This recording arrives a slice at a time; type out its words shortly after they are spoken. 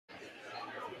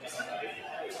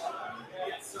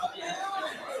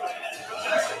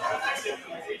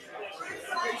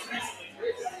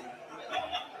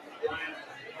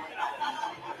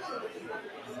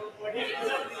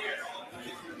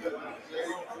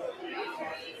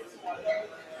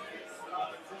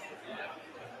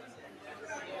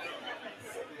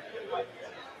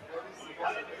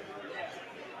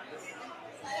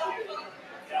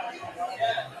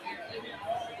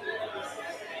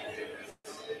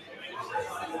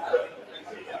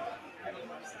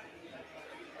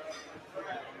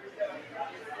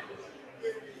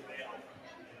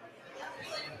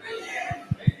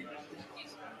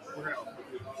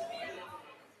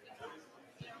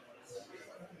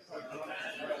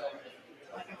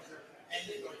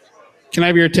Can I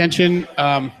have your attention?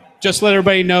 Just let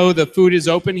everybody know the food is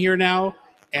open here now,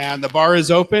 and the bar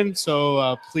is open.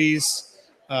 So please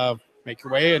make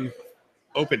your way and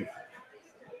open.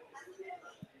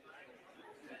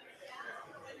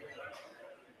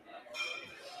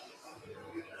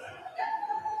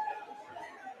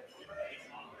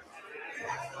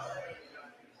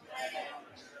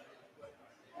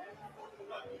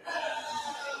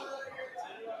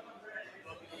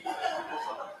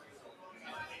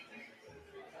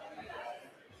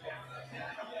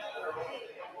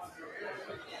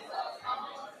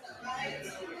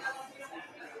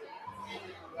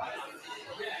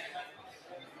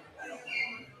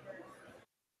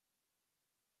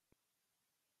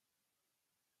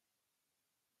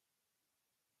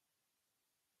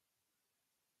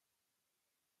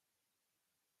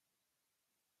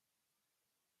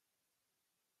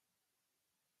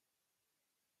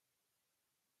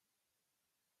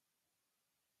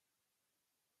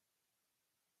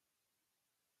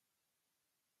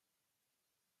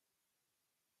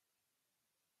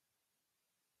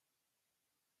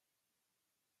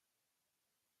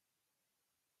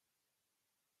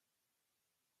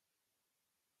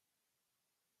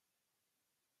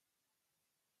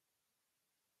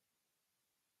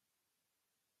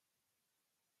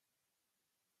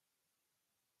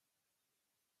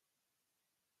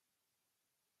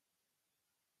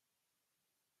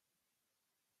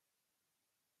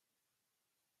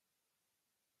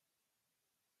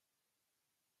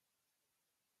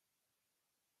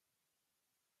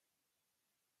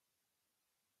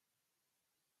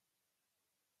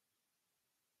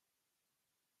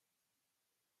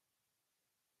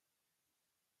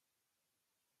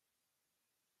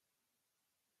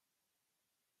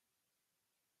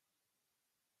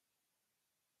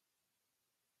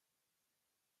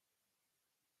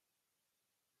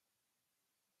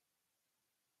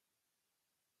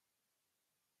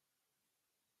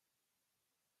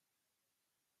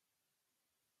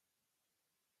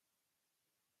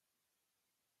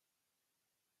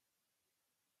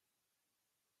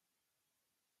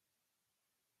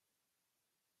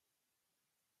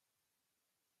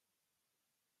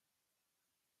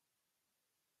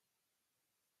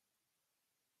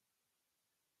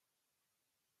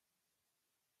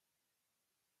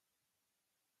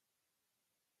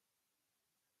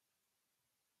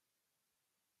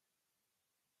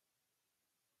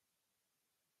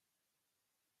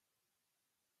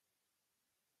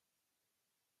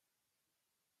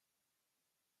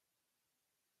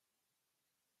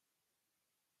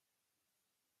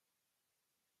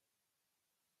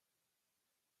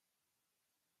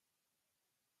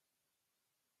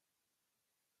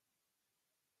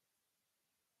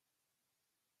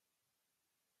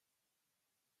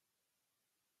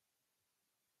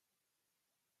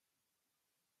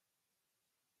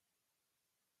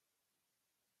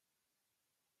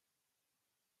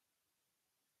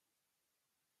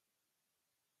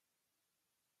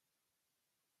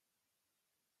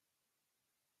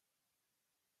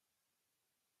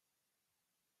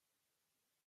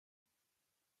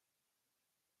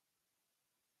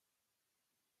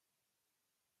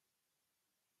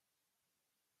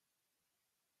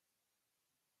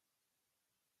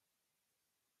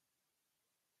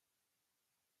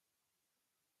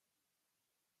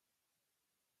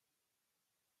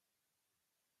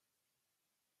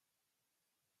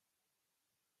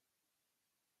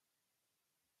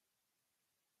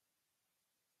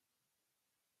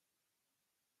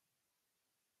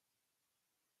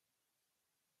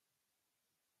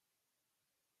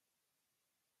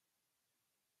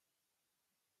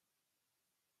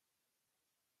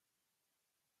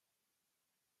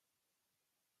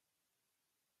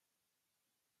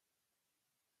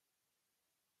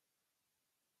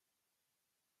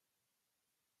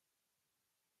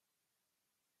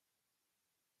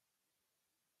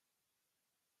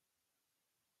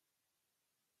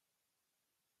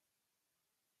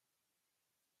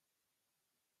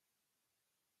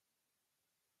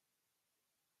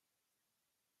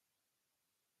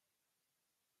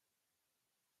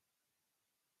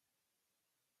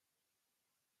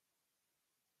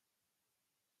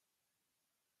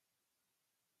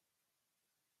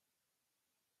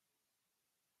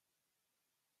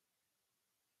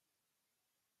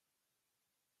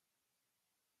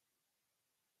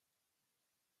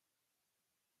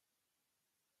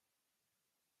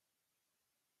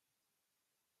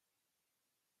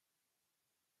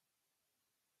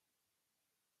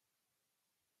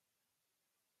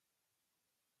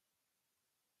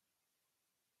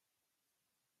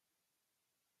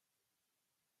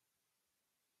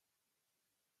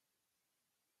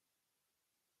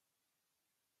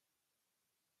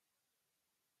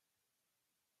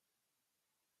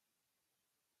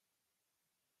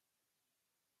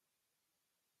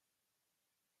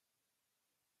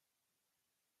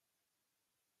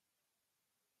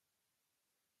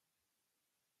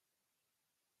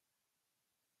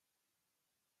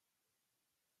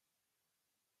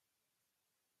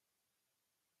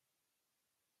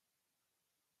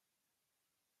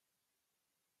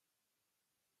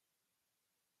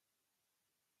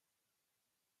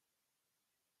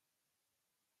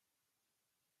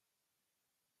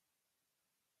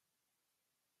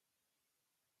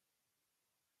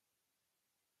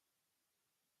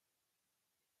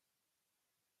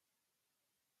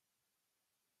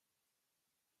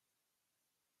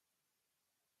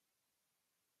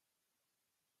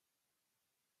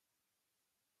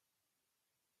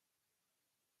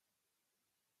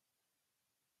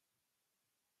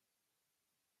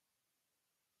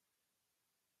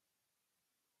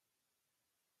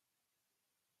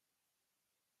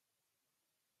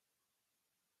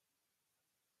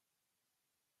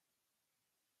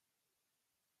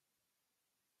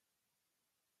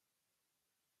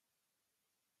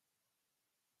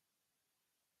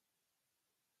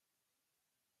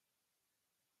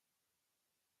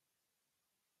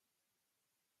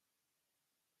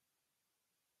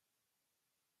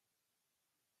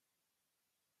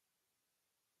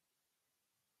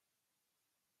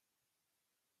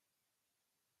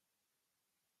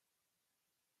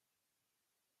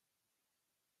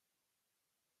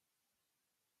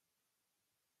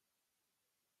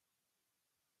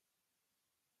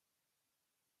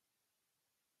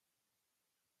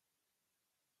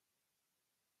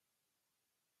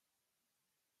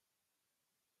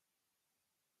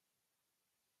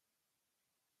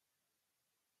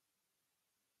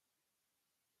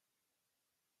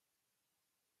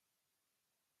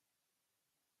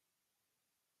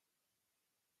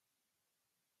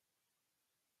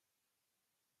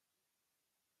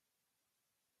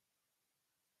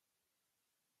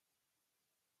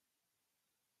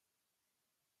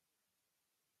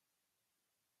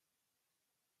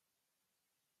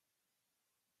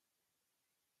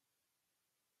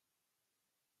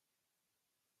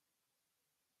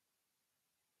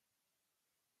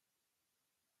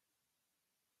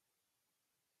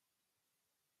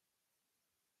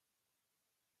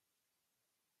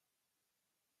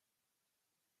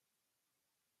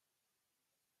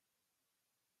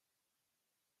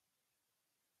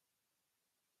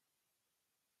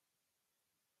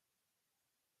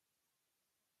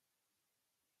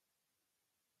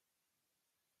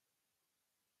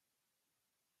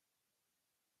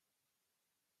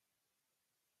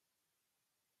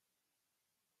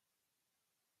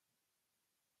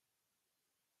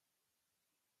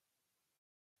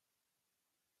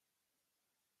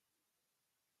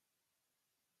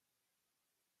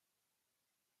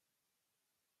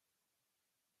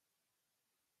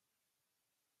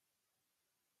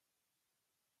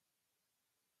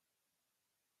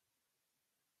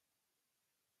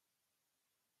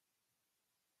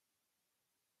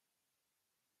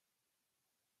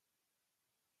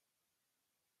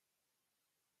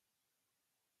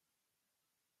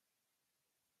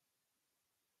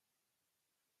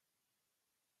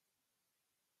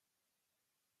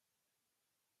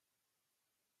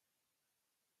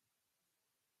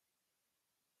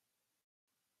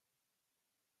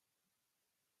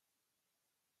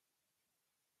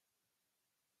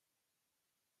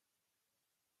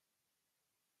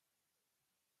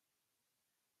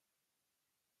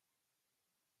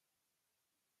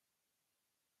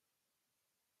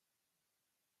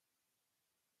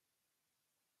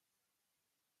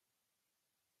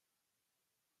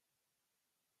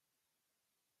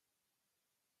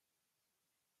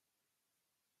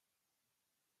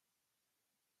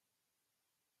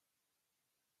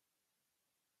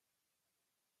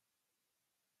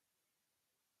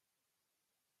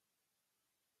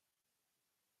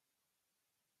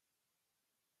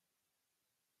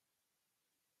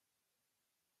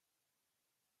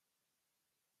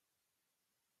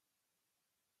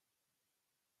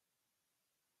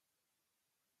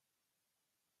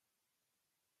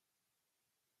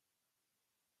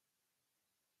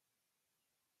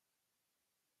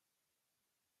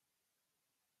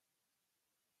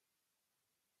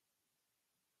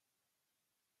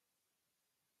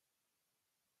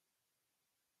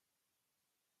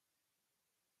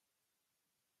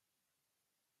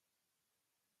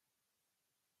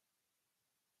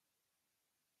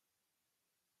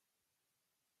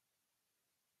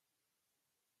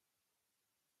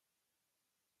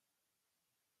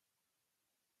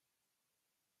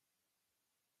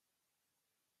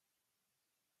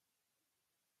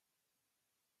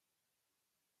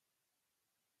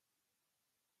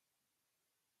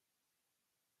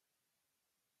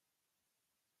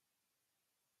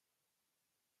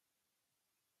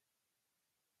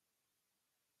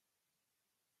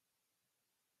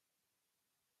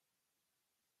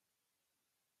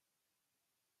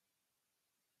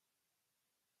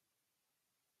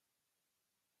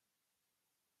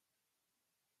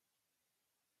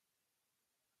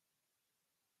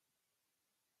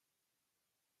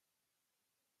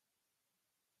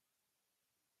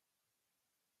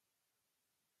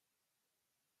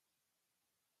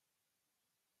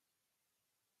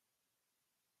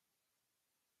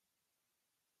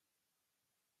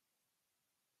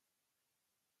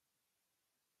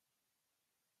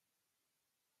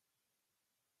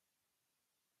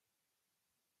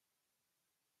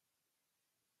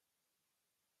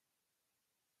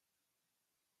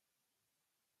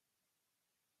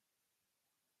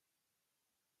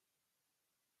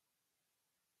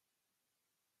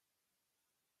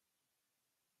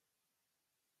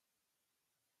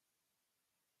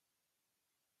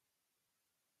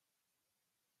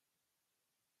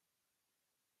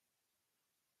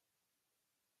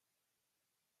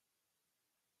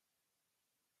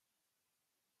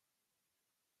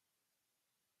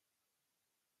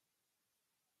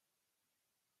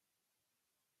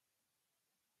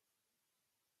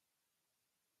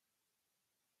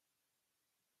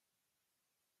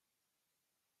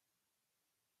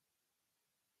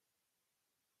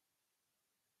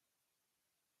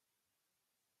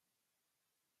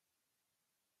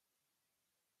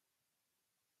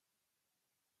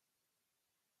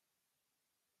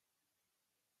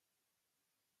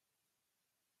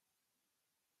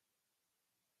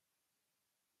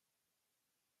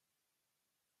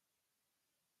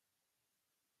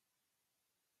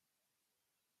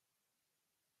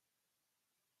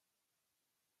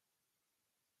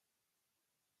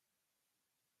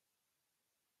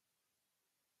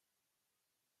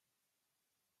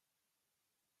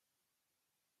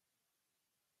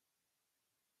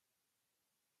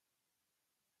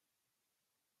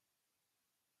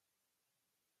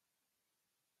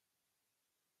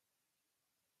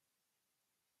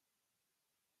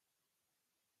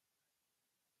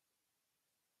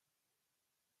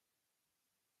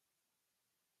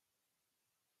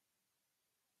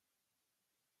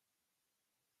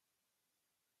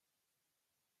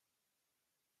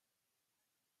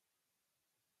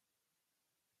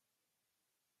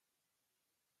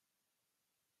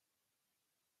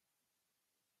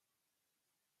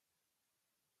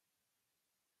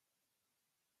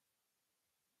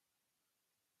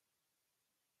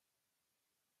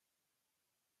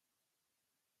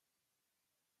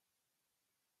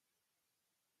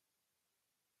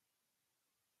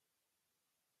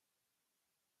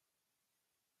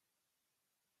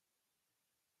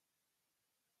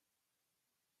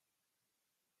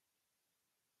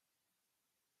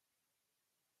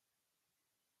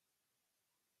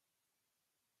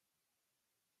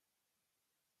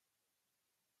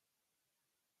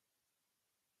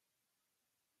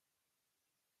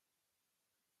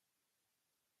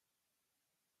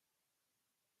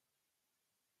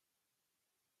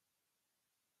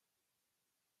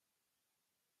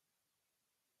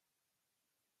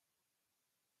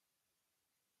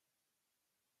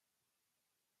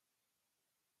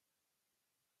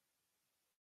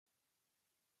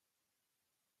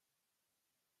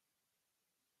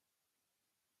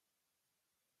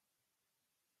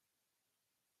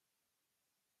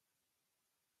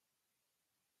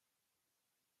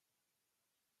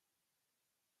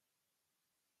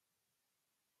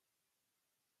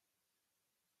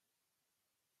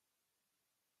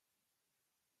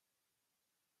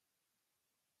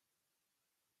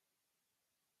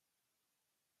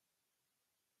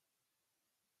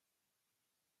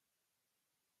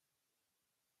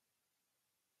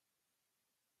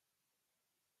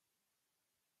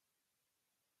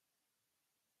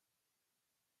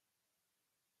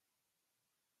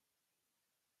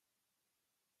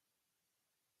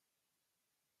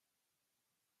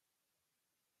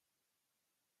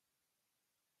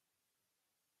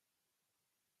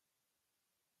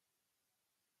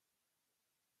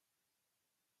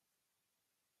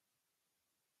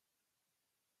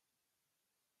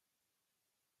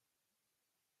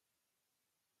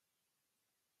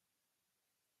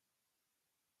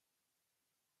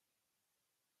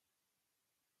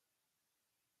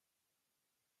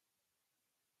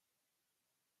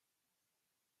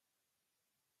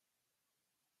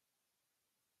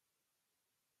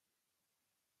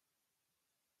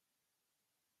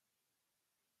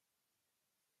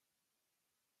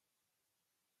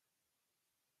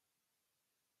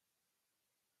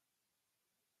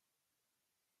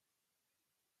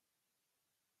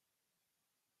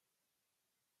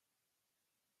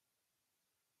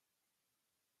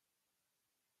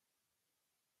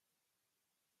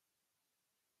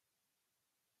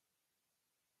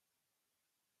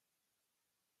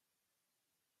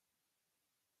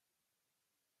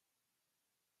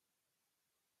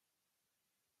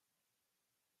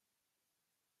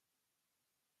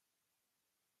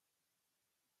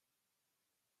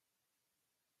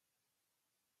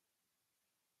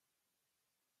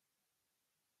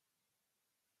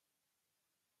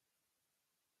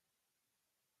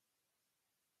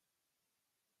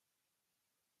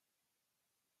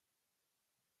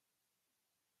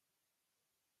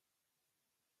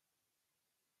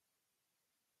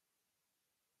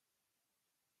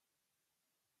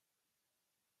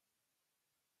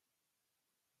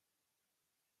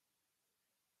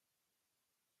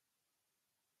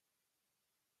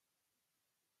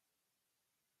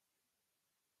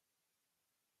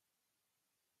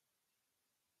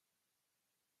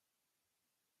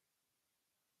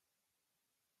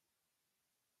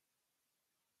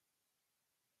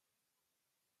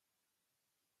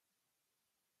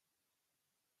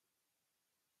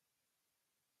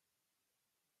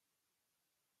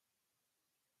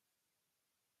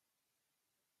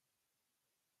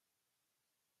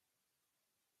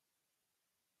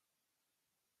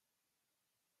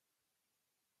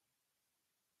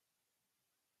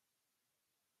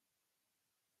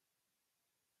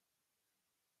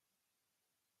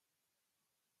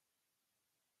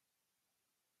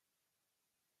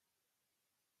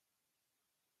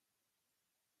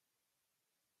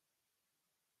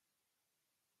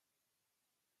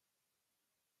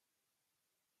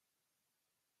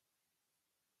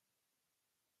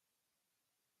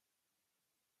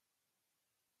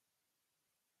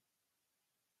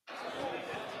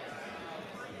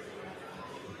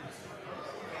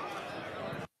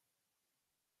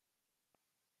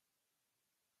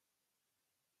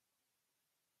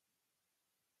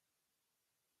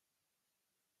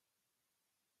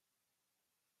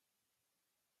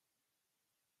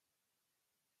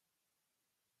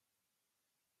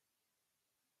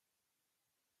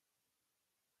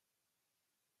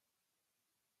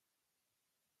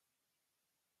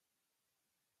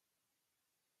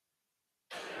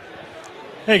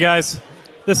 Hey guys,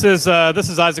 this is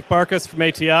Isaac Barkus from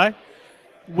ATI.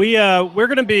 We're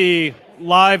going to be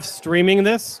live streaming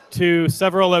this to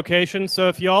several locations. So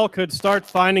if you all could start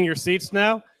finding your seats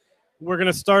now, we're going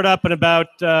to start up in about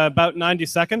 90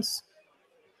 seconds.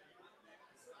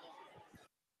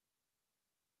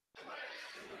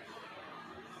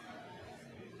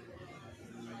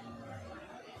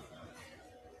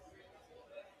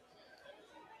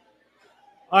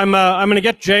 I'm going to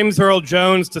get James Earl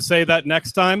Jones to say that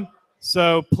next time.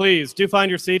 So please do find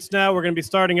your seats now. We're going to be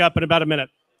starting up in about a minute.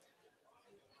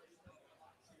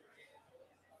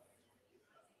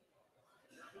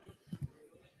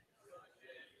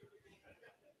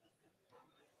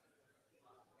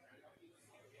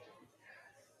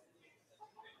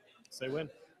 Say when.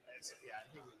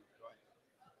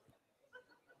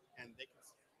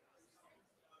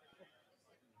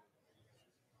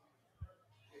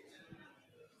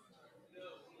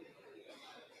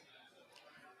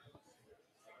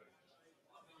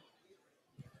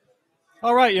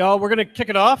 All right, y'all, we're going to kick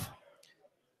it off.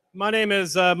 My name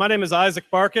is Isaac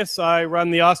Barkus. I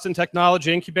run the Austin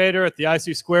Technology Incubator at the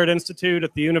IC² Institute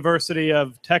at the University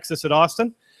of Texas at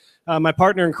Austin. My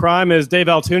partner in crime is Dave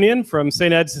Altunian from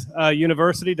St. Ed's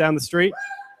University down the street.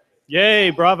 Yay,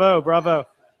 bravo, bravo.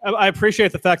 I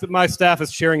appreciate the fact that my staff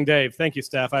is cheering Dave. Thank you,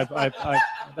 staff.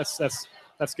 That's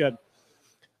good.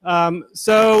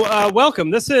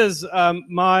 Welcome. This is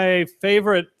my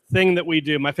favorite thing that we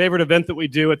do, my favorite event that we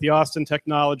do at the Austin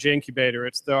Technology Incubator.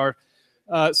 It's our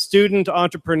Student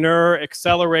Entrepreneur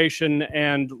Acceleration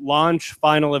and Launch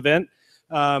final event.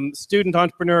 Student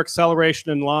Entrepreneur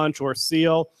Acceleration and Launch, or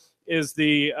SEAL, is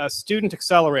the student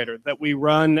accelerator that we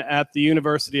run at the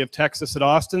University of Texas at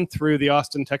Austin through the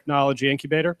Austin Technology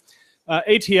Incubator.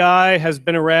 ATI has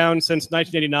been around since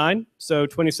 1989, so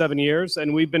 27 years,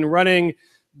 and we've been running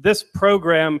this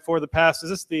program for the past, is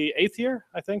this the 8th year,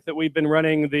 I think, that we've been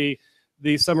running the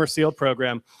Summer SEAL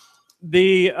program.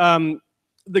 The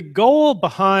goal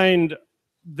behind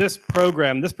this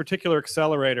program, this particular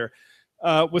accelerator,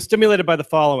 was stimulated by the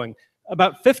following.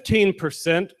 About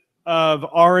 15% of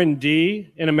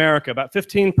R&D in America, about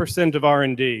 15% of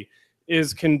R&D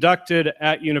is conducted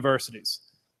at universities.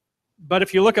 But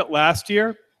if you look at last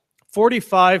year,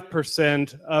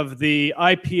 45% of the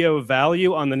IPO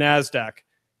value on the NASDAQ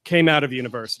came out of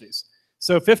universities.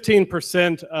 So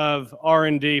 15% of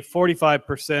R&D,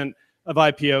 45% of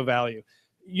IPO value.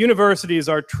 Universities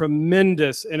are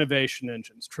tremendous innovation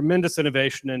engines.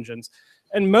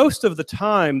 And most of the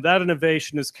time, that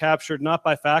innovation is captured not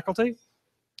by faculty,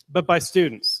 but by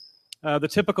students. The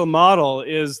typical model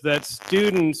is that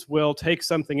students will take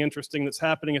something interesting that's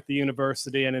happening at the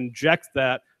university and inject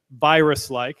that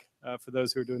virus-like, for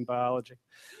those who are doing biology.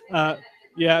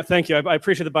 Yeah, thank you. I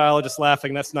appreciate the biologists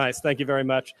laughing. That's nice. Thank you very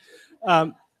much.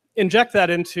 Inject that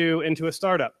into a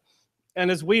startup. And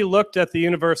as we looked at the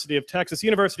University of Texas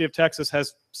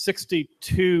has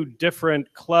 62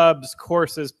 different clubs,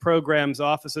 courses, programs,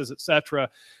 offices, etc.,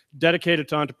 dedicated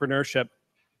to entrepreneurship.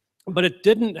 But it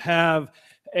didn't have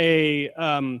a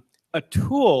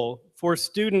tool for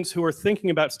students who are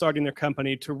thinking about starting their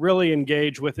company to really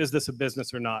engage with, is this a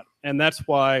business or not? And that's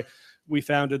why we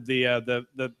founded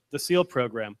the SEAL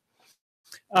program.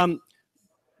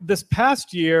 This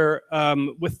past year,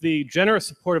 with the generous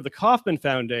support of the Kauffman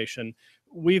Foundation,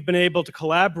 we've been able to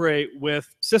collaborate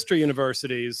with sister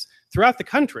universities throughout the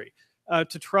country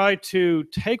to try to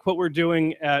take what we're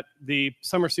doing at the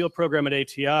Summer SEAL program at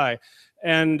ATI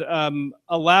and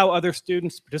allow other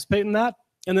students to participate in that,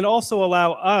 and then also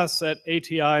allow us at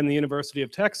ATI and the University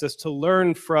of Texas to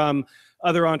learn from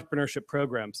other entrepreneurship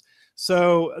programs.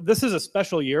 So this is a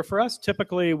special year for us.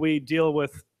 Typically, we deal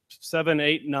with 7,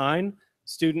 8, 9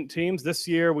 student teams. This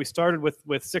year, we started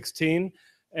with 16,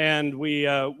 and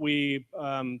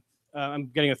I'm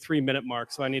getting a 3-minute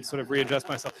mark, so I need to sort of readjust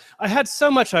myself. I had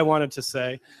so much I wanted to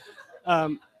say,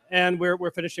 and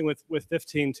we're finishing with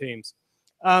 15 teams.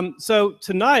 So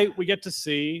tonight, we get to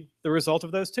see the result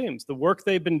of those teams, the work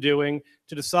they've been doing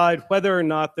to decide whether or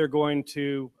not they're going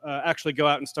to actually go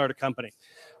out and start a company.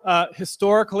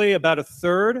 Historically, about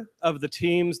 1/3 of the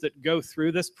teams that go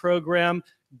through this program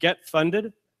get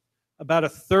funded. About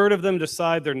 1/3 of them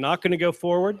decide they're not going to go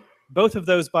forward. Both of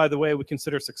those, by the way, we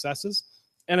consider successes.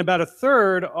 And about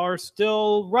 1/3 are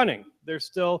still running. They're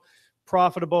still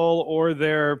profitable, or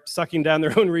they're sucking down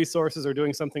their own resources or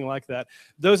doing something like that.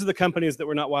 Those are the companies that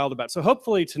we're not wild about. So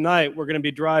hopefully tonight we're going to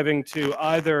be driving to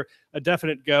either a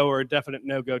definite go or a definite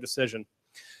no-go decision.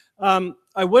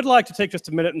 I would like to take just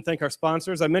a minute and thank our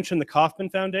sponsors. I mentioned the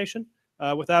Kauffman Foundation.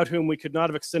 without whom we could not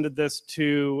have extended this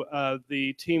to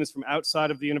the teams from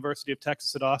outside of the University of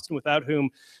Texas at Austin, without whom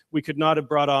we could not have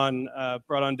brought on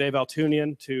Dave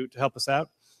Altunian to help us out.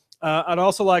 I'd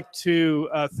also like to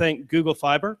thank Google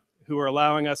Fiber, who are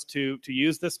allowing us to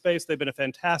use this space. They've been a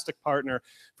fantastic partner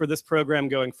for this program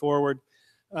going forward,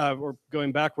 or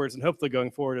going backwards, and hopefully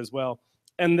going forward as well.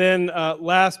 And then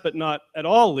last but not at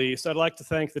all least, I'd like to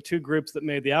thank the two groups that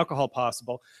made the alcohol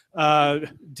possible.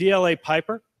 DLA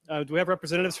Piper. Do we have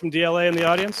representatives from DLA in the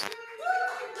audience?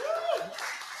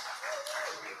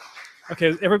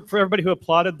 Okay, for everybody who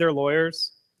applauded their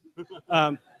lawyers.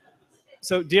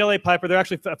 So DLA Piper, they're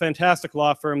actually a fantastic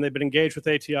law firm. They've been engaged with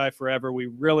ATI forever. We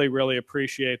really, really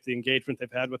appreciate the engagement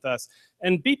they've had with us.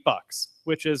 And Beatbox,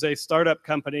 which is a startup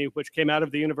company which came out of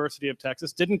the University of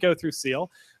Texas, didn't go through SEAL,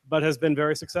 but has been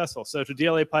very successful. So to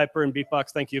DLA Piper and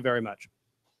Beatbox, thank you very much.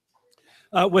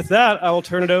 With that, I will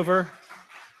turn it over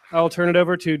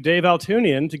to Dave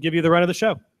Altunian to give you the run of the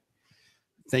show.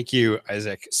 Thank you,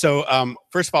 Isaac. So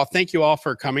first of all, thank you all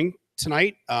for coming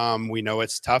tonight. We know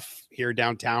it's tough here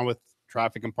downtown with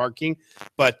traffic and parking,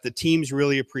 but the teams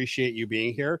really appreciate you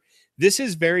being here. This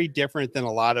is very different than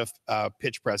a lot of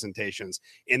pitch presentations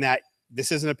in that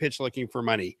this isn't a pitch looking for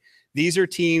money. These are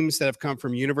teams that have come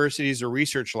from universities or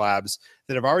research labs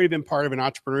that have already been part of an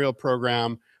entrepreneurial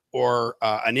program or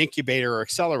an incubator or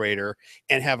accelerator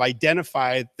and have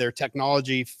identified their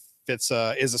technology is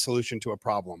a solution to a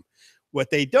problem. What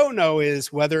they don't know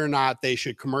is whether or not they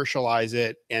should commercialize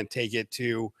it and take it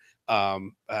to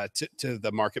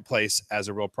the marketplace as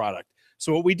a real product.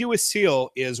 So what we do with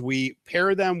SEAL is we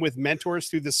pair them with mentors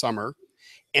through the summer,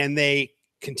 and they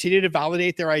continue to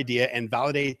validate their idea and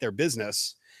validate their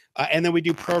business. And then we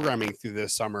do programming through the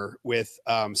summer with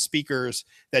speakers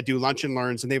that do lunch and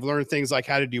learns, and they've learned things like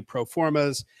how to do pro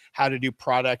formas, how to do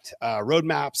product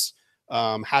roadmaps,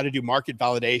 how to do market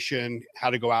validation, how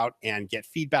to go out and get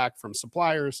feedback from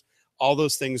suppliers. All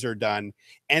those things are done.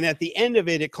 And at the end of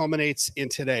it, it culminates in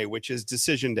today, which is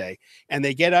decision day. And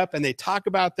they get up and they talk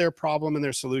about their problem and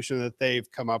their solution that they've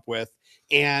come up with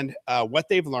and what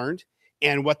they've learned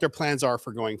and what their plans are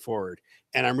for going forward.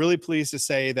 And I'm really pleased to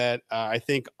say that I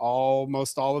think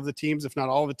almost all of the teams, if not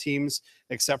all of the teams,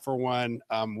 except for one,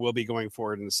 will be going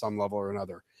forward in some level or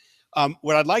another.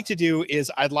 What I'd like to do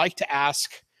is I'd like to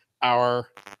ask our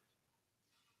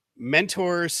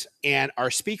mentors and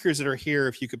our speakers that are here,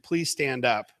 if you could please stand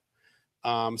up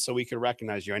so we could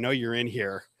recognize you. I know you're in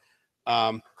here.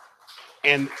 And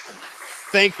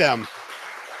thank them.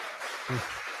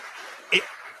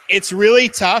 It's really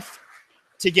tough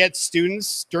to get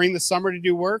students during the summer to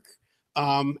do work.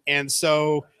 And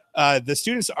so the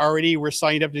students already were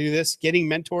signed up to do this. Getting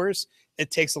mentors, it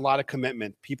takes a lot of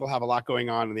commitment. People have a lot going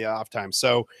on in the off time.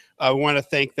 So I want to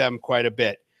thank them quite a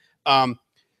bit.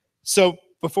 So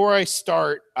before I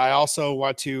start, I also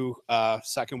want to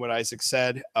second what Isaac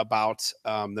said about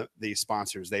the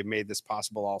sponsors. They've made this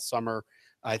possible all summer.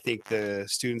 I think the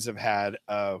students have had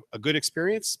a good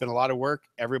experience. It's been a lot of work.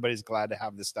 Everybody's glad to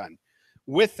have this done.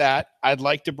 With that, I'd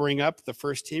like to bring up the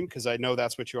first team because I know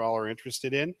that's what you all are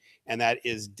interested in, and that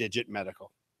is Digit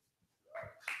Medical.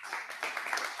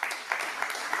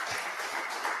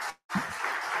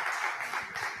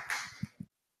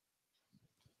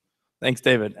 Thanks,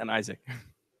 David and Isaac.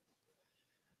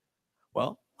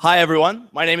 Well, hi, everyone.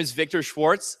 My name is Victor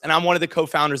Schwartz, and I'm one of the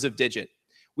co-founders of Digit.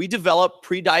 We develop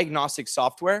pre-diagnostic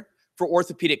software for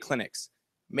orthopedic clinics,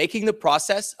 making the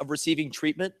process of receiving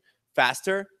treatment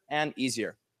faster and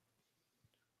easier.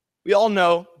 We all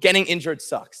know getting injured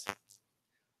sucks.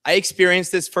 I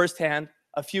experienced this firsthand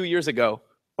a few years ago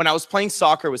when I was playing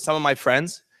soccer with some of my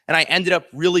friends, and I ended up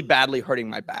really badly hurting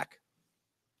my back.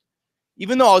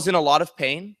 Even though I was in a lot of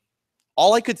pain,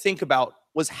 all I could think about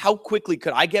was how quickly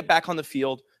could I get back on the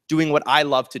field doing what I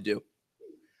love to do.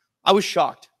 I was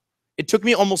shocked. It took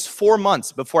me almost 4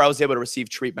 months before I was able to receive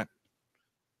treatment.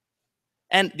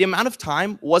 And the amount of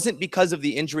time wasn't because of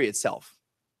the injury itself.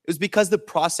 It was because the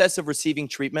process of receiving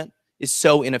treatment is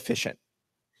so inefficient.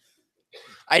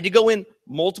 I had to go in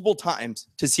multiple times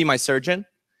to see my surgeon,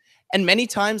 and many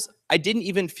times I didn't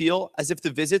even feel as if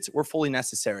the visits were fully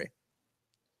necessary.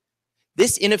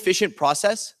 This inefficient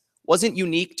process wasn't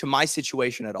unique to my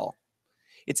situation at all.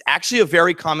 It's actually a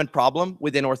very common problem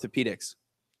within orthopedics.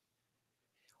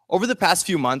 Over the past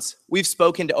few months, we've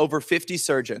spoken to over 50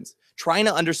 surgeons trying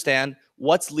to understand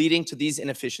what's leading to these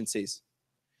inefficiencies.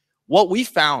 What we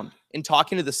found in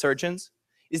talking to the surgeons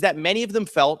is that many of them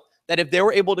felt that if they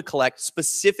were able to collect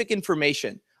specific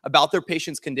information about their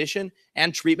patient's condition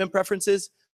and treatment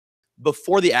preferences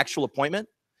before the actual appointment,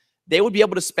 they would be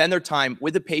able to spend their time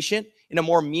with the patient in a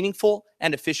more meaningful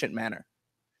and efficient manner.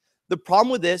 The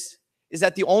problem with this is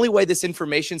that the only way this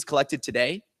information is collected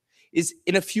today is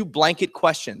in a few blanket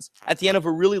questions at the end of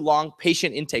a really long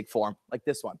patient intake form like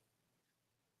this one.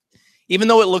 Even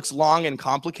though it looks long and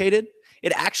complicated,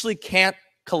 it actually can't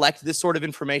collect this sort of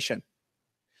information.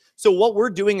 So what we're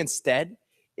doing instead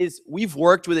is we've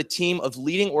worked with a team of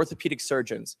leading orthopedic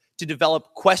surgeons to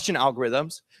develop question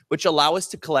algorithms which allow us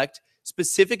to collect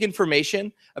specific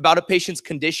information about a patient's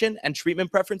condition and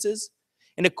treatment preferences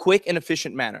in a quick and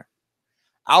efficient manner.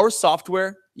 Our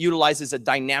software utilizes a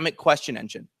dynamic question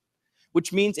engine,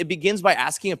 which means it begins by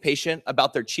asking a patient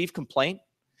about their chief complaint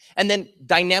and then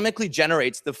dynamically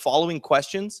generates the following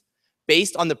questions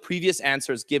based on the previous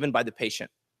answers given by the patient.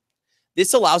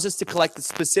 This allows us to collect the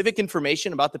specific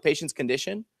information about the patient's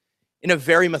condition in a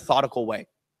very methodical way.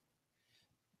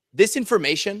 This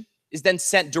information is then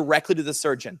sent directly to the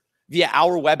surgeon via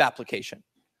our web application,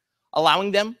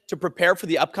 allowing them to prepare for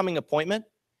the upcoming appointment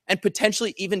and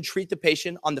potentially even treat the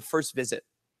patient on the first visit.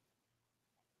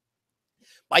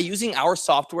 By using our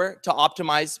software to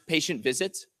optimize patient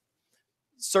visits,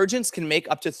 surgeons can make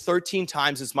up to 13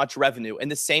 times as much revenue in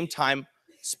the same time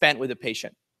spent with a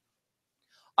patient.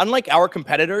 Unlike our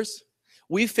competitors,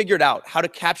 we've figured out how to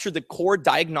capture the core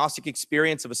diagnostic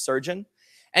experience of a surgeon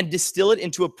and distill it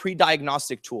into a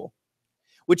pre-diagnostic tool,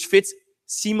 which fits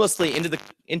seamlessly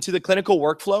into the clinical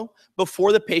workflow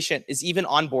before the patient is even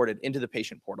onboarded into the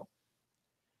patient portal.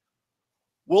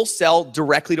 We'll sell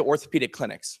directly to orthopedic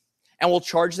clinics, and we'll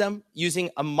charge them using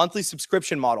a monthly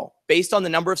subscription model based on the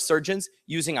number of surgeons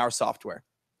using our software.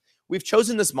 We've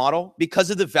chosen this model because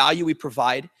of the value we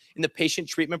provide in the patient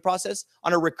treatment process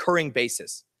on a recurring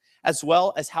basis, as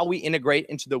well as how we integrate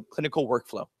into the clinical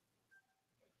workflow.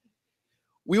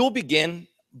 We will begin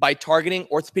by targeting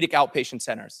orthopedic outpatient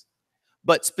centers,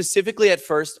 but specifically at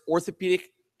first, orthopedic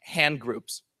hand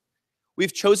groups.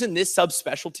 We've chosen this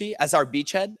subspecialty as our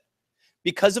beachhead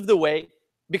because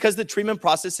the treatment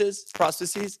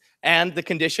processes and the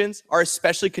conditions are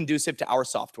especially conducive to our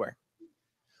software.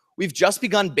 We've just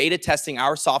begun beta testing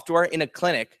our software in a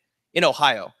clinic in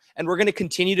Ohio, and we're going to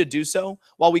continue to do so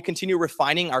while we continue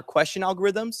refining our question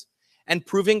algorithms and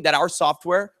proving that our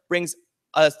software brings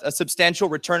a substantial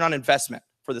return on investment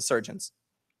for the surgeons.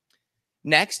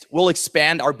 Next, we'll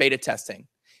expand our beta testing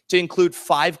to include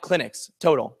 5 clinics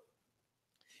total.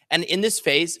 And in this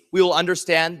phase, we will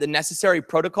understand the necessary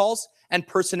protocols and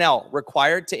personnel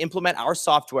required to implement our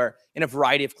software in a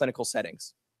variety of clinical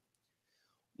settings.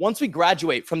 Once we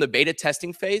graduate from the beta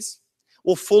testing phase,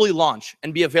 we'll fully launch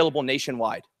and be available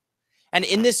nationwide. And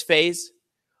in this phase,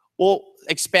 we'll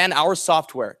expand our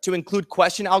software to include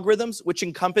question algorithms which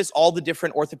encompass all the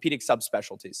different orthopedic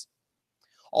subspecialties.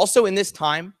 Also in this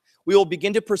time, we will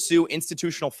begin to pursue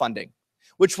institutional funding,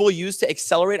 which we'll use to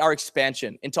accelerate our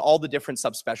expansion into all the different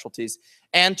subspecialties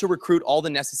and to recruit all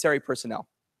the necessary personnel.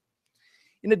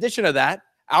 In addition to that,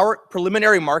 our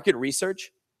preliminary market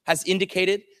research has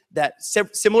indicated that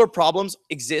similar problems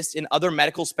exist in other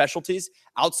medical specialties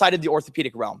outside of the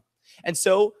orthopedic realm. And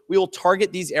so we will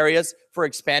target these areas for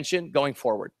expansion going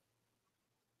forward.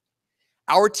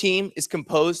 Our team is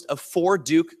composed of 4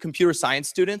 Duke computer science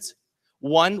students,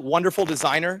 1 wonderful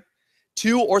designer,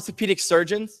 2 orthopedic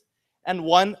surgeons, and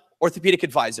 1 orthopedic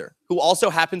advisor, who also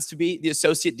happens to be the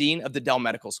associate dean of the Dell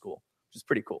Medical School, which is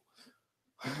pretty cool.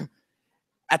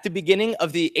 At the beginning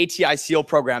of the ATI SEAL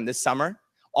program this summer,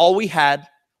 all we had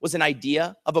was an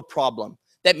idea of a problem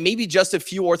that maybe just a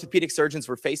few orthopedic surgeons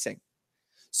were facing.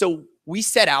 So we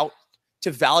set out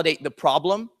to validate the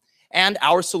problem and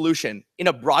our solution in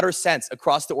a broader sense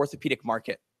across the orthopedic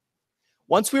market.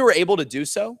 Once we were able to do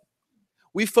so,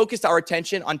 we focused our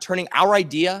attention on turning our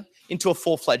idea into a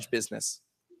full-fledged business.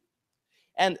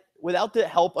 And without the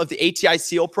help of the ATI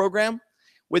SEAL program,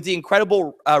 with the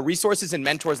incredible resources and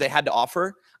mentors they had to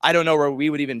offer, I don't know where we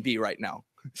would even be right now.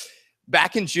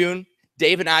 Back in June,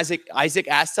 Dave and Isaac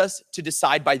asked us to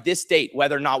decide by this date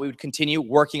whether or not we would continue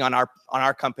working on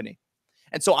our company.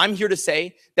 And so I'm here to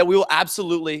say that we will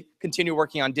absolutely continue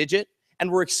working on Digit, and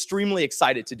we're extremely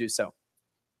excited to do so.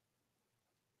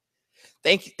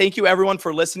 Thank you everyone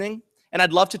for listening. And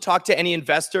I'd love to talk to any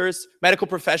investors, medical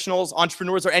professionals,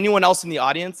 entrepreneurs, or anyone else in the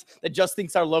audience that just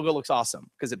thinks our logo looks awesome,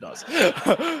 because it does.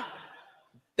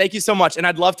 Thank you so much. And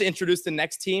I'd love to introduce the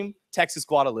next team, Texas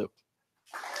Guadalupe.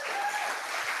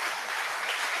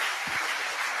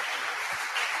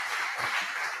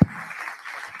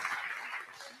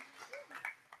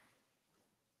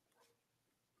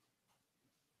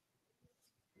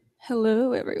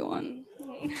 Hello, everyone.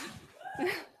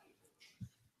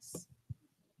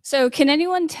 So can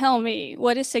anyone tell me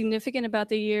what is significant about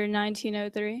the year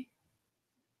 1903?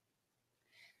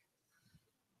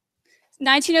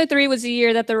 1903 was the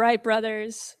year that the Wright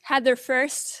brothers had their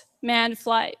first manned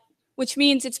flight, which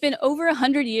means it's been over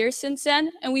 100 years since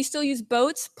then, and we still use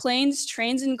boats, planes,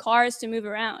 trains, and cars to move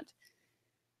around.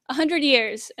 100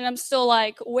 years, and I'm still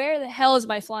like, where the hell is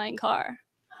my flying car?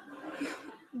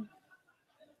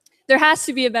 There has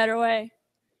to be a better way.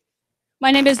 My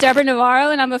name is Deborah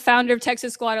Navarro, and I'm a founder of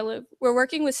Texas Guadalupe. We're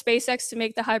working with SpaceX to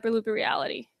make the Hyperloop a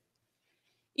reality.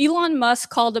 Elon Musk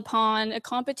called upon a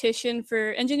competition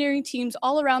for engineering teams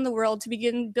all around the world to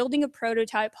begin building a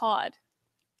prototype pod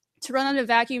to run on a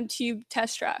vacuum tube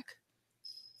test track.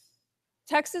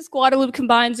 Texas Guadalupe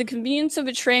combines the convenience of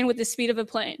a train with the speed of a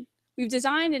plane. We've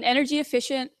designed an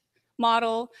energy-efficient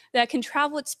model that can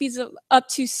travel at speeds of up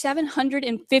to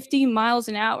 750 miles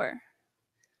an hour.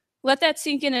 Let that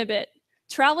sink in a bit.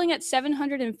 Traveling at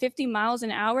 750 miles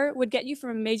an hour would get you from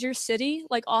a major city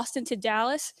like Austin to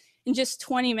Dallas in just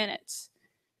 20 minutes.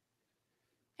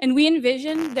 And we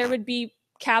envision there would be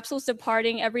capsules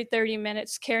departing every 30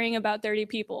 minutes, carrying about 30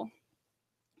 people.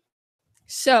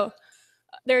 So,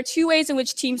 there are two ways in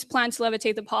which teams plan to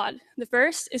levitate the pod. The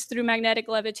first is through magnetic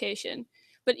levitation.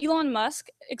 But Elon Musk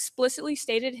explicitly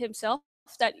stated himself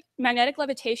that magnetic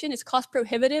levitation is cost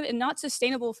prohibitive and not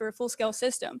sustainable for a full-scale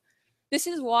system. This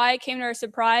is why it came to our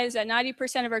surprise that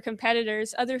 90% of our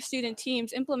competitors, other student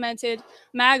teams, implemented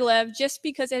maglev just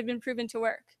because it had been proven to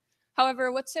work. However,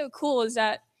 what's so cool is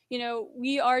that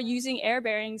we are using air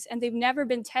bearings and they've never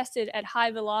been tested at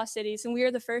high velocities, and we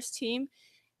are the first team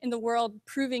in the world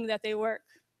proving that they work.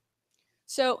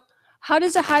 So how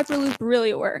does a Hyperloop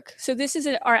really work? So this is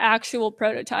our actual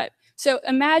prototype. So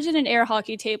imagine an air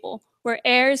hockey table where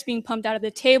air is being pumped out of the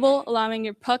table, allowing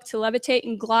your puck to levitate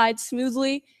and glide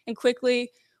smoothly and quickly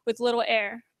with little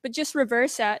air. But just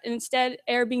reverse that, and instead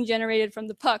air being generated from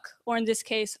the puck, or in this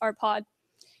case, our pod.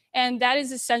 And that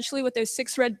is essentially what those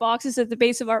 6 red boxes at the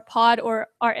base of our pod or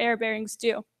our air bearings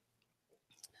do.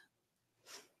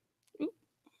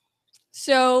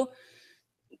 So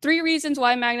 3 reasons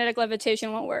why magnetic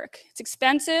levitation won't work. It's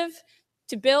expensive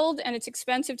to build, and it's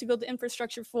expensive to build the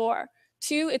infrastructure for.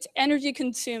 2, it's energy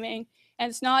consuming, and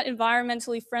it's not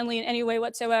environmentally friendly in any way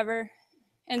whatsoever.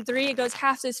 And 3, it goes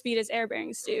half the speed as air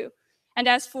bearings do. And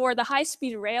as for the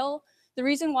high-speed rail, the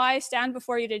reason why I stand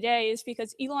before you today is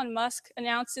because Elon Musk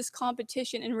announced this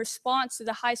competition in response to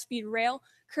the high-speed rail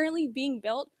currently being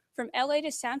built from LA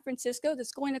to San Francisco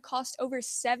that's going to cost over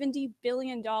 $70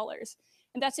 billion.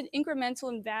 And that's an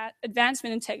incremental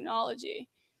advancement in technology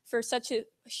for such a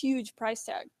huge price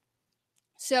tag.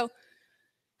 So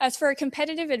as for a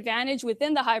competitive advantage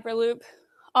within the Hyperloop,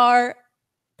 our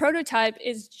prototype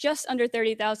is just under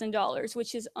 $30,000,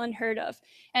 which is unheard of.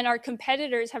 And our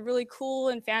competitors have really cool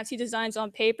and fancy designs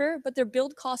on paper, but their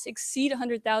build costs exceed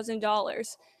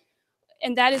 $100,000.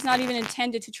 And that is not even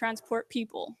intended to transport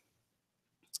people.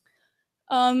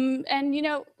 And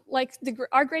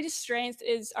our greatest strength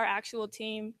is our actual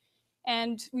team.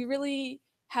 And we really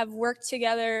have worked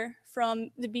together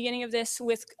from the beginning of this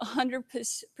with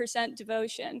 100%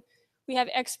 devotion. We have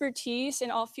expertise in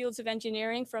all fields of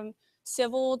engineering, from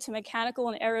civil to mechanical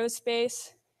and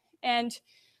aerospace. And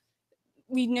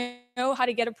we know how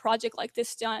to get a project like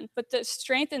this done. But the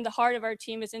strength and the heart of our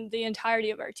team is in the entirety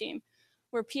of our team.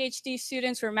 We're PhD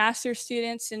students, we're master's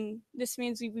students, and this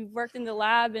means we've worked in the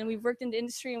lab and we've worked in the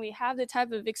industry, and we have the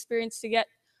type of experience to get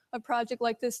a project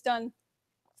like this done.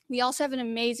 We also have an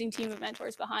amazing team of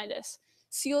mentors behind us.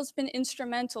 SEAL's been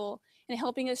instrumental in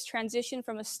helping us transition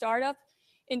from a startup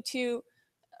into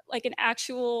like an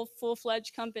actual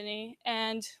full-fledged company.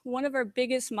 And one of our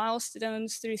biggest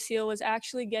milestones through SEAL was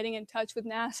actually getting in touch with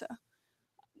NASA.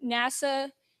 NASA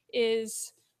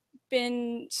has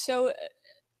been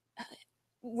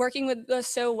working with us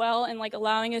so well and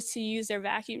allowing us to use their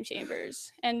vacuum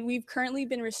chambers. And we've currently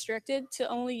been restricted to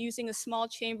only using a small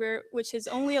chamber, which has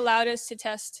only allowed us to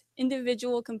test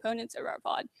individual components of our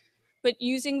pod. But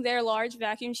using their large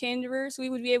vacuum chambers,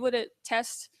 we would be able to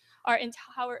test our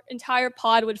entire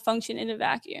pod would function in a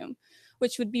vacuum,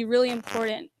 which would be really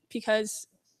important because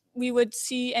we would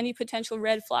see any potential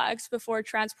red flags before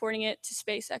transporting it to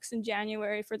SpaceX in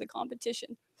January for the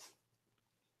competition.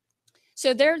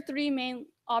 So there are 3 main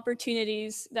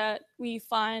opportunities that we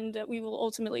find that we will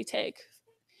ultimately take.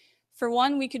 For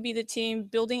one, we could be the team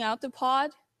building out the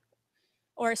pod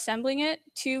or assembling it.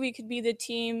 2, we could be the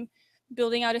team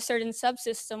building out a certain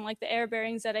subsystem like the air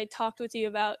bearings that I talked with you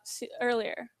about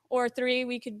earlier. Or 3,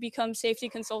 we could become safety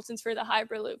consultants for the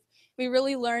Hyperloop. We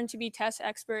really learned to be test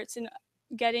experts in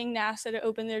getting NASA to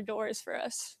open their doors for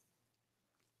us.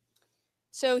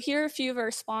 So here are a few of our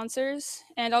sponsors,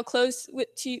 and I'll close with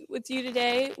you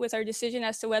today with our decision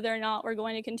as to whether or not we're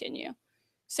going to continue.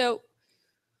 So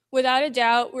Without a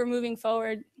doubt, we're moving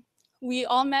forward. We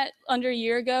all met under a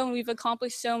year ago, and we've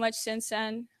accomplished so much since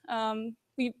then.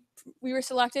 We were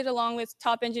selected along with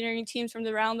top engineering teams from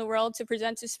around the world to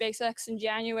present to SpaceX in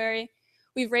January.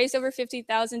 We've raised over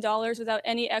 $50,000 without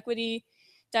any equity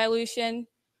dilution.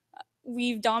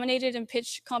 We've dominated and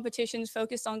pitched competitions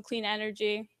focused on clean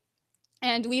energy.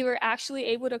 And we were actually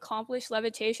able to accomplish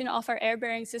levitation off our air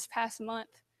bearings this past month.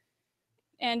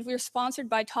 And we're sponsored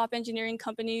by top engineering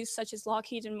companies such as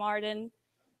Lockheed and Martin,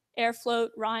 Airfloat,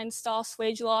 Ryan, Stahl,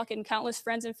 Swagelok, and countless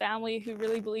friends and family who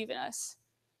really believe in us.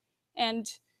 And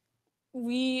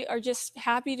we are just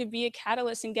happy to be a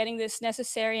catalyst in getting this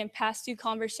necessary and past due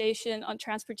conversation on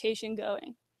transportation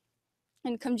going.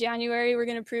 And come January, we're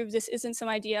going to prove this isn't some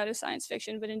idea out of science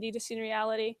fiction, but indeed a soon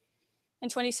reality. And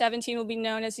 2017 will be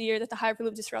known as the year that the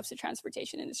Hyperloop disrupts the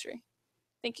transportation industry.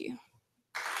 Thank you.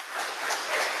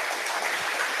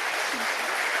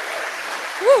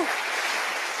 Woo.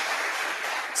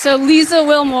 So Lisa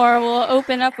Wilmore will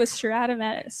open up with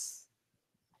Stratometis.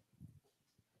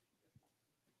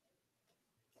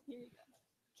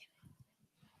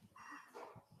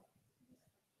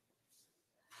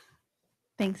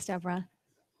 Thanks, Deborah.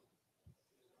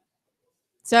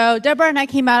 So Deborah and I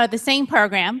came out of the same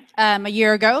program a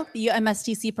year ago, the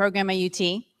MSTC program at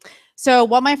UT. So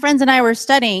while my friends and I were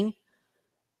studying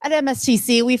at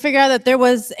MSTC, we figured out that there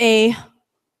was a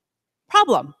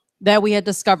problem that we had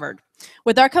discovered.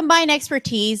 With our combined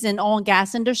expertise in oil and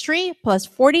gas industry, plus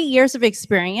 40 years of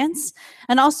experience,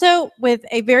 and also with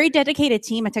a very dedicated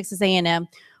team at Texas A&M,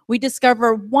 we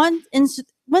discovered one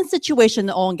situation in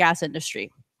the oil and gas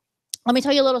industry. Let me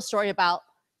tell you a little story about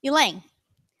Elaine.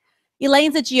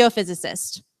 Elaine's a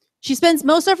geophysicist. She spends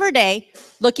most of her day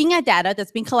looking at data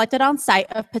that's being collected on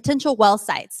site of potential well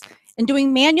sites and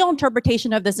doing manual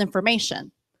interpretation of this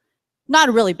information. Not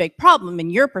a really big problem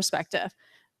in your perspective,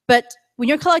 but when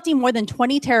you're collecting more than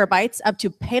 20 terabytes up to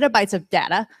petabytes of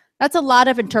data, that's a lot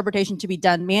of interpretation to be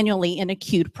done manually in a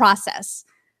queued process.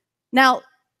 Now,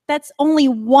 that's only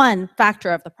one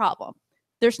factor of the problem.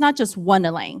 There's not just one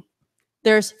Elaine.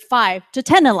 There's 5 to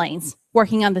 10 Elaines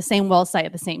working on the same well site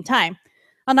at the same time.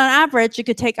 And on average, it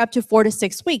could take up to 4 to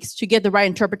 6 weeks to get the right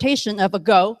interpretation of a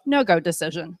go, no-go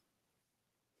decision.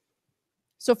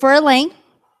 So for Elaine,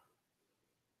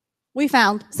 we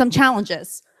found some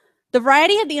challenges. The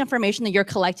variety of the information that you're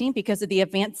collecting because of the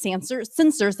advanced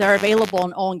sensors that are available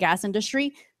in oil and gas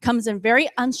industry comes in very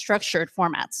unstructured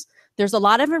formats. There's a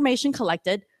lot of information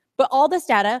collected, but all this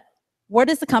data, what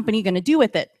is the company going to do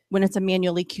with it when it's a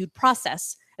manually queued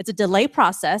process? It's a delay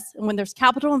process, and when there's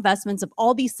capital investments of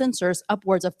all these sensors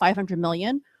upwards of 500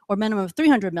 million or minimum of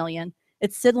 300 million,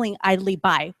 it's sitting idly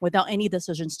by without any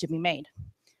decisions to be made.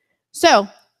 So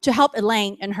to help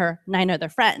Elaine and her 9 other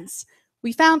friends,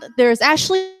 we found there is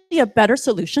actually a better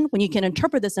solution when you can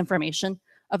interpret this information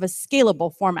of a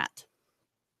scalable format.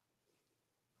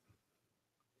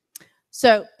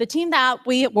 So the team that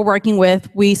we were working with,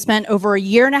 we spent over 1.5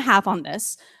 years on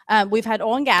this. We've had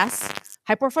oil and gas,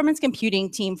 high-performance computing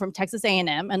team from Texas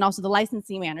A&M, and also the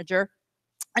licensing manager,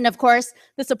 and of course,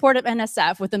 the support of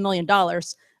NSF with $1 million.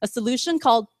 A solution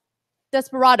called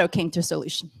Desperado came to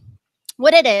solution.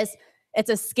 What it is, it's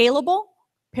a scalable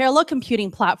parallel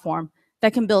computing platform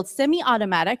that can build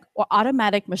semi-automatic or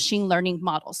automatic machine learning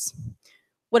models.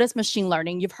 What is machine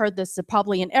learning? You've heard this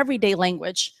probably in everyday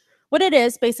language. What it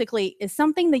is basically is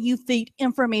something that you feed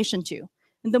information to.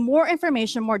 And the more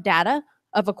information, more data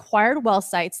of acquired well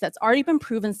sites that's already been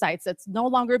proven sites that's no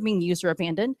longer being used or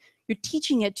abandoned, you're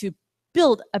teaching it to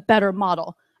build a better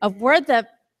model of where the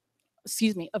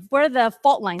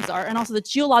fault lines are and also the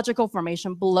geological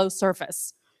formation below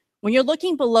surface. When you're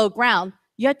looking below ground,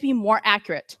 you have to be more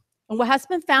accurate. And what has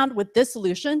been found with this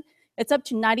solution, it's up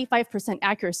to 95%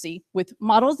 accuracy with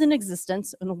models in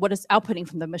existence and what is outputting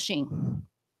from the machine.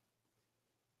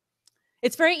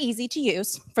 It's very easy to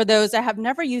use for those that have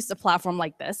never used a platform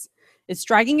like this. It's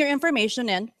dragging your information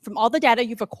in from all the data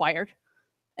you've acquired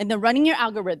and then running your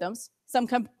algorithms.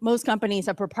 Most companies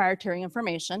have proprietary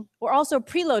information or also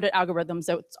preloaded algorithms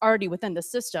that's already within the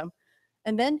system,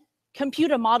 and then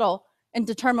compute a model and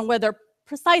determine whether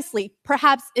precisely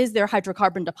perhaps is there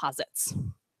hydrocarbon deposits.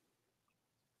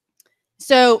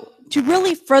 So to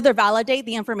really further validate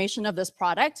the information of this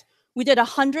product, we did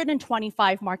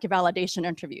 125 market validation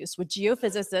interviews with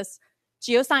geophysicists,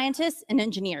 geoscientists, and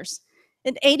engineers.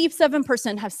 And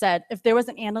 87% have said if there was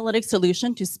an analytic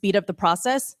solution to speed up the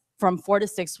process from 4 to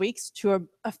 6 weeks to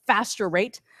a faster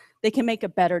rate, they can make a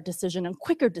better decision and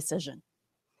quicker decision.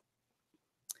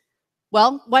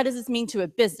 Well, what does this mean to a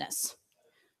business?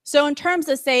 So in terms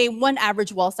of, say, one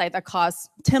average well site that costs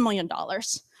 $10 million,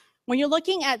 When you're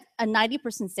looking at a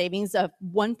 90% savings of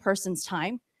one person's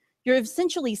time, you're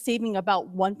essentially saving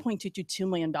about $1.2 to $2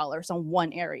 million on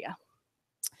one area.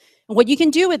 And what you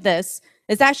can do with this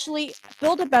is actually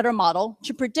build a better model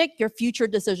to predict your future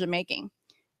decision making.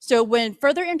 So when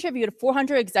further interviewed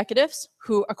 400 executives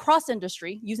who across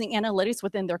industry using analytics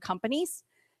within their companies,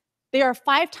 they are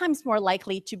 5 times more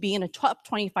likely to be in a top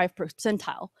 25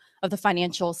 percentile of the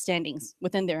financial standings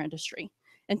within their industry,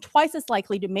 and twice as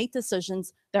likely to make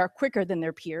decisions that are quicker than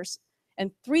their peers,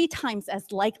 and 3 times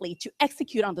as likely to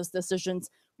execute on those decisions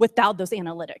without those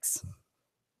analytics.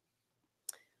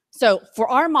 So for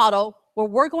our model,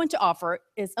 what we're going to offer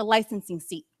is a licensing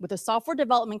seat with a software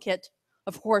development kit,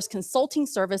 of course, consulting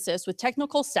services with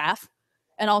technical staff,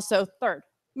 and also third,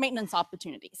 maintenance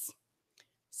opportunities.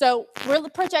 So we're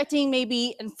projecting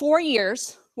maybe in 4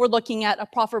 years, we're looking at a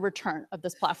profit return of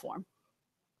this platform.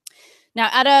 Now,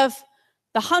 out of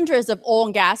the hundreds of oil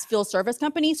and gas field service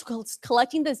companies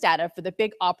collecting this data for the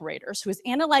big operators who is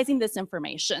analyzing this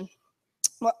information,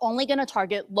 we're only going to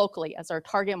target locally as our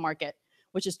target market,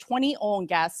 which is 20 oil and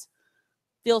gas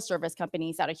field service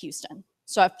companies out of Houston.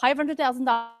 So at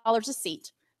 $500,000 a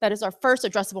seat, that is our first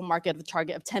addressable market with a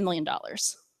target of $10 million.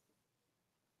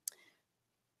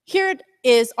 Here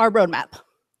is our roadmap.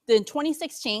 In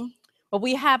 2016, what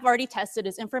we have already tested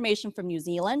is information from New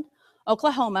Zealand,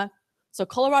 Oklahoma, so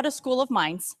Colorado School of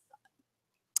Mines,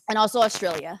 and also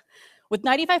Australia. With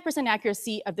 95%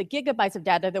 accuracy of the gigabytes of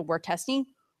data that we're testing,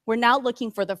 we're now looking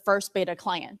for the first beta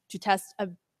client to test a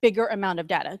bigger amount of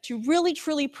data to really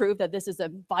truly prove that this is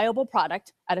a viable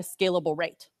product at a scalable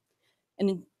rate. And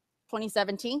in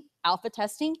 2017, alpha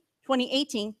testing,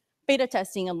 2018, beta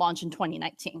testing, and launch in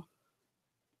 2019.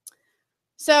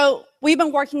 So we've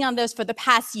been working on this for the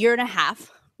past year and a half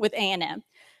with A&M.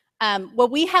 What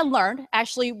we had learned,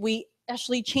 we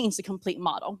actually changed the complete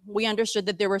model. We understood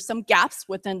that there were some gaps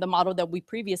within the model that we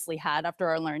previously had after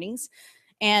our learnings.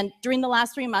 And during the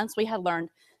last 3 months, we had learned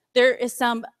there is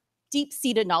some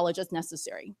deep-seated knowledge that's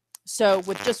necessary. So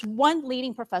with just one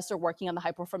leading professor working on the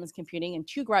high-performance computing and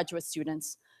 2 graduate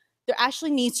students, there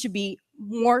actually needs to be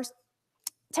more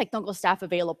technical staff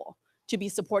available to be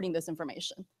supporting this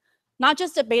information. Not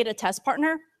just a beta test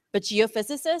partner, but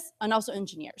geophysicists and also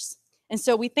engineers. And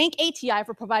so we thank ATI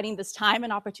for providing this time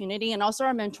and opportunity, and also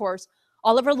our mentors,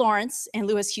 Oliver Lawrence and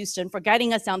Lewis Houston, for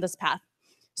guiding us down this path.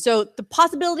 So the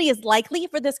possibility is likely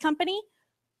for this company,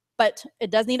 but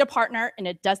it does need a partner, and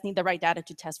it does need the right data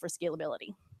to test for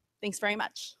scalability. Thanks very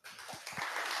much.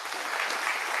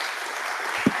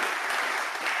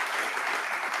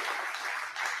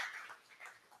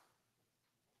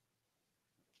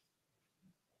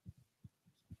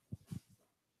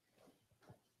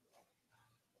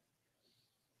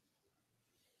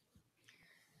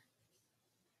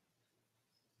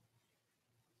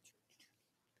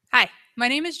 Hi, my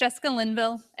name is Jessica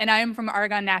Linville, and I am from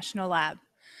Argonne National Lab.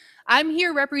 I'm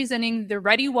here representing the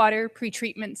Ready Water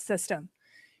Pretreatment System,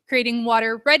 creating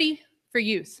water ready for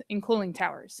use in cooling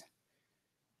towers.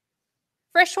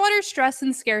 Freshwater stress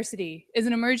and scarcity is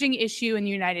an emerging issue in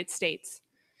the United States,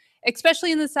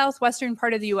 especially in the southwestern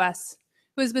part of the US,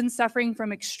 who has been suffering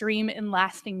from extreme and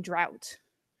lasting drought.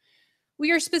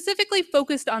 We are specifically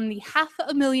focused on the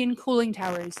 500,000 cooling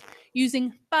towers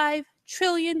using 5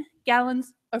 trillion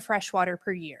gallons of fresh water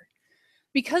per year.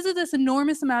 Because of this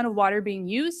enormous amount of water being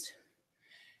used,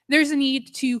 there's a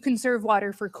need to conserve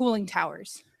water for cooling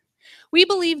towers. We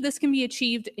believe this can be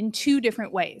achieved in 2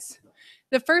 different ways.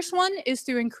 The first one is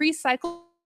through increased cycles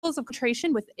of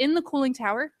concentration within the cooling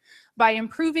tower by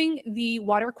improving the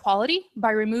water quality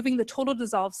by removing the total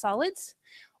dissolved solids,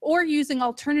 or using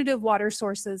alternative water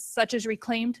sources such as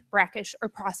reclaimed, brackish, or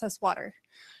processed water,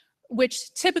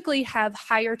 which typically have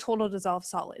higher total dissolved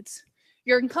solids.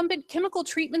 Your incumbent chemical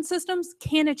treatment systems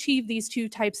can achieve these 2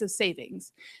 types of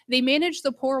savings. They manage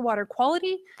the poor water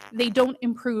quality, they don't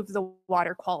improve the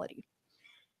water quality.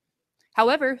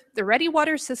 However, the Ready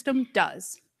Water system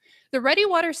does. The Ready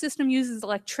Water system uses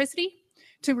electricity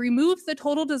to remove the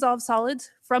total dissolved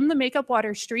solids from the makeup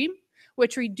water stream,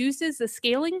 which reduces the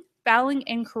scaling, fouling,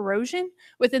 and corrosion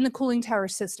within the cooling tower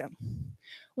system.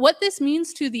 What this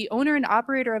means to the owner and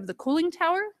operator of the cooling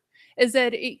tower is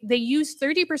that they use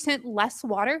 30% less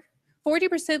water,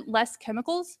 40% less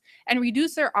chemicals, and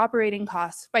reduce their operating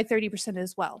costs by 30%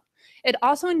 as well. It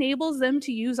also enables them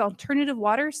to use alternative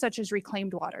water such as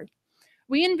reclaimed water.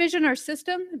 We envision our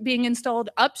system being installed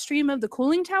upstream of the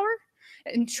cooling tower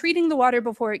and treating the water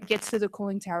before it gets to the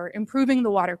cooling tower, improving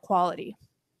the water quality.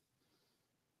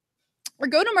 Our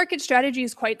go-to-market strategy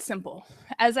is quite simple.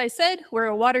 As I said, we're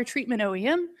a water treatment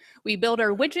OEM. We build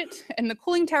our widget, and the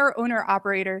cooling tower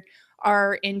owner-operator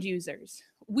are end users.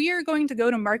 we are going to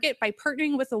go to market by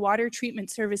partnering with the water treatment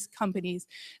service companies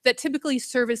that typically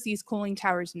service these cooling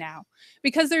towers now,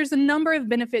 because there's a number of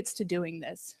benefits to doing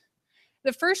this.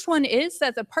 The first one is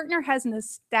that the partner has an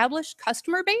established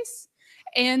customer base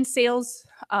and sales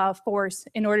force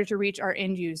in order to reach our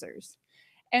end users.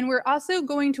 And we're also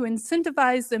going to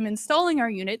incentivize them installing our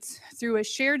units through a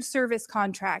shared service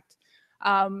contract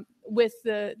with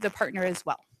the partner as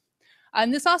well.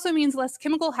 And this also means less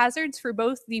chemical hazards for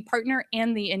both the partner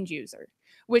and the end user,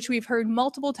 which we've heard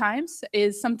multiple times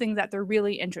is something that they're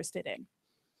really interested in.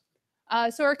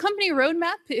 So our company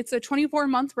roadmap, it's a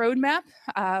 24-month roadmap.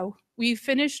 We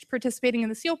finished participating in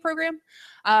the SEAL program.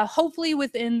 Hopefully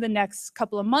within the next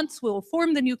couple of months, we'll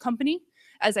form the new company.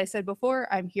 As I said before,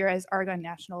 I'm here as Argonne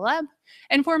National Lab,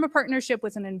 and form a partnership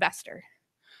with an investor.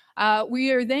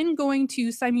 We are then going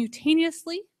to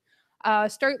simultaneously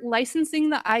start licensing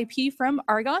the IP from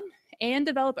Argonne and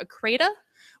develop a CRADA,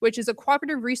 which is a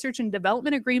cooperative research and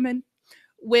development agreement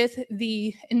with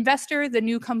the investor, the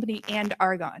new company, and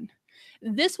Argonne.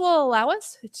 This will allow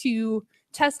us to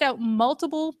test out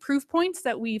multiple proof points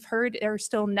that we've heard are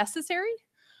still necessary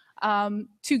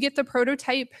to get the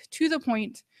prototype to the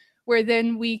point where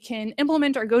then we can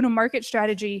implement our go-to-market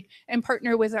strategy and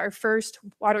partner with our first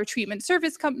water treatment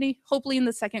service company, hopefully in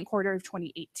the second quarter of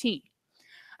 2018.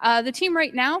 The team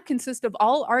right now consists of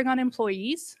all Argonne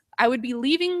employees. I would be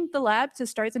leaving the lab to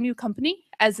start the new company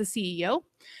as the CEO.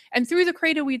 And through the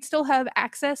CRADA, we'd still have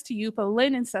access to Yupo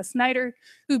Lin and Seth Snyder,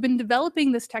 who've been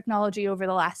developing this technology over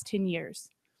the last 10 years.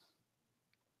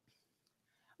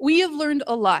 We have learned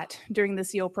a lot during the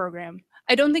SEAL program.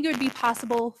 I don't think it would be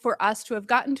possible for us to have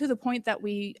gotten to the point that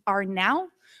we are now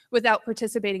without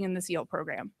participating in the SEAL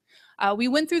program. We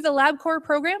went through the LabCorp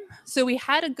program, so we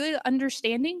had a good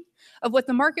understanding of what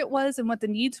the market was and what the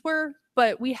needs were,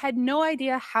 but we had no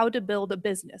idea how to build a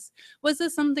business. Was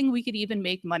this something we could even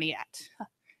make money at?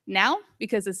 Now,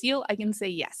 because of SEAL, I can say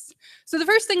yes. So the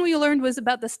first thing we learned was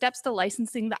about the steps to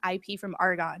licensing the IP from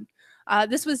Argonne.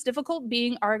 This was difficult.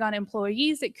 Being Argonne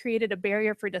employees, it created a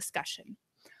barrier for discussion.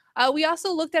 We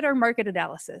also looked at our market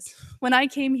analysis. When I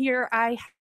came here, I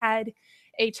had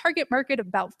a target market of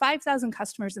about 5,000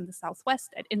 customers in the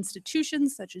Southwest at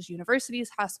institutions such as universities,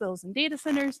 hospitals, and data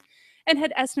centers, and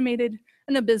had estimated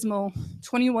an abysmal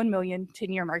 21 million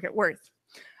 10-year market worth.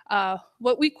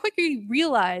 What we quickly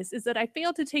realized is that I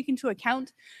failed to take into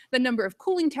account the number of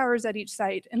cooling towers at each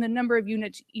site and the number of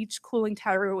units each cooling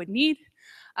tower would need.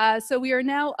 So we are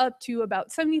now up to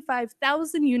about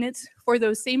 75,000 units for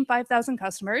those same 5,000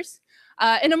 customers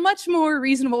and a much more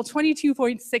reasonable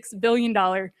 $22.6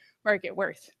 billion market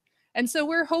worth. And so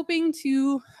we're hoping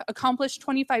to accomplish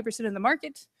 25% of the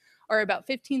market, or about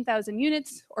 15,000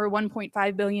 units, or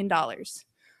 $1.5 billion,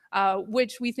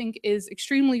 which we think is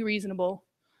extremely reasonable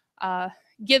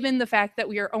given the fact that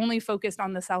we are only focused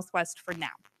on the Southwest for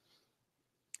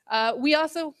now. We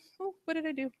also, oh, what did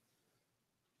I do?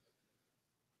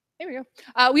 There we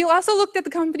go. We also looked at the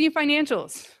company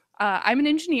financials. I'm an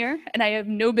engineer and I have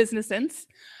no business sense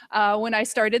when I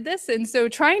started this. And so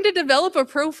trying to develop a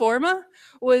pro forma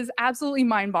was absolutely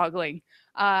mind-boggling.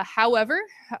 However,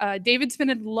 David spent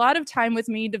a lot of time with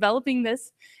me developing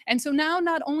this. And so now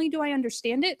not only do I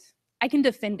understand it, I can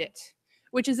defend it,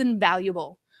 which is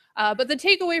invaluable. But the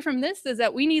takeaway from this is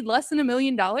that we need less than $1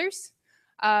 million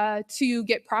to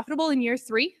get profitable in year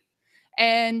 3.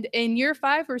 And in year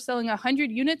 5, we're selling 100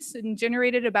 units and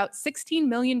generated about $16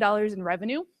 million in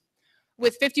revenue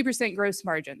with 50% gross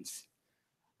margins.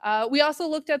 We also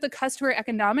looked at the customer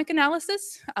economic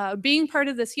analysis. Being part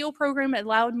of the SEAL program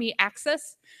allowed me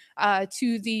access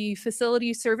to the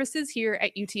facility services here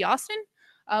at UT Austin.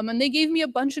 And they gave me a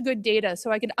bunch of good data so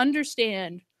I could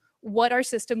understand what our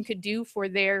system could do for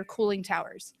their cooling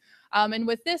towers. And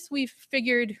with this, we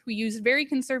figured we used very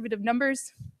conservative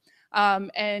numbers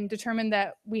and determined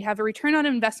that we have a return on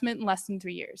investment in less than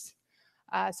 3 years.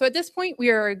 So at this point, we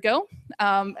are a go.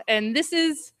 And this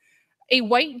is a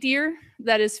white deer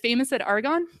that is famous at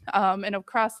Argonne and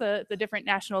across the different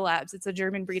national labs. It's a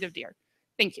German breed of deer.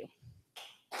 Thank you.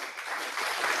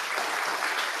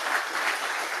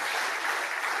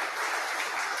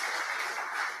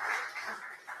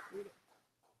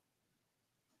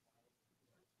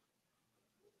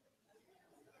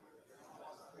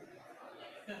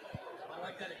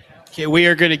 Okay, we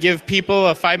are going to give people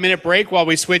a 5-minute break while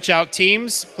we switch out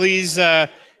teams. Please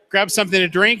grab something to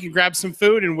drink and grab some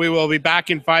food, and we will be back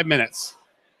in 5 minutes.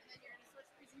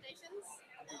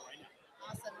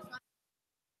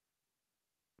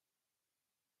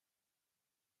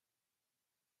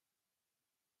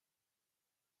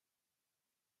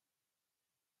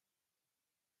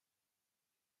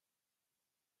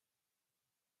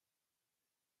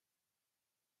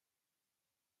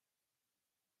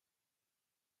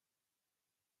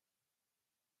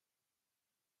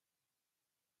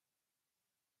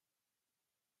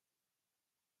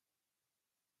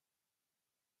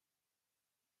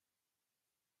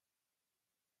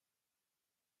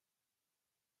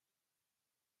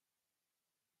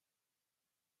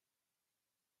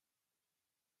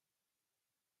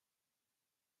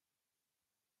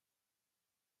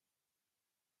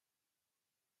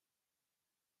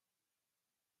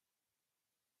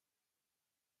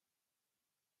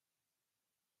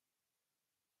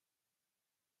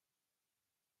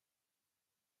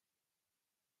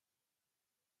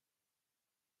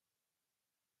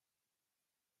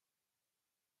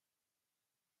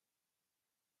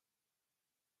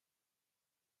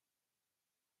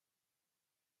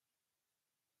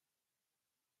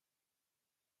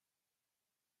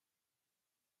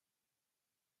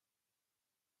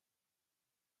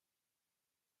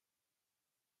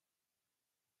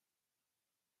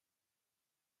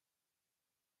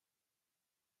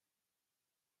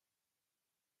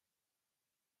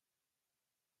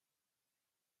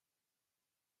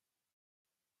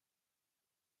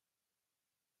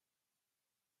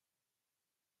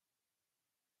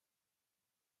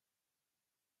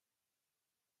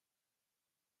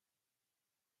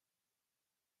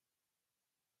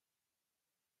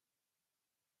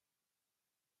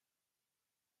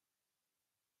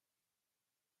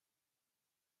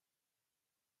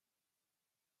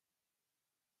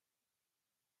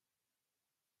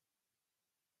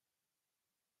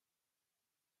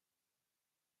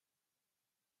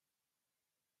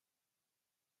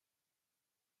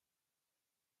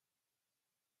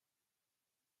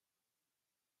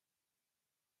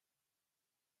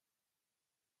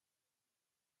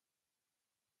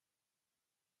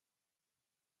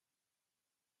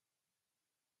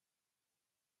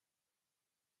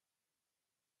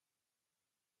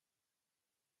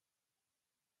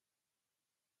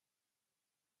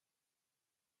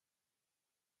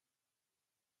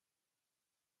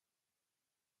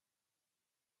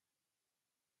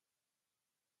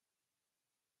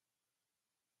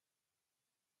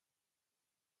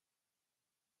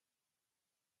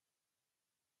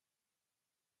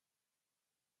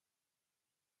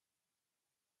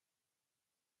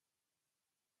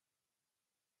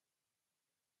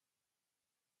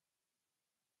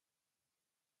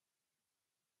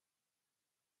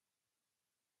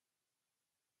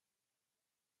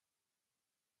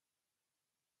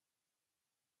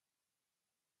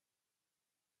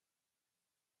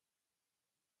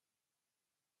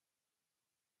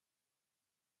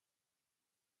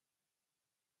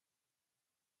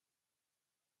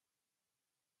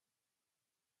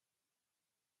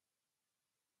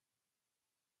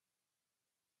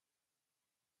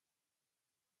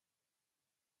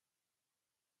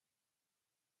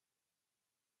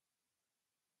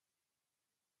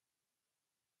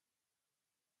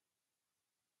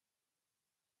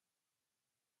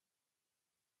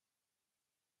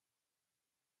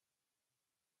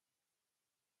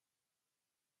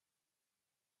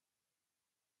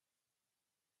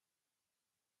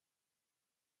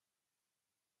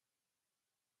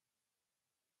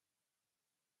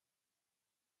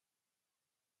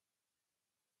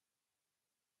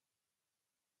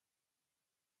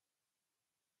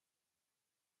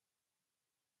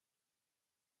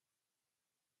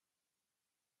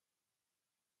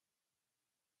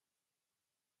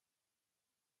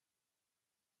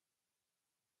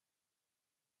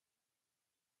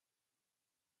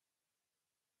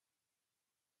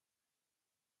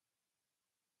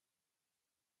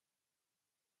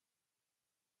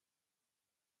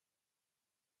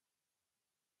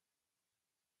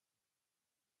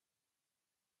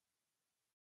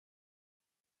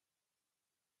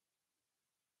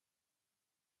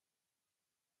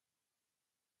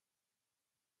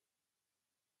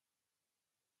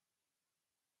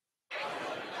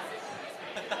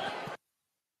 So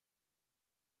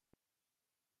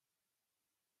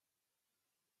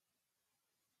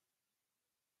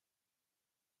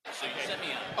you set me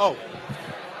up. Oh,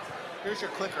 here's your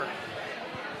clicker.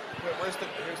 Here's the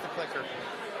clicker.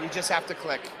 You just have to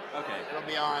click. Okay. It'll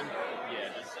be on. Yeah,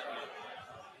 just set me up.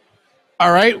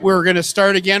 All right, we're going to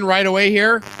start again right away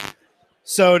here.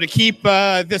 So to keep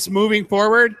this moving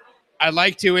forward, I'd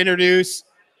like to introduce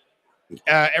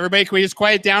everybody. Can we just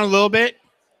quiet down a little bit?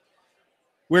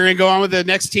 We're going to go on with the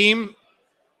next team.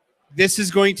 This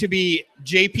is going to be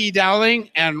JP Dowling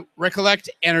and Recollect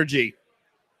Energy.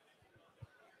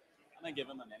 I'm going to give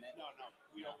him a minute. No,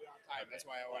 we don't have time. That's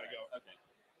why I want to go. Okay.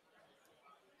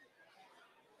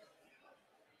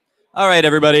 All right,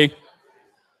 everybody.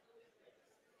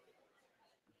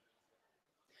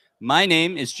 My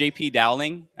name is JP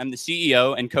Dowling. I'm the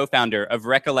CEO and co-founder of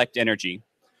Recollect Energy.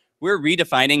 We're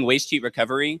redefining waste heat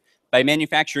recovery by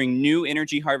manufacturing new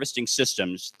energy harvesting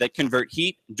systems that convert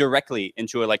heat directly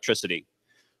into electricity.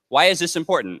 Why is this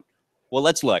important? Well,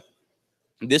 let's look.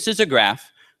 This is a graph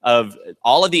of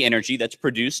all of the energy that's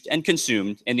produced and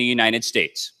consumed in the United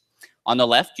States. On the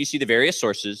left, you see the various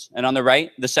sources, and on the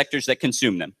right, the sectors that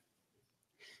consume them.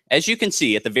 As you can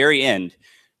see at the very end,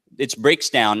 it breaks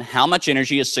down how much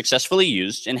energy is successfully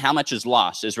used and how much is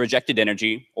lost as rejected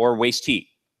energy or waste heat.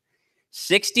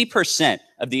 60%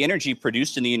 of the energy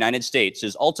produced in the United States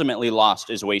is ultimately lost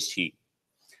as waste heat.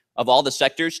 Of all the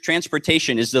sectors,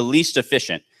 transportation is the least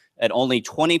efficient at only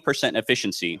 20%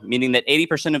 efficiency, meaning that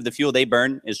 80% of the fuel they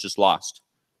burn is just lost.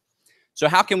 So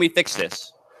how can we fix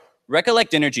this?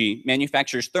 Recollect Energy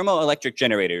manufactures thermoelectric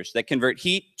generators that convert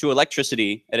heat to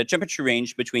electricity at a temperature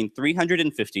range between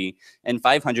 350 and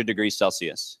 500 degrees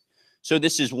Celsius. So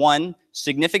this is one,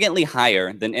 significantly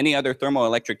higher than any other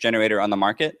thermoelectric generator on the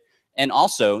market, and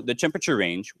also the temperature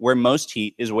range where most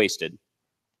heat is wasted.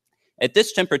 At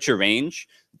this temperature range,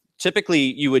 typically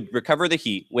you would recover the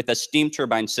heat with a steam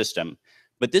turbine system,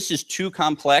 but this is too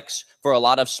complex for a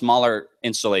lot of smaller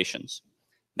installations.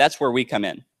 That's where we come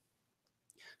in.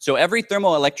 So every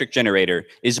thermoelectric generator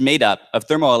is made up of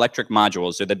thermoelectric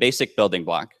modules, or the basic building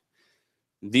block.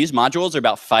 These modules are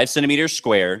about 5 centimeters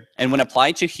square, and when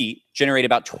applied to heat, generate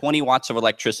about 20 watts of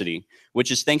electricity, which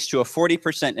is thanks to a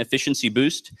 40% efficiency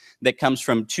boost that comes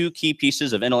from 2 key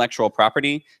pieces of intellectual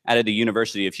property out of the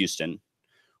University of Houston.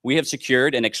 We have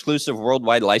secured an exclusive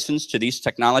worldwide license to these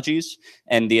technologies,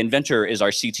 and the inventor is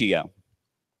our CTO.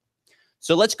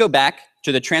 So let's go back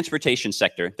to the transportation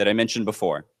sector that I mentioned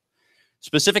before.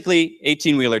 Specifically,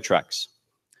 18-wheeler trucks.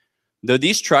 Though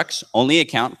these trucks only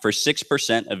account for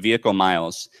 6% of vehicle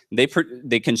miles,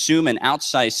 they consume an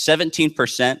outsized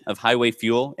 17% of highway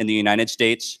fuel in the United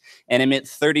States and emit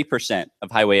 30%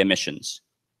 of highway emissions.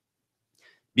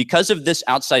 Because of this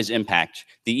outsized impact,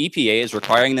 the EPA is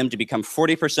requiring them to become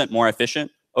 40% more efficient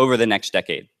over the next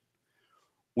decade.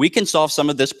 We can solve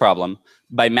some of this problem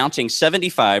by mounting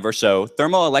 75 or so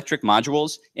thermoelectric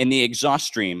modules in the exhaust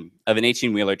stream of an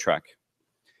 18-wheeler truck.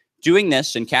 Doing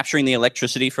this and capturing the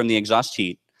electricity from the exhaust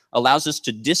heat allows us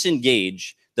to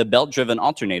disengage the belt-driven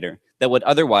alternator that would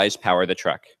otherwise power the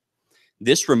truck.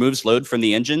 This removes load from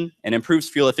the engine and improves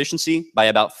fuel efficiency by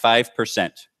about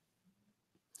 5%.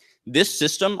 This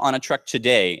system on a truck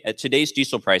today, at today's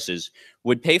diesel prices,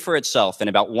 would pay for itself in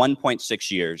about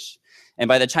 1.6 years. And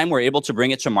by the time we're able to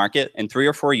bring it to market in 3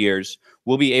 or 4 years,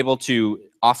 we'll be able to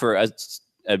offer a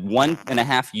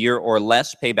 1.5 year or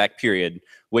less payback period,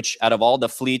 which out of all the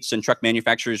fleets and truck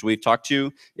manufacturers we've talked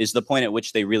to is the point at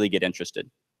which they really get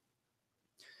interested.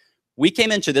 We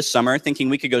came into this summer thinking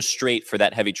we could go straight for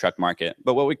that heavy truck market,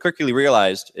 but what we quickly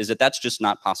realized is that that's just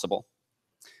not possible.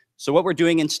 So what we're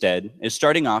doing instead is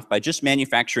starting off by just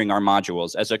manufacturing our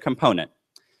modules as a component.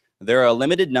 There are a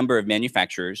limited number of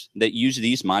manufacturers that use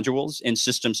these modules in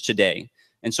systems today,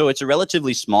 and so it's a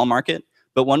relatively small market,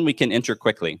 but one we can enter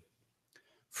quickly.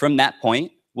 From that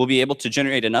point, we'll be able to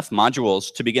generate enough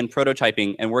modules to begin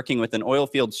prototyping and working with an oil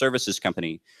field services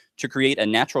company to create a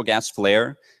natural gas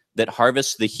flare that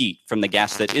harvests the heat from the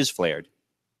gas that is flared.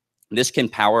 This can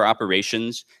power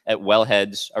operations at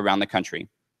wellheads around the country.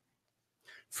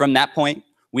 From that point,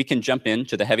 we can jump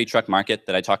into the heavy truck market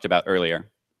that I talked about earlier.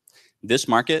 This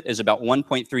market is about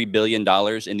 $1.3 billion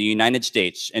in the United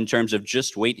States in terms of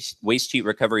just waste heat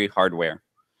recovery hardware.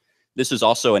 This is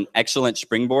also an excellent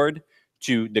springboard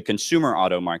to the consumer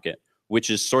auto market, which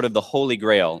is sort of the holy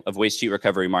grail of waste heat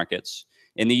recovery markets.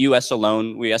 In the US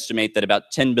alone, we estimate that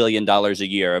about $10 billion a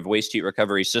year of waste heat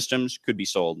recovery systems could be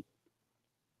sold.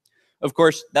 Of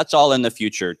course, that's all in the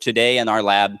future. Today in our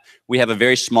lab, we have a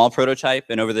very small prototype,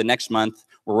 and over the next month,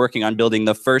 we're working on building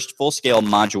the first full-scale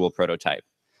module prototype.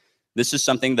 This is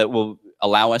something that will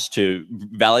allow us to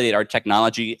validate our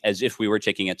technology as if we were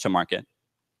taking it to market.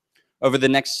 Over the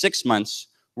next 6 months,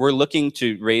 we're looking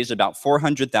to raise about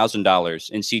 $400,000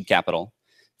 in seed capital,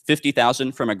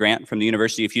 $50,000 from a grant from the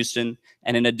University of Houston,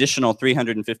 and an additional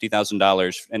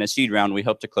 $350,000 in a seed round we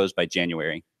hope to close by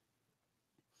January.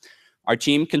 Our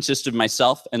team consists of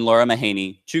myself and Laura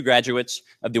Mahaney, 2 graduates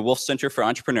of the Wolf Center for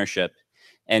Entrepreneurship,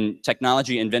 and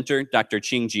technology inventor Dr.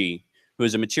 Qing Ji, who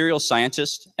is a materials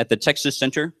scientist at the Texas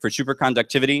Center for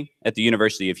Superconductivity at the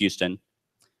University of Houston.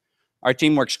 Our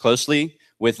team works closely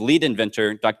with lead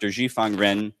inventor Dr. Zhifeng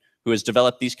Ren, who has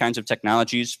developed these kinds of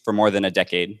technologies for more than a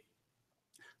decade.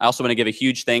 I also want to give a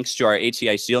huge thanks to our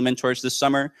ATI SEAL mentors this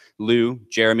summer, Lou,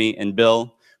 Jeremy, and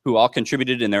Bill, who all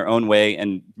contributed in their own way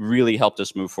and really helped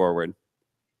us move forward.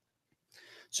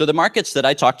 So the markets that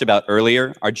I talked about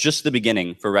earlier are just the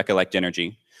beginning for Recollect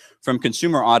Energy. From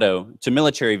consumer auto to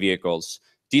military vehicles,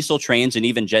 diesel trains, and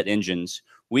even jet engines,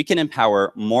 we can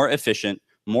empower more efficient,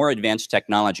 more advanced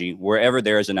technology wherever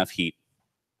there is enough heat.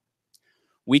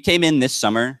 We came in this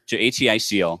summer to ATI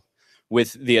SEAL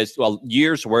with the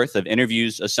year's worth of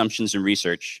interviews, assumptions, and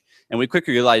research, and we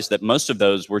quickly realized that most of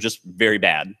those were just very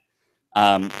bad.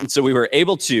 And so we were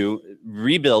able to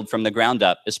rebuild from the ground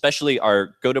up, especially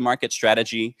our go-to-market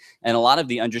strategy and a lot of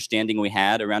the understanding we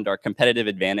had around our competitive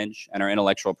advantage and our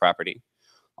intellectual property.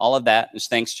 All of that is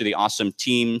thanks to the awesome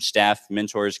team, staff,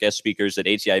 mentors, guest speakers that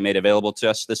ATI made available to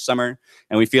us this summer,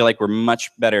 and we feel like we're much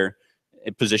better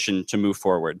positioned to move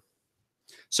forward.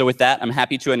 So with that, I'm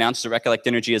happy to announce that Recollect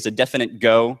Energy is a definite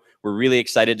go. We're really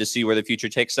excited to see where the future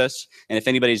takes us, and if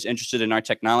anybody's interested in our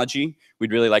technology,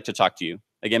 we'd really like to talk to you.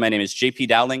 Again, my name is JP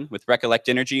Dowling with Recollect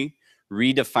Energy,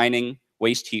 redefining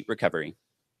waste heat recovery.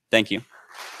 Thank you.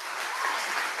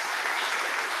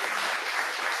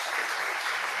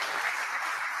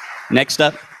 Next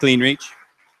up, Clean Reach.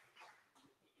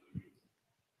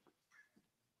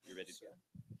 You ready to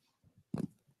go?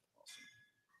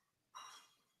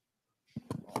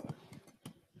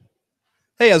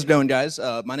 Hey, how's it going, guys?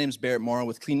 My name is Barrett Morrow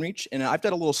with Clean Reach, and I've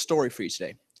got a little story for you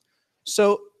today.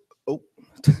 So, oh,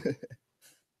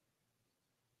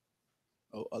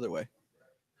 other way.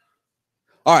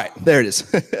 All right, there it is.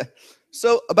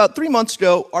 So about 3 months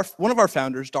ago, one of our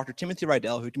founders, Dr. Timothy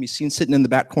Rydell, who can be seen sitting in the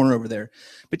back corner over there,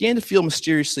 began to feel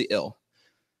mysteriously ill.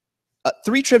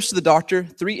 3 trips to the doctor,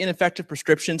 3 ineffective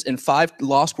prescriptions, and 5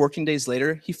 lost working days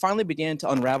later, he finally began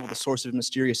to unravel the source of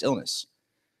mysterious illness.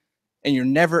 And you're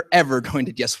never, ever going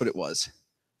to guess what it was.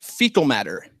 Fecal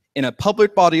matter in a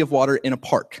public body of water in a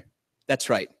park. That's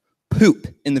right, poop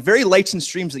in the very lakes and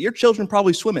streams that your children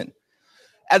probably swim in.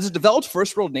 As a developed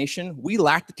first world nation, we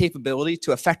lack the capability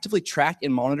to effectively track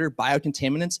and monitor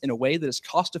biocontaminants in a way that is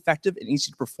cost effective and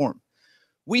easy to perform.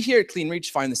 We here at Clean Reach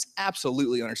find this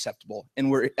absolutely unacceptable,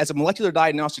 and as a molecular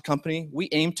diagnostic company, we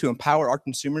aim to empower our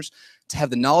consumers to have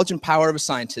the knowledge and power of a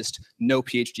scientist, no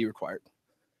PhD required.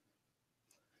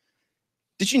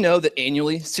 Did you know that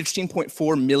annually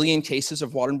 16.4 million cases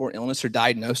of waterborne illness are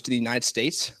diagnosed in the United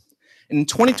States? And in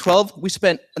 2012, we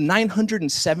spent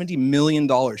 $970 million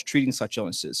treating such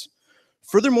illnesses.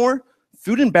 Furthermore,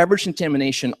 food and beverage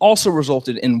contamination also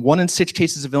resulted in 1 in 6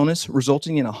 cases of illness,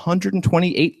 resulting in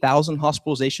 128,000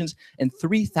 hospitalizations and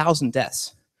 3,000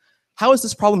 deaths. How has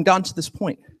this problem gotten to this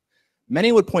point?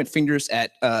 Many would point fingers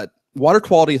at water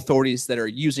quality authorities that are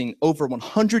using over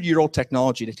 100-year-old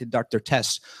technology to conduct their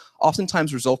tests,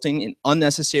 oftentimes resulting in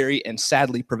unnecessary and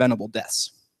sadly preventable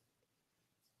deaths.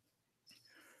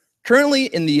 Currently,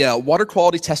 in the water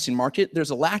quality testing market, there's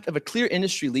a lack of a clear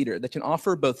industry leader that can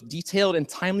offer both detailed and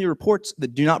timely reports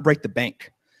that do not break the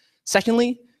bank.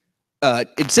 Secondly,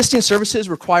 existing services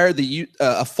require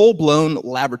a full-blown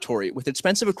laboratory with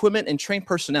expensive equipment and trained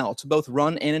personnel to both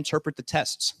run and interpret the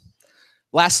tests.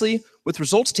 Lastly, with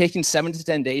results taking 7 to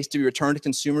 10 days to be returned to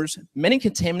consumers, many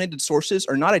contaminated sources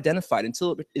are not identified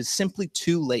until it is simply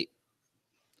too late.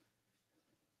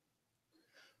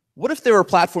 What if there were a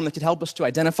platform that could help us to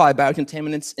identify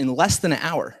biocontaminants in less than an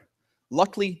hour?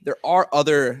 Luckily, there are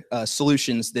other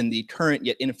solutions than the current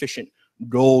yet inefficient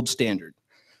gold standard.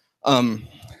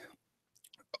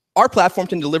 Our platform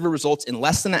can deliver results in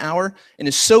less than an hour and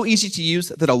is so easy to use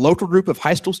that a local group of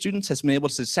high school students has been able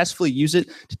to successfully use it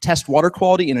to test water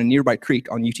quality in a nearby creek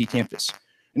on UT campus.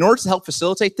 In order to help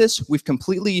facilitate this, we've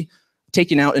completely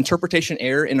taken out interpretation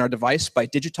error in our device by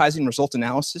digitizing result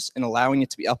analysis and allowing it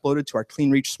to be uploaded to our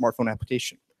Clean Reach smartphone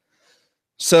application.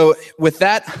 So with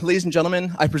that, ladies and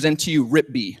gentlemen, I present to you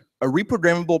RIP-B, a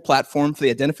reprogrammable platform for the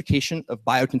identification of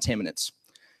biocontaminants.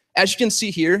 As you can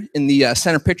see here in the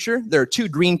center picture, there are 2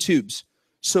 green tubes.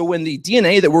 So when the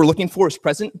DNA that we're looking for is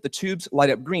present, the tubes light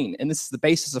up green, and this is the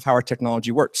basis of how our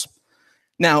technology works.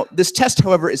 Now, this test,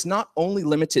 however, is not only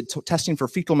limited to testing for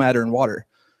fecal matter in water,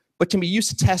 but can be used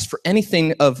to test for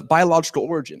anything of biological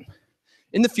origin.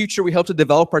 In the future, we hope to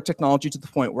develop our technology to the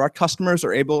point where our customers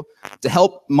are able to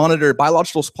help monitor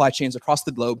biological supply chains across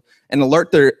the globe and alert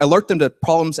them to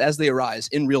problems as they arise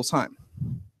in real time.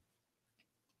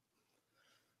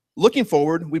 Looking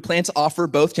forward, we plan to offer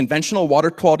both conventional water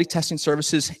quality testing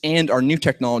services and our new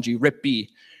technology,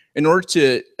 RIP-B, in order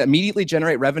to immediately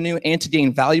generate revenue and to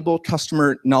gain valuable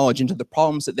customer knowledge into the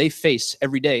problems that they face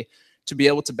every day to be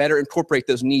able to better incorporate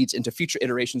those needs into future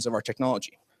iterations of our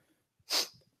technology.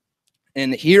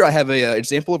 And here I have an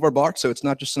example of our box, so it's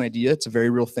not just an idea, it's a very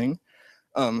real thing.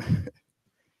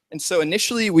 And so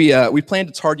initially, we plan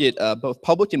to target both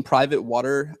public and private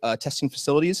water testing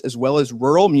facilities, as well as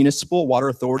rural municipal water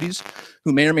authorities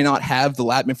who may or may not have the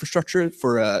lab infrastructure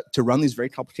to run these very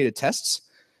complicated tests.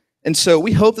 And so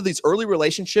we hope that these early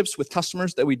relationships with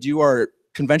customers that we do our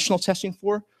conventional testing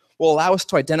for will allow us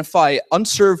to identify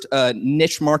unserved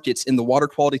niche markets in the water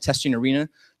quality testing arena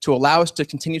to allow us to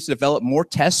continue to develop more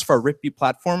tests for our RIP-B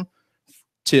platform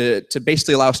to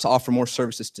basically allow us to offer more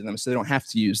services to them so they don't have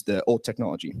to use the old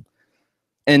technology.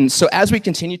 And so as we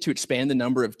continue to expand the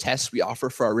number of tests we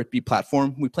offer for our RIP-B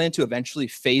platform, we plan to eventually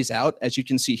phase out, as you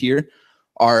can see here,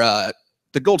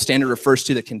 the gold standard refers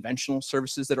to the conventional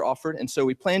services that are offered. And so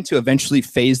we plan to eventually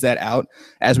phase that out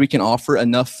as we can offer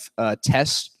enough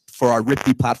tests for our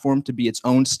RIP-B platform to be its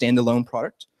own standalone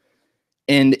product.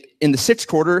 And in the sixth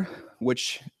quarter,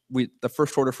 which the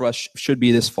first quarter for us should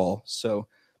be this fall, so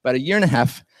about a year and a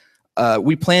half,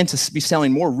 we plan to be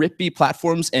selling more RIP-B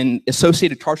platforms and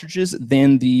associated cartridges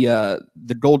than the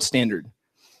gold standard.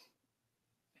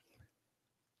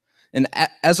 And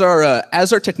as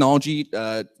our technology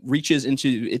reaches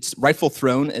into its rightful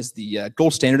throne as the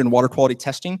gold standard in water quality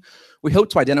testing, we hope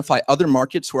to identify other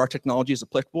markets where our technology is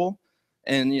applicable.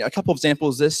 And a couple of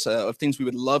examples of things we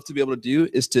would love to be able to do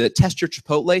is to test your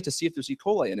Chipotle to see if there's E.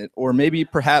 coli in it, or maybe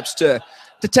perhaps to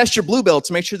test your Bluebell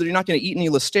to make sure that you're not going to eat any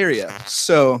listeria.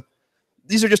 So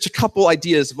these are just a couple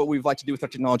ideas of what we'd like to do with our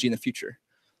technology in the future.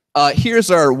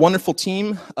 Here's our wonderful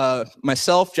team,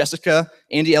 myself, Jessica,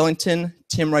 Andy Ellington,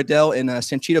 Tim Rydell, and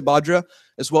Sanchita Badra,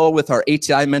 as well with our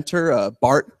ATI mentor,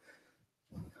 Bart.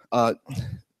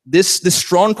 This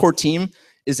strong core team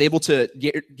is able to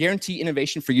guarantee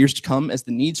innovation for years to come as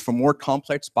the needs for more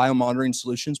complex biomonitoring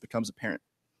solutions becomes apparent.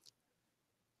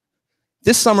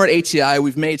 This summer at ATI,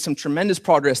 we've made some tremendous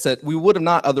progress that we would have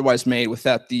not otherwise made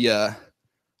without the, I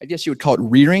guess you would call it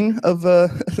rearing of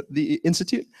the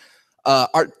Institute.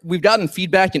 We've gotten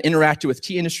feedback and interacted with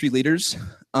key industry leaders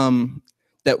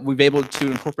that we've been able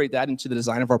to incorporate that into the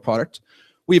design of our product.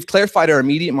 We've clarified our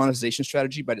immediate monetization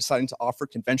strategy by deciding to offer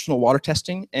conventional water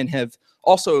testing and have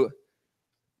also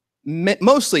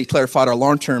mostly clarified our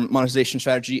long-term monetization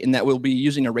strategy in that we'll be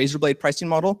using a razor blade pricing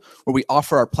model where we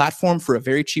offer our platform for a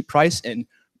very cheap price and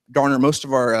garner most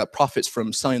of our profits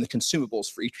from selling the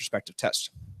consumables for each respective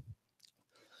test.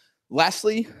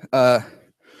 Lastly,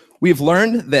 we've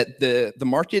learned that the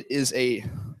market is let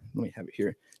me have it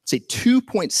here. It's a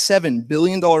 $2.7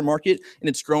 billion market, and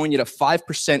it's growing at a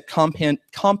 5%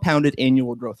 compounded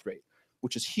annual growth rate,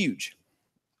 which is huge.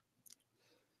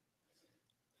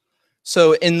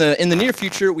 So in the near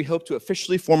future, we hope to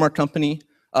officially form our company.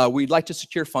 We'd like to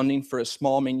secure funding for a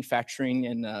small manufacturing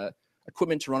and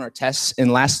equipment to run our tests.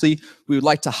 And lastly, we would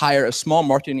like to hire a small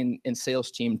marketing and sales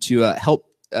team to help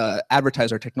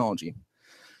advertise our technology.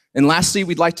 And lastly,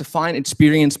 we'd like to find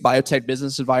experienced biotech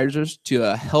business advisors to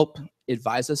help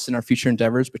advise us in our future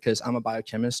endeavors, because I'm a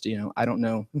biochemist, I don't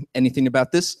know anything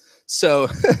about this. So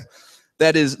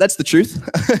that's the truth.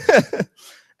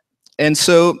 And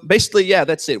so basically, yeah,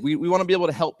 that's it. We want to be able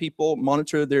to help people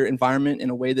monitor their environment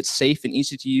in a way that's safe and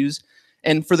easy to use.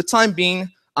 And for the time being,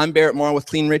 I'm Barrett Morrow with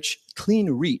Clean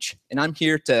Reach, and I'm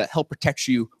here to help protect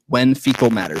you when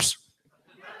fecal matters.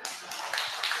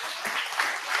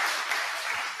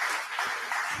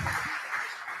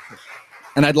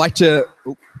 And I'd like to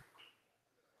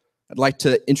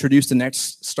introduce the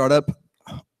next startup,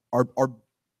 Arborizer.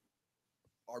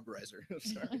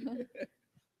 Sorry.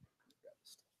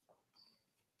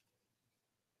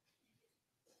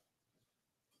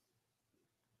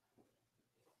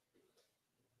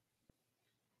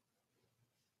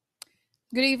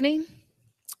 Good evening.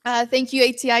 Thank you,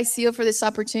 ATI SEAL, for this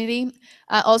opportunity.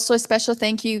 Also, a special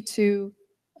thank you to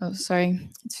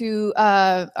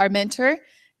our mentor,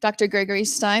 Dr. Gregory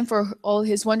Stein, for all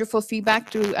his wonderful feedback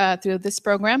through this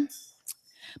program.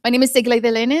 My name is Segla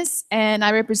Delenes, and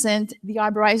I represent the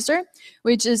Arborizer,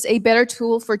 which is a better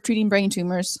tool for treating brain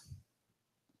tumors.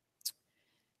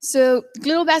 So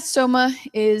glioblastoma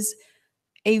is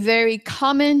a very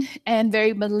common and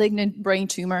very malignant brain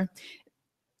tumor.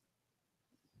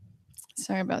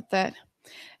 Sorry about that.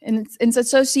 And it's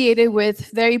associated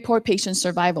with very poor patient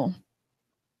survival.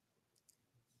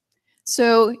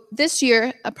 So this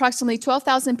year, approximately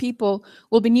 12,000 people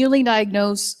will be newly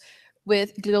diagnosed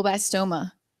with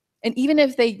glioblastoma. And even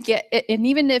if they get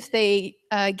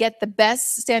the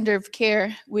best standard of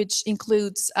care, which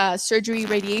includes surgery,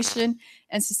 radiation,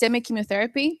 and systemic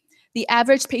chemotherapy, the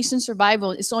average patient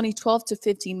survival is only 12 to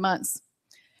 15 months.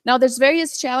 Now, there's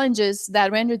various challenges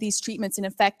that render these treatments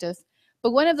ineffective,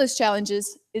 but one of those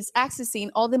challenges is accessing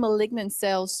all the malignant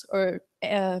cells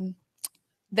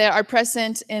that are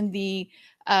present in the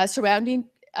surrounding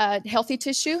healthy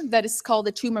tissue that is called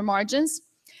the tumor margins.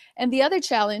 And the other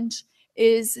challenge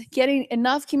is getting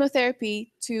enough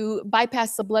chemotherapy to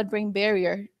bypass the blood-brain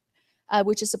barrier,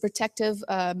 which is a protective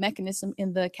mechanism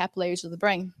in the capillaries of the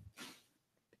brain.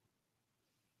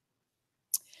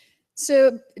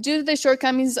 So due to the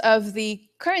shortcomings of the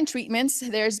current treatments,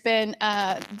 there's been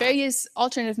various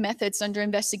alternative methods under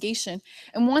investigation.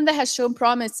 And one that has shown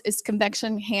promise is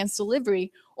convection enhanced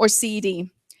delivery, or CED.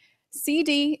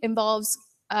 CED involves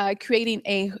creating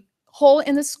a hole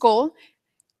in the skull,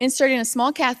 inserting a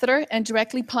small catheter, and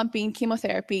directly pumping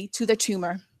chemotherapy to the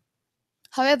tumor.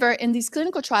 However, in these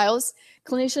clinical trials,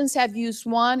 clinicians have used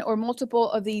one or multiple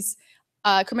of these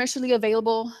commercially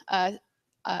available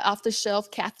off-the-shelf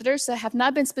catheters that have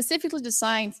not been specifically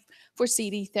designed for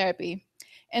CED therapy.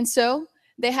 And so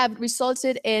they have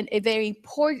resulted in a very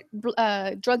poor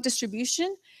drug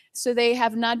distribution, so they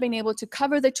have not been able to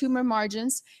cover the tumor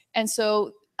margins, and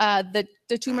so the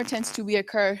tumor tends to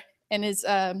reoccur and is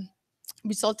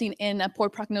resulting in a poor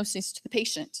prognosis to the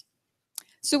patient.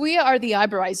 So we are the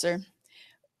Arborizer.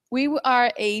 We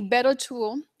are a better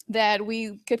tool that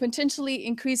we could potentially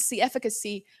increase the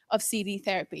efficacy of CED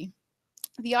therapy.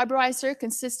 The Arborizer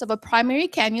consists of a primary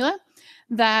cannula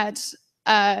that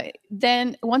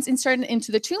then, once inserted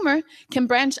into the tumor, can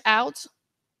branch out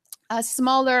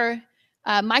smaller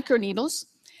microneedles.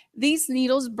 These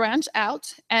needles branch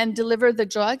out and deliver the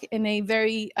drug in a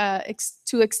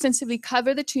to extensively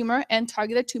cover the tumor and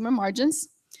target the tumor margins.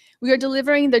 We are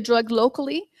delivering the drug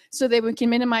locally so that we can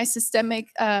minimize systemic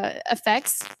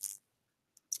effects.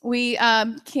 We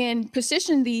can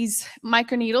position these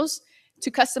microneedles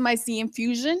to customize the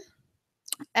infusion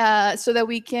so that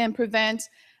we can prevent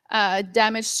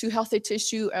damage to healthy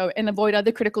tissue and avoid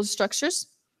other critical structures.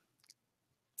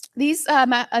 These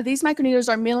microneedles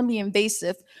are minimally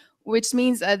invasive, which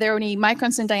means they're only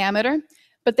microns in diameter,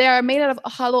 but they are made out of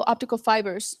hollow optical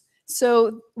fibers.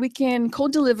 So we can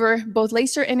co-deliver both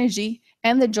laser energy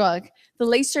and the drug. The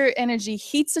laser energy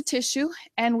heats the tissue,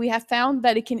 and we have found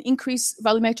that it can increase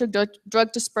volumetric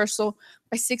drug dispersal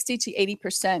by 60 to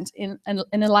 80% in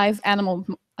a live animal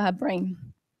brain.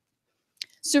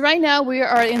 So right now we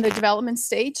are in the development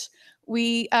stage.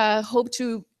 We hope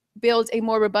to build a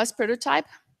more robust prototype,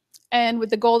 and with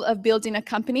the goal of building a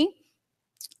company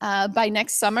by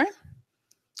next summer.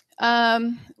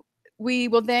 We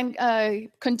will then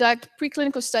conduct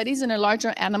preclinical studies in a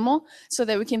larger animal so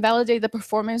that we can validate the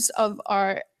performance of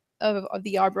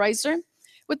the Arborizer,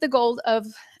 with the goal of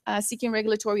seeking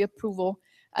regulatory approval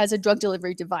as a drug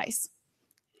delivery device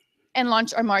and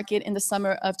launch our market in the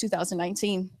summer of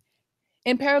 2019.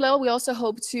 In parallel, we also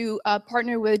hope to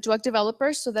partner with drug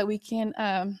developers so that we can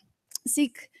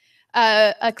seek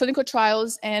clinical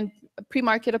trials and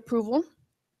pre-market approval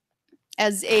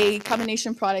as a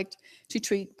combination product to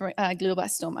treat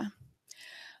glioblastoma.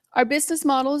 Our business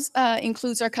models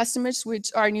includes our customers,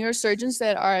 which are neurosurgeons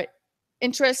that are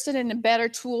interested in a better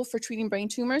tool for treating brain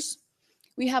tumors.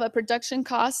 We have a production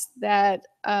cost that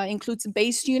includes a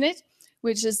base unit,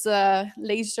 which is the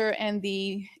laser and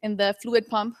the fluid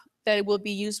pump that will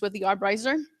be used with the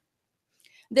Arborizer.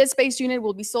 This base unit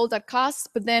will be sold at cost,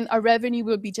 but then our revenue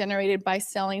will be generated by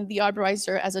selling the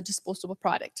Arborizer as a disposable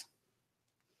product.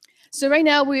 So right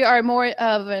now we are more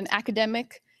of an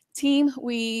academic team.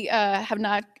 We have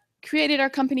not created our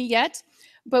company yet,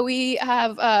 but we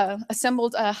have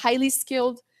assembled a highly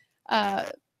skilled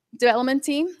development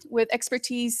team with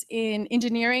expertise in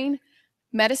engineering,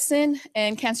 medicine,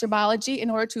 and cancer biology in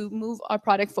order to move our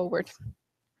product forward.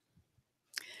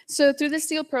 So through the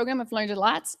SEAL program, I've learned a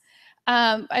lot.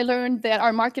 I learned that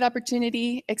our market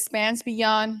opportunity expands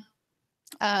beyond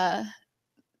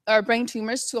our brain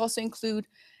tumors to also include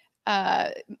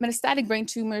metastatic brain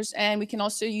tumors, and we can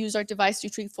also use our device to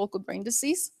treat focal brain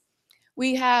disease.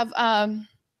 We have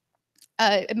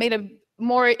made a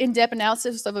more in-depth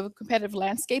analysis of a competitive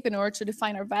landscape in order to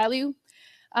define our value.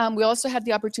 We also had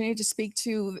the opportunity to speak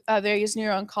to various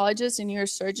neuro-oncologists and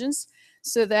neurosurgeons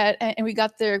so that, and we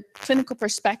got their clinical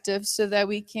perspective so that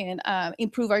we can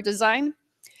improve our design.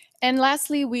 And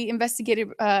lastly, we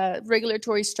investigated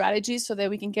regulatory strategies so that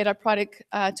we can get our product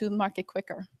to the market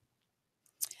quicker.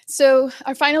 So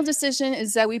our final decision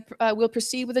is that we will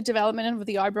proceed with the development of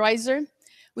the arborizer.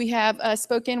 We have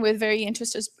spoken with very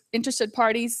interested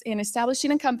parties in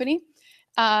establishing a company,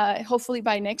 hopefully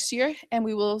by next year, and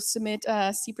we will submit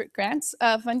CPRIT grants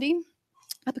funding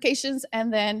applications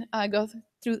and then go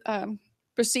through,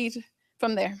 proceed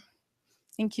from there.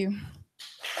 Thank you.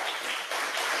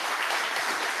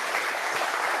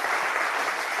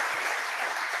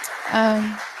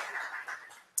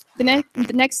 The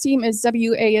next team is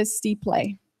WASD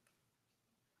Play.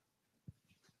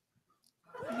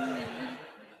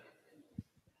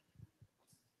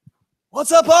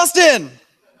 What's up, Austin?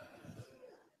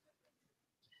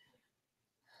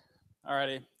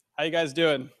 Alrighty, how you guys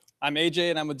doing? I'm AJ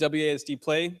and I'm with WASD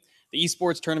Play, the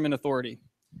Esports Tournament Authority.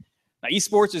 Now,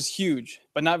 esports is huge,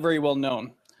 but not very well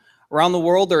known. Around the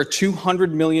world, there are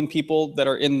 200 million people that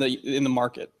are in the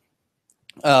market,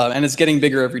 and it's getting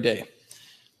bigger every day.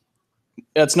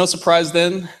 It's no surprise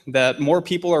then that more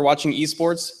people are watching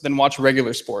esports than watch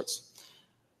regular sports.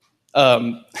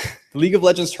 The League of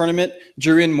Legends tournament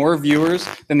drew in more viewers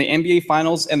than the NBA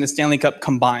Finals and the Stanley Cup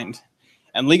combined.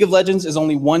 And League of Legends is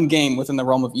only one game within the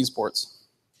realm of esports.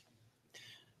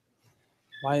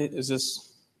 Why is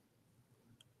this?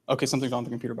 Okay, something's on the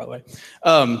computer, by the way.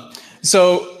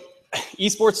 So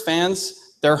esports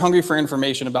fans, they're hungry for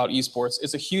information about esports.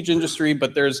 It's a huge industry,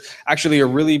 but there's actually a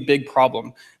really big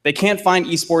problem. They can't find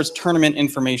esports tournament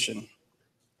information.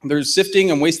 They're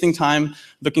sifting and wasting time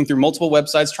looking through multiple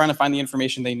websites trying to find the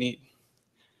information they need.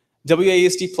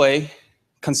 WASD Play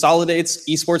consolidates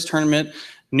esports tournament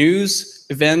news,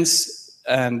 events,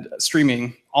 and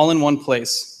streaming all in one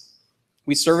place.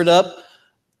 We serve it up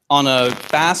on a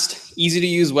fast,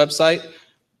 easy-to-use website.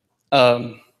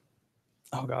 On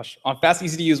a fast,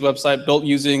 easy-to-use website built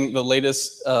using the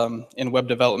latest in web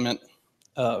development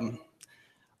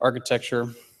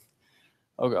architecture.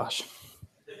 Oh gosh.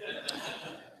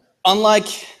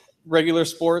 Unlike regular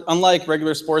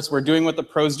sports, where doing what the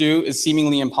pros do is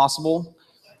seemingly impossible,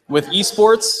 with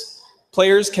esports,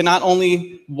 players can not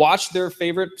only watch their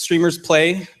favorite streamers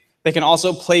play, they can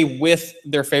also play with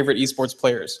their favorite esports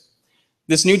players.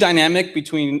 This new dynamic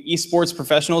between esports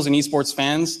professionals and esports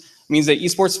fans means that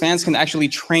esports fans can actually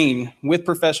train with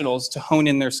professionals to hone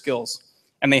in their skills,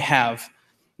 and they have.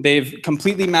 They've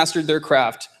completely mastered their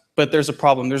craft, but there's a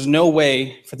problem. There's no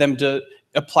way for them to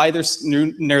apply their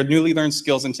newly learned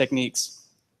skills and techniques.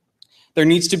 There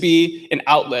needs to be an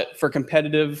outlet for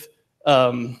competitive,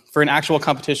 for an actual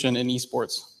competition in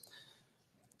esports.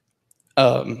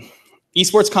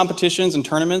 Esports competitions and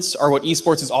tournaments are what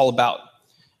esports is all about.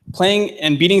 Playing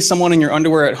and beating someone in your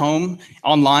underwear at home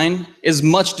online is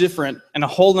much different and a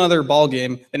whole nother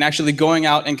ballgame than actually going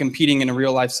out and competing in a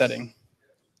real life setting.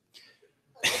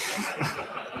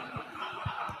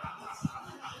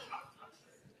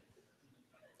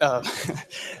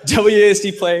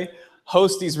 WASD Play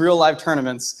hosts these real live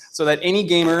tournaments so that any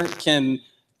gamer can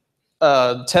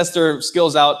test their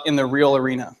skills out in the real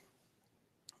arena.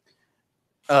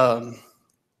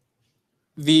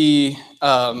 We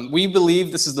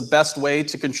believe this is the best way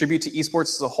to contribute to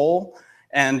esports as a whole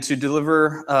and to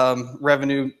deliver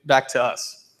revenue back to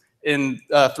us in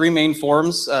three main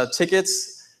forms: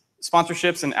 tickets,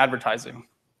 sponsorships, and advertising.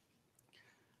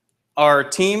 Our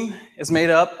team is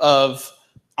made up of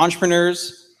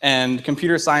entrepreneurs and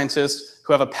computer scientists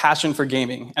who have a passion for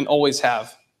gaming and always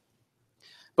have.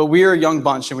 But we are a young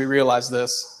bunch and we realize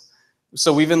this.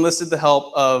 So we've enlisted the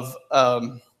help of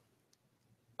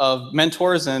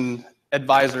mentors and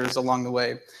advisors along the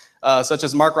way, such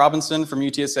as Mark Robinson from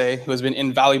UTSA, who has been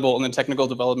invaluable in the technical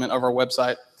development of our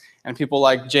website, and people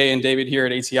like Jay and David here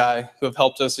at ATI, who have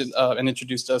helped us and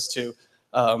introduced us to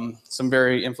some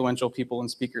very influential people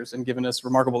and speakers and given us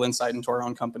remarkable insight into our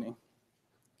own company.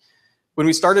 When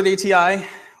we started ATI,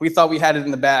 we thought we had it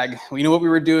in the bag. We knew what we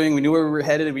were doing, we knew where we were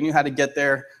headed, we knew how to get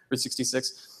there. Route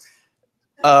 66.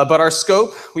 But our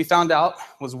scope, we found out,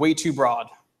 was way too broad.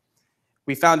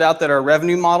 We found out that our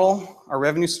revenue model, our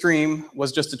revenue stream,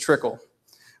 was just a trickle.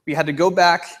 We had to go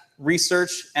back,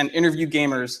 research, and interview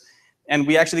gamers, and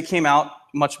we actually came out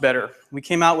much better. We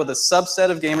came out with a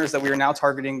subset of gamers that we are now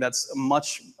targeting that's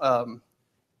much,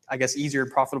 I guess, easier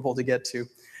and profitable to get to.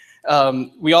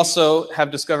 We also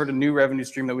have discovered a new revenue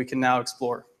stream that we can now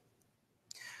explore.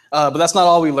 But that's not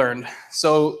all we learned.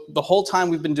 So the whole time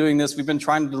we've been doing this, we've been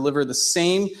trying to deliver the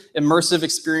same immersive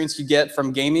experience you get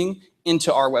from gaming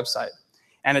into our website.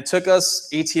 And it took us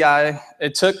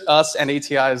and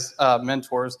ATI's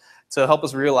mentors to help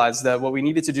us realize that what we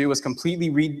needed to do was completely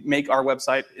remake our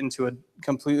website into a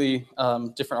completely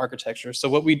different architecture. So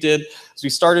what we did is we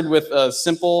started with a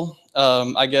simple,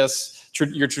 I guess,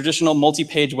 your traditional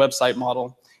multi-page website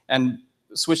model, and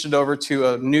switched it over to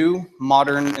a new,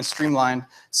 modern, and streamlined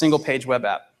single-page web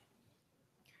app.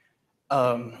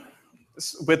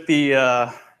 With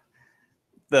the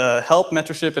help,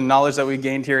 mentorship, and knowledge that we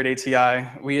gained here at ATI,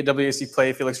 we at WASD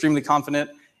Play feel extremely confident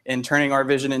in turning our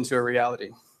vision into a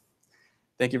reality.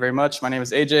 Thank you very much. My name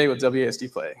is AJ with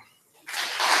WASD Play.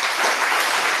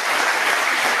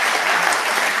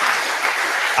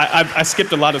 I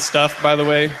skipped a lot of stuff, by the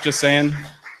way, just saying.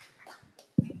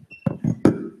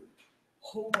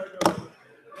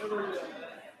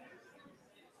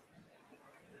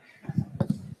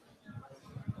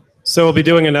 So we'll be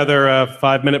doing another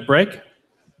 5-minute break.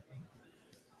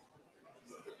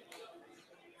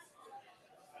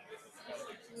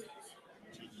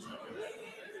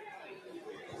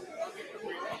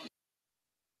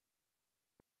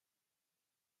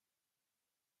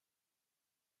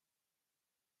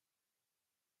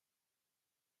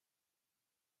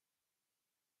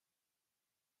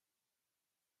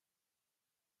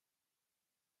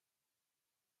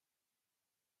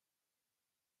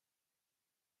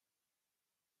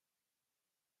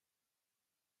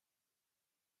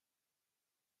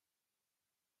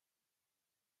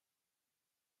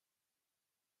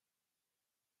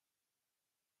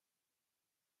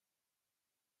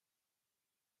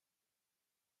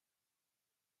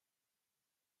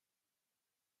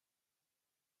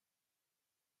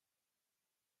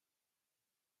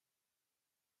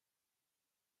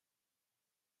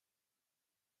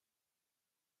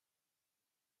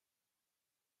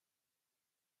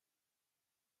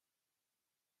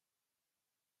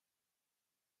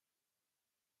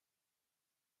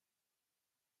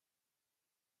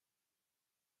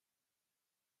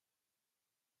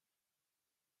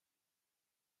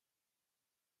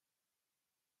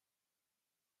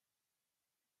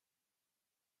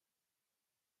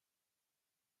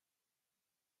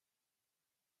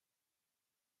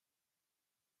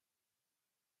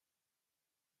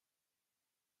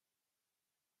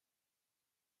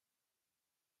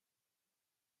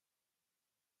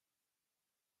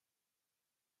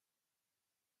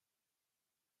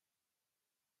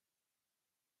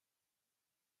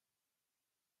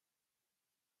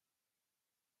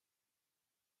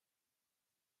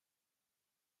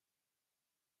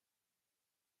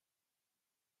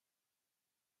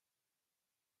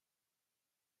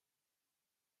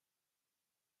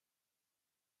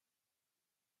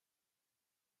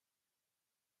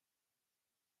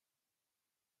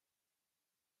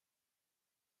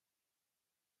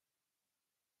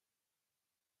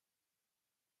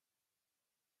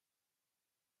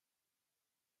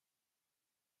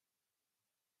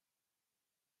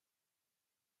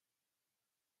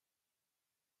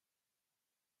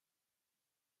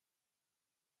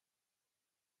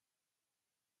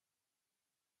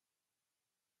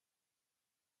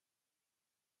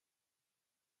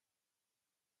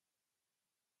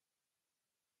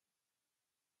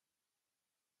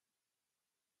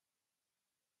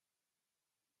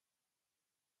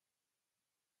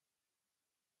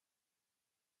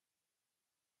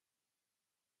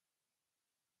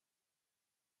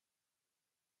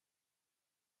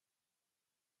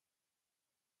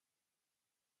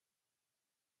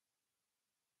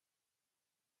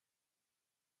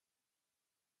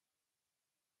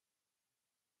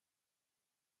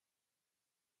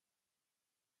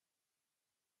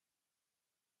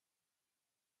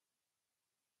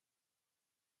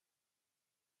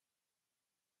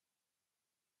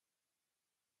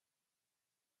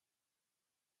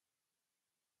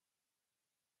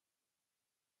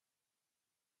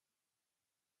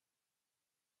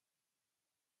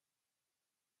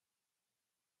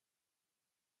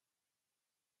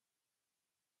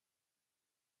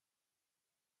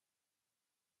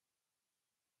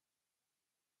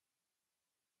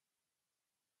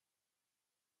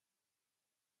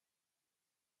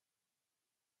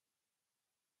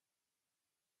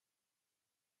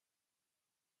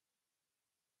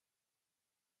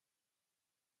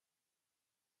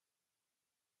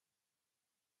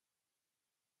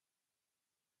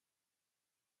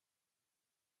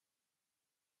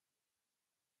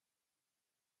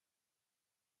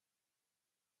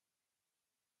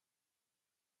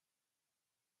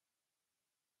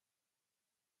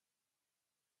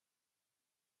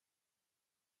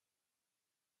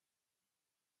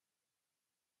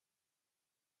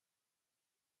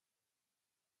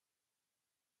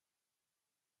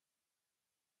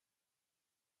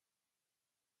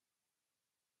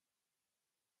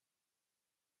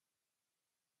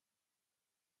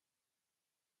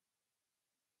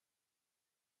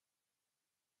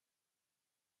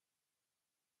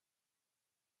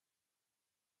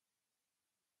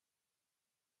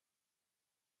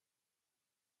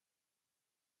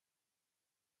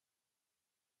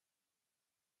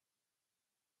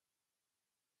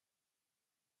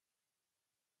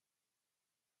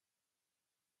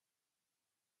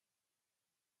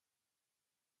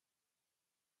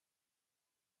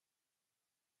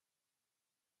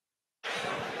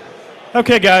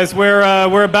 Okay, guys,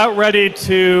 we're about ready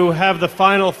to have the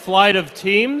final flight of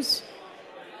teams.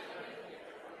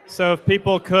 So if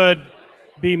people could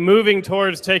be moving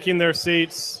towards taking their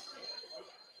seats,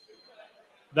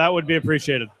 that would be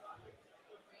appreciated.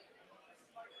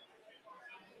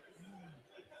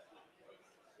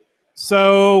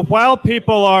 So while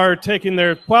people are taking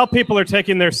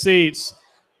their seats,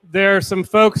 there are some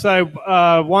folks I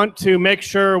want to make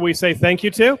sure we say thank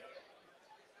you to.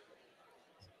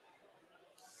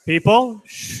 People,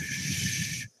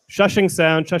 shushing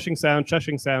sound, shushing sound,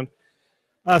 shushing sound.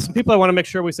 Some people I want to make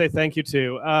sure we say thank you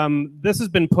to. This has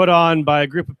been put on by a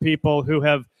group of people who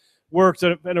have worked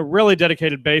on a really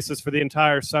dedicated basis for the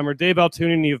entire summer. Dave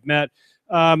Altunin, you've met.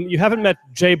 You haven't met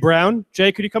Jay Brown.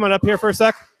 Jay, could you come on up here for a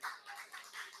sec?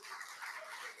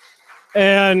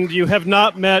 And you have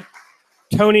not met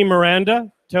Tony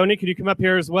Miranda. Tony, could you come up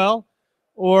here as well?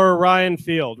 Or Ryan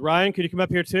Field. Ryan, could you come up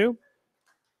here too?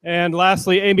 And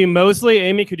lastly, Amy Mosley.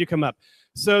 Amy, could you come up?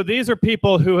 So these are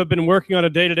people who have been working on a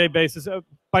day-to-day basis.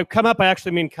 By come up, I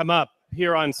actually mean come up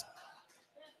here on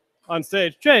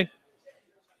stage. Jay.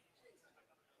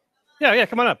 Yeah,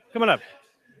 come on up. Come on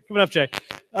up, Jay.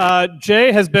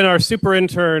 Jay has been our super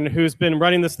intern who's been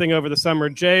running this thing over the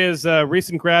summer. Jay is a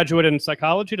recent graduate in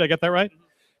psychology. Did I get that right?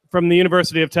 From the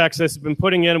University of Texas. He's been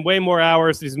putting in way more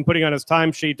hours than he's been putting on his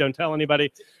timesheet. Don't tell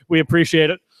anybody. We appreciate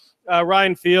it.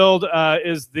 Ryan Field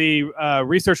is the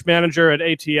research manager at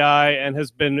ATI and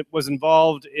was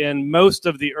involved in most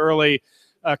of the early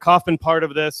Kaufman part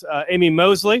of this. Amy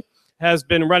Mosley has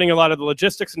been running a lot of the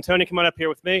logistics. And Tony, come on up here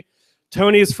with me.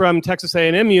 Tony's from Texas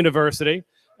A&M University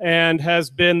and has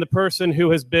been the person who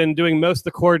has been doing most of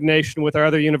the coordination with our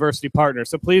other university partners.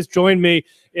 So please join me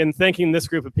in thanking this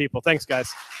group of people. Thanks, guys.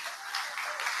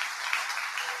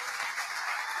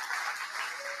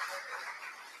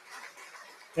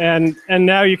 And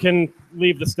now you can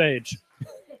leave the stage.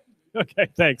 Okay,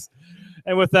 thanks.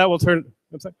 And with that, we'll turn.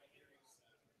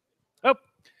 Oh,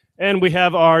 and we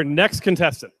have our next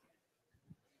contestant.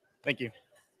 Thank you.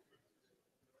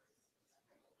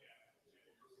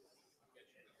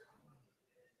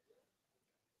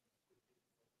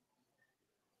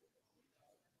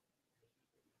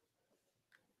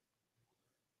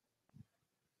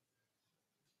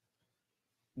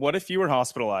 What if you were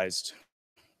hospitalized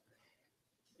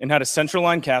and had a central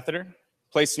line catheter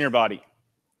placed in your body?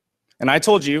 And I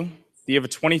told you that you have a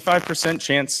 25%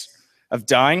 chance of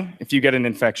dying if you get an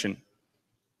infection.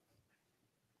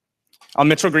 I'm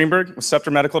Mitchell Greenberg with Scepter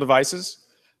Medical Devices.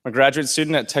 I'm a graduate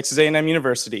student at Texas A&M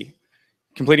University,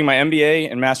 completing my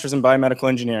MBA and Master's in Biomedical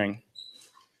Engineering.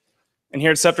 And here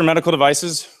at Scepter Medical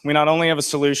Devices, we not only have a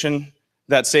solution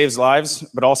that saves lives,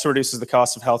 but also reduces the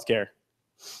cost of healthcare.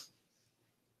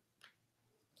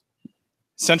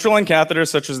 Central line catheters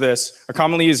such as this are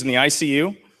commonly used in the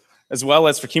ICU, as well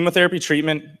as for chemotherapy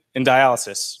treatment and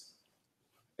dialysis.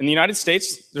 In the United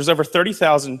States, there's over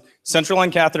 30,000 central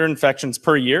line catheter infections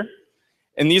per year,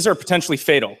 and these are potentially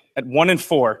fatal at 1 in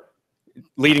 4,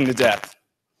 leading to death.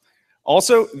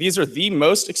 Also, these are the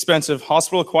most expensive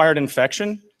hospital-acquired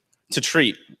infection to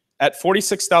treat at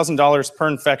 $46,000 per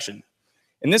infection.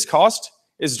 And this cost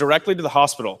is directly to the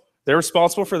hospital. They're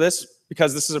responsible for this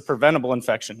because this is a preventable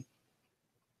infection.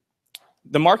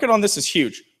 The market on this is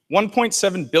huge.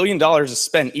 $1.7 billion is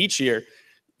spent each year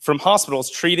from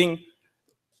hospitals treating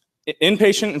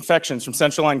inpatient infections from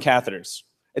central line catheters.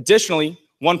 Additionally,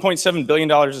 $1.7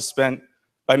 billion is spent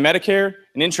by Medicare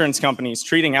and insurance companies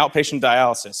treating outpatient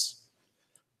dialysis.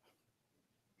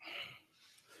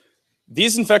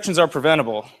 These infections are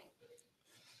preventable,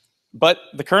 but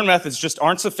the current methods just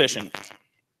aren't sufficient.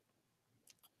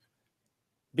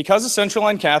 Because a central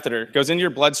line catheter goes into your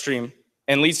bloodstream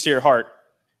and leads to your heart,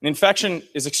 an infection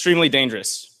is extremely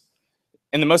dangerous.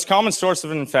 And the most common source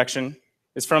of an infection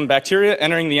is from bacteria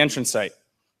entering the entrance site.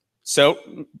 So,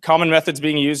 common methods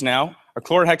being used now are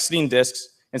chlorhexidine discs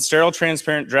and sterile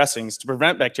transparent dressings to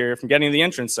prevent bacteria from getting to the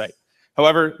entrance site.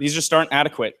 However, these just aren't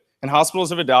adequate, and hospitals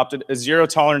have adopted a zero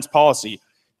tolerance policy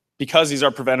because these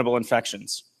are preventable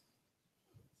infections.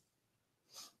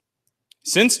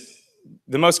 Since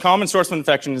the most common source of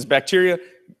infection is bacteria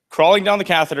crawling down the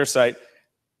catheter site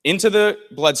into the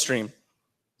bloodstream,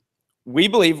 we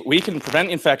believe we can prevent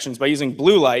infections by using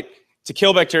blue light to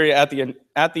kill bacteria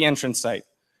at the entrance site.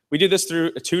 We do this through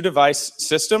a 2-device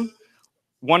system.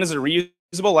 One is a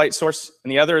reusable light source,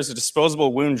 and the other is a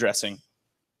disposable wound dressing.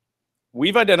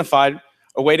 We've identified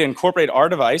a way to incorporate our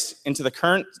device into the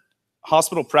current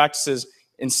hospital practices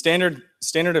and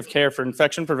standard of care for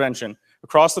infection prevention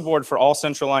across the board for all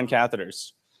central line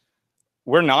catheters.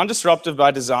 We're non-disruptive by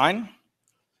design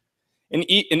and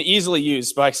easily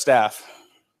used by staff.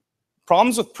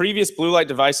 Problems with previous blue light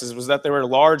devices was that they were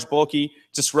large, bulky,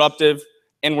 disruptive,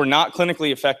 and were not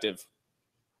clinically effective.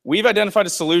 We've identified a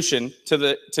solution to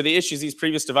the issues these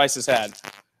previous devices had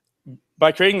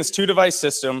by creating this 2-device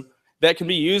system that can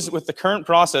be used with the current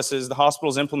processes the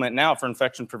hospitals implement now for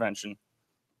infection prevention.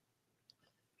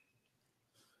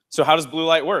 So how does blue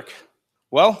light work?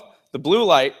 Well, the blue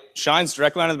light shines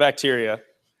directly onto the bacteria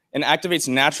and activates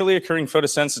naturally occurring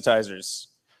photosensitizers,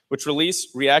 which release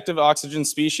reactive oxygen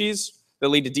species that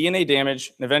lead to DNA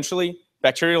damage and eventually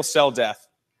bacterial cell death.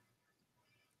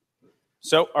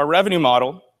 So our revenue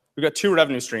model, we've got 2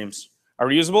 revenue streams, our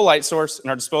reusable light source and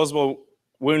our disposable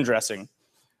wound dressing.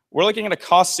 We're looking at a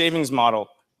cost savings model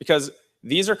because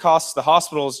these are costs the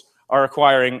hospitals are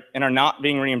acquiring and are not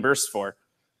being reimbursed for.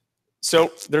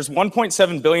 So there's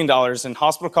 $1.7 billion in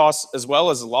hospital costs as well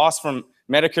as loss from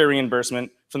Medicare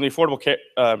reimbursement from the Affordable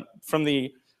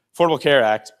Care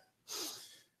Act,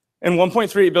 and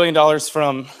 $1.3 billion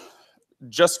from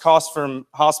just costs from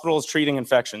hospitals treating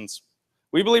infections.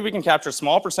 We believe we can capture a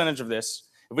small percentage of this.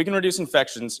 If we can reduce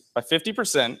infections by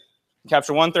 50% and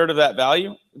capture 1/3 of that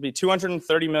value, it'd be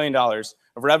 $230 million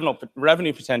of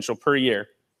revenue potential per year.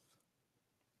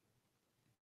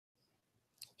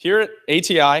 Here at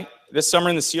ATI, this summer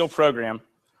in the SEAL program,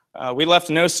 we left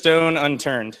no stone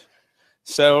unturned.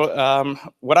 So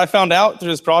what I found out through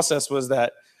this process was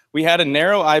that we had a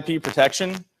narrow IP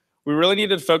protection. We really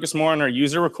needed to focus more on our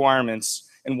user requirements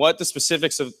and what the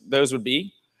specifics of those would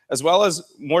be, as well as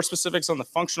more specifics on the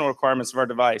functional requirements of our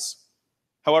device.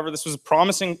 However, this is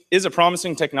a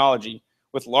promising technology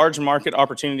with large market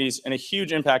opportunities and a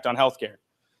huge impact on healthcare.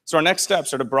 So our next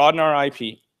steps are to broaden our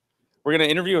IP. We're going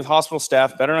to interview with hospital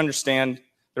staff, better understand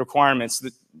the requirements,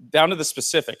 down to the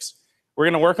specifics. We're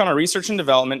going to work on our research and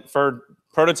development for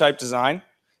prototype design.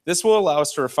 This will allow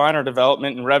us to refine our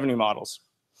development and revenue models.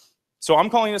 So I'm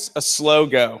calling this a slow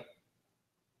go.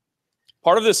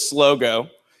 Part of this slow go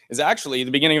is actually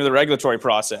the beginning of the regulatory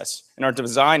process in our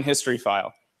design history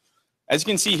file. As you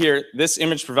can see here, this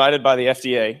image provided by the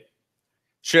FDA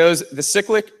shows the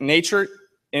cyclic nature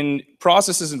in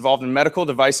processes involved in medical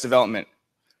device development.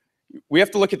 We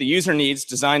have to look at the user needs,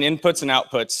 design inputs and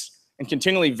outputs, and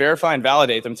continually verify and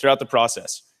validate them throughout the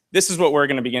process. This is what we're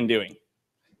going to begin doing.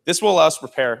 This will allow us to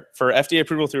prepare for FDA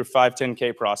approval through a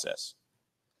 510(k) process.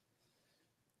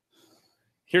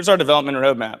 Here's our development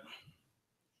roadmap.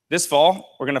 This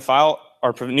fall, we're going to file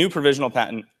our new provisional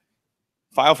patent,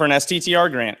 file for an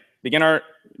STTR grant, begin our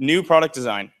new product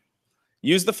design,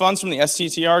 use the funds from the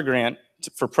STTR grant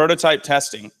for prototype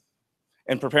testing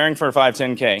and preparing for a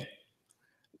 510(k).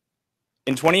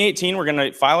 In 2018, we're going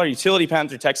to file our utility patent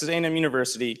through Texas A&M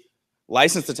University,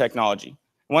 license the technology.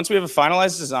 Once we have a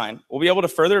finalized design, we'll be able to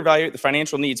further evaluate the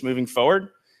financial needs moving forward,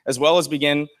 as well as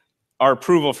begin our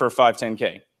approval for a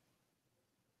 510(k).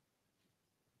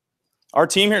 Our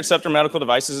team here at Scepter Medical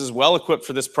Devices is well equipped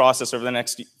for this process over the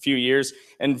next few years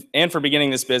and for beginning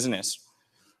this business.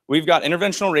 We've got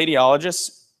interventional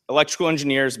radiologists, electrical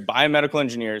engineers, biomedical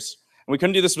engineers, and we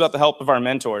couldn't do this without the help of our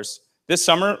mentors. This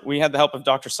summer, we had the help of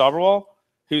Dr. Sabrawal,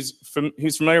 who's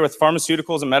familiar with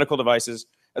pharmaceuticals and medical devices,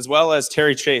 as well as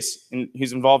Terry Chase,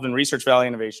 who's involved in Research Valley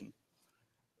Innovation.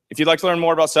 If you'd like to learn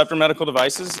more about Scepter Medical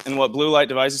Devices and what blue light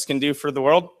devices can do for the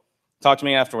world, talk to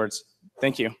me afterwards.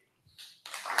 Thank you.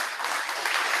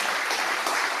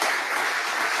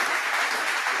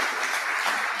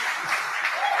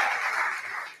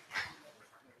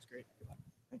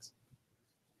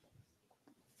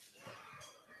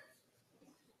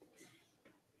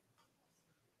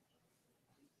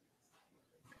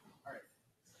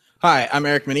 Hi, I'm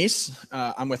Eric Manise.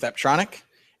 I'm with Eptronic.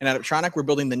 And at Eptronic, we're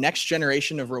building the next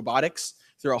generation of robotics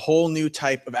through a whole new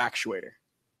type of actuator.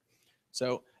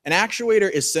 So an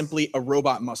actuator is simply a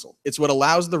robot muscle. It's what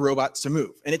allows the robots to move.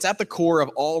 And it's at the core of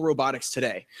all robotics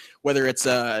today, whether it's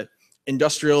an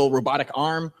industrial robotic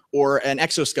arm or an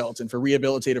exoskeleton for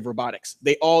rehabilitative robotics.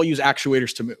 They all use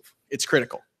actuators to move. It's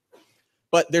critical.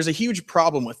 But there's a huge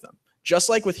problem with them. Just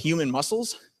like with human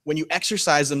muscles, when you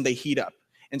exercise them, they heat up.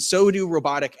 And so do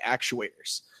robotic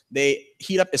actuators. They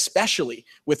heat up especially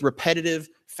with repetitive,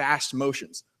 fast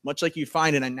motions, much like you'd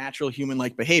find in a natural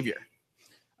human-like behavior.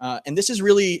 And this is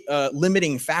really a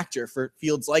limiting factor for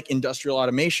fields like industrial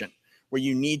automation, where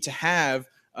you need to have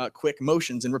quick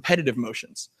motions and repetitive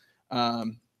motions.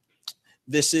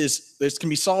 This can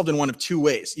be solved in one of two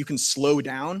ways. You can slow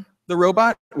down the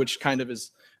robot, which kind of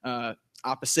is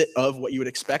opposite of what you would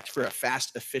expect for a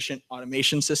fast, efficient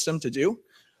automation system to do,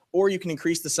 or you can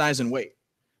increase the size and weight.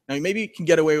 Now, maybe you can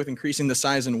get away with increasing the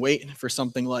size and weight for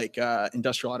something like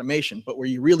industrial automation, but where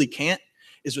you really can't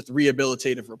is with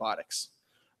rehabilitative robotics.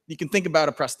 you can think about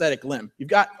a prosthetic limb. You've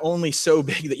got only so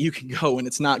big that you can go and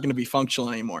it's not going to be functional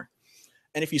anymore.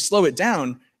 And if you slow it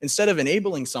down, instead of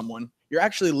enabling someone, you're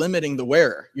actually limiting the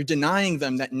wearer. You're denying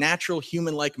them that natural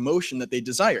human-like motion that they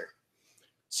desire.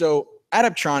 So at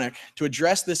Apptronic, to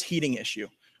address this heating issue,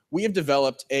 we have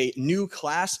developed a new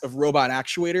class of robot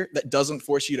actuator that doesn't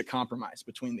force you to compromise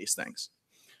between these things.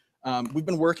 We've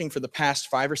been working for the past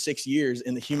 5 or 6 years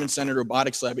in the Human-Centered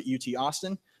Robotics Lab at UT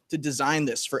Austin to design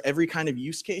this for every kind of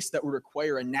use case that would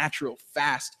require a natural,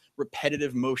 fast,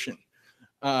 repetitive motion.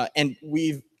 And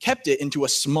we've kept it into a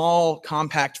small,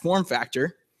 compact form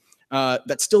factor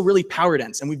that's still really power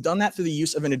dense. And we've done that through the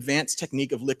use of an advanced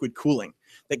technique of liquid cooling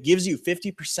that gives you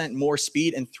 50% more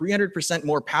speed and 300%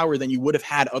 more power than you would have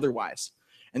had otherwise.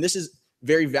 And this is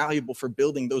very valuable for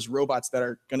building those robots that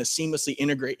are going to seamlessly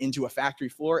integrate into a factory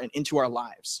floor and into our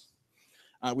lives.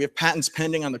 We have patents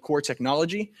pending on the core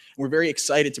technology, and we're very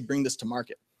excited to bring this to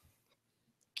market.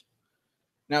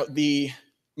 Now, the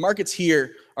markets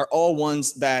here are all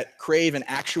ones that crave an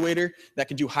actuator that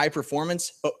can do high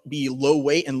performance, but be low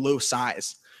weight and low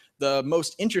size. The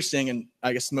most interesting and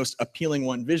I guess most appealing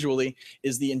one visually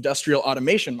is the industrial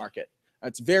automation market.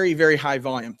 It's very, very high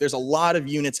volume. There's a lot of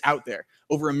units out there,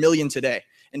 over 1 million today,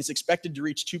 and it's expected to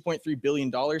reach $2.3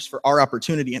 billion for our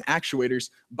opportunity in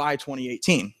actuators by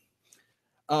 2018.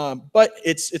 But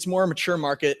it's more a mature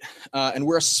market, and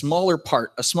we're a smaller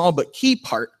part, a small but key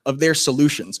part of their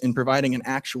solutions in providing an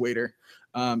actuator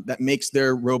that makes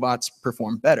their robots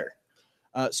perform better.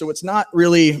 So it's not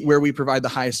really where we provide the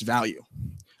highest value.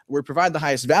 Where we provide the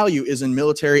highest value is in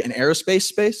military and aerospace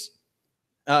space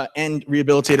and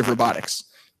rehabilitative robotics.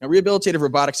 Now, rehabilitative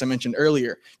robotics I mentioned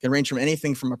earlier can range from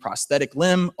anything from a prosthetic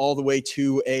limb all the way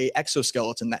to an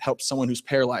exoskeleton that helps someone who's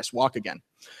paralyzed walk again.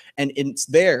 And it's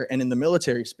there and in the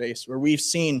military space where we've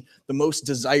seen the most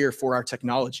desire for our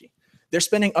technology. They're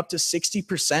spending up to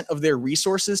 60% of their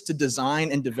resources to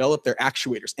design and develop their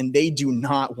actuators, and they do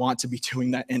not want to be doing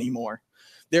that anymore.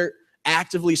 They're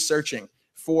actively searching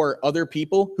for other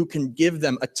people who can give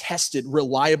them a tested,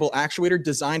 reliable actuator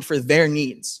designed for their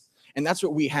needs. And that's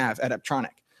what we have at Apptronic.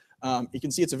 You can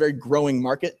see it's a very growing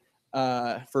market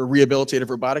for rehabilitative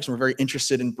robotics, and we're very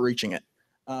interested in breaching it.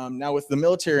 Now with the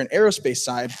military and aerospace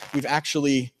side, we've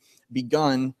actually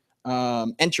begun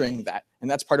entering that. And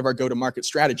that's part of our go-to-market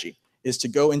strategy, is to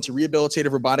go into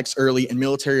rehabilitative robotics early and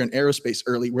military and aerospace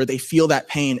early where they feel that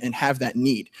pain and have that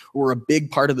need. We're a big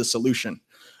part of the solution,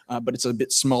 but it's a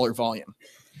bit smaller volume.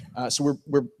 So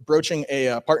we're broaching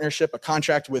a partnership, a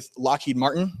contract with Lockheed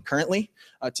Martin currently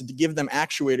to give them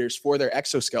actuators for their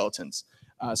exoskeletons.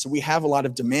 So we have a lot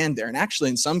of demand there. And actually,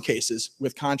 in some cases,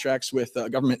 with contracts with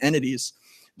government entities,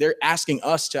 they're asking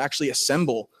us to actually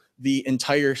assemble the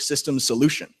entire system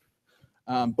solution.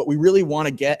 But we really want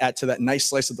to get to that nice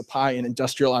slice of the pie in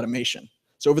industrial automation.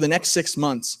 So over the next 6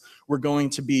 months, we're going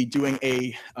to be doing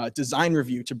a design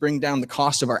review to bring down the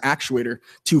cost of our actuator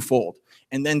twofold.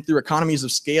 And then through economies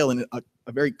of scale and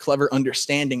a very clever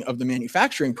understanding of the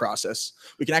manufacturing process,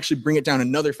 we can actually bring it down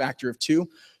another factor of 2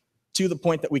 to the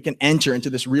point that we can enter into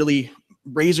this really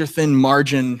razor thin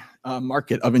margin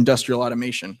market of industrial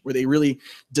automation, where they really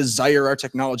desire our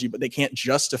technology, but they can't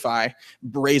justify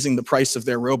raising the price of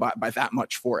their robot by that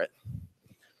much for it.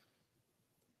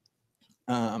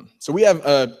 So we have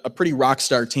a pretty rock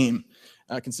star team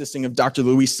consisting of Dr.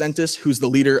 Luis Sentis, who's the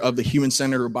leader of the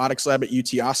Human-Centered Robotics Lab at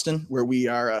UT Austin, where we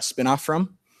are a spinoff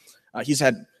from. He's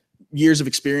had years of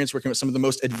experience working with some of the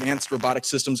most advanced robotic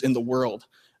systems in the world,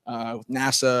 with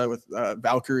NASA, with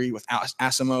Valkyrie, with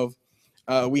Asimov.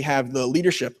 We have the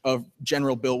leadership of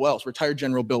General Bill Welsh, retired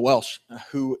General Bill Welsh,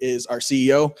 who is our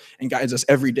CEO and guides us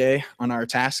every day on our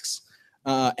tasks.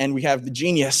 And we have the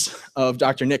genius of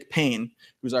Dr. Nick Payne,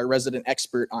 who's our resident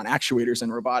expert on actuators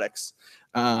and robotics.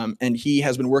 And he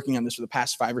has been working on this for the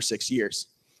past 5 or 6 years.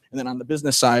 And then on the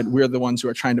business side, we're the ones who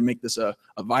are trying to make this a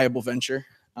viable venture.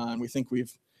 And we think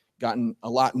we've gotten a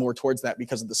lot more towards that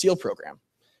because of the SEAL program.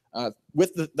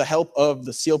 With the help of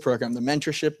the SEAL program, the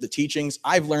mentorship, the teachings,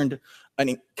 I've learned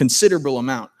a considerable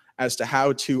amount as to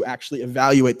how to actually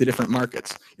evaluate the different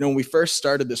markets. You know, when we first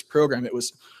started this program, it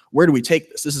was, where do we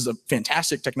take this? This is a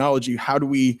fantastic technology. How do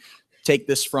we take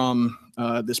this from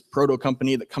this proto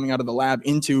company that coming out of the lab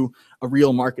into a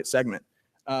real market segment?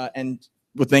 And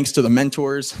with thanks to the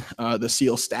mentors, the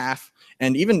SEAL staff,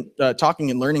 and even talking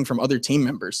and learning from other team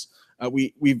members,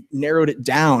 we've narrowed it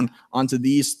down onto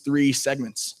these 3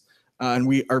 segments. And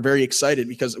we are very excited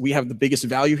because we have the biggest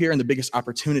value here and the biggest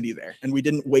opportunity there. And we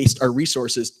didn't waste our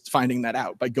resources finding that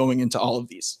out by going into all of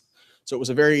these. So it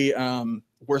was a very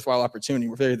worthwhile opportunity.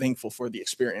 We're very thankful for the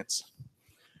experience.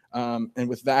 And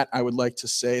with that, I would like to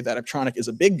say that Apptronic is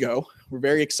a big go. We're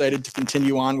very excited to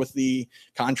continue on with the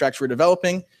contracts we're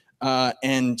developing,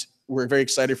 and we're very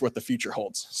excited for what the future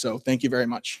holds. So thank you very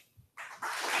much.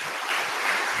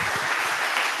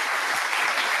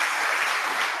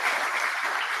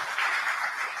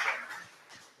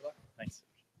 Thanks.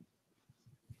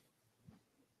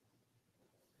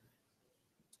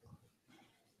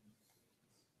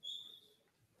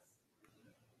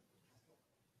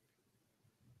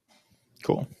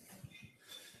 Cool.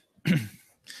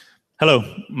 Hello,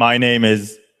 my name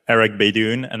is Eric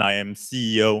Beydoun, and I am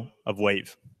CEO of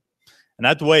Wave. And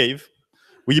at Wave,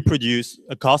 we produce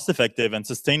a cost-effective and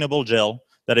sustainable gel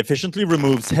that efficiently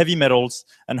removes heavy metals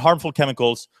and harmful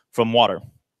chemicals from water.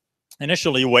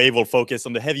 Initially, Wave will focus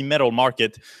on the heavy metal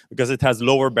market because it has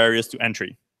lower barriers to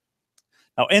entry.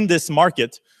 Now, in this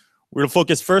market, we'll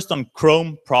focus first on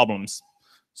chrome problems.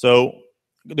 So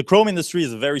the chrome industry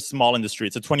is a very small industry.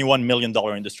 It's a $21 million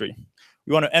industry.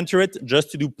 We want to enter it just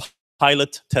to do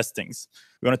pilot testings.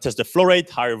 We want to test the flow rate,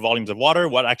 higher volumes of water,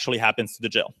 what actually happens to the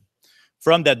gel.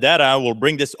 From that data, we'll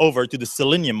bring this over to the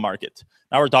selenium market.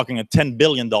 Now we're talking a $10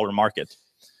 billion market.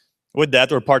 With that,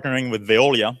 we're partnering with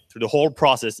Veolia through the whole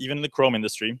process, even in the chrome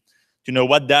industry, to know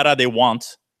what data they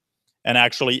want and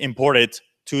actually import it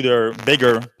to their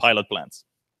bigger pilot plants.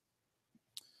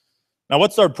 Now,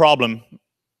 what's our problem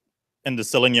in the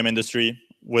selenium industry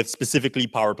with specifically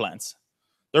power plants?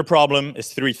 Their problem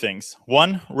is three things.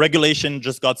 One, regulation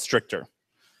just got stricter.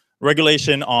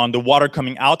 Regulation on the water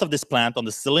coming out of this plant on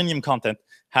the selenium content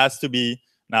has to be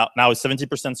now is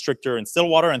 70% stricter in still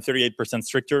water and 38%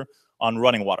 stricter on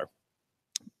running water.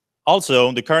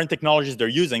 Also, the current technologies they're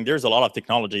using, there's a lot of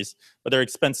technologies, but they're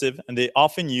expensive and they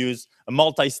often use a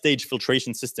multi-stage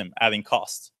filtration system, adding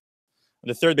cost. And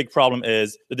the third big problem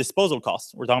is the disposal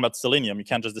cost. We're talking about selenium. You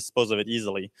can't just dispose of it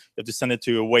easily. You have to send it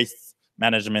to a waste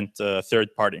management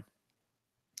third party.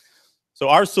 So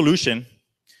our solution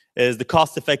is the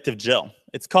cost-effective gel.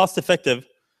 It's cost-effective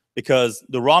because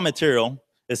the raw material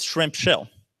is shrimp shell.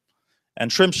 And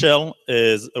shrimp shell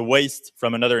is a waste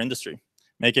from another industry,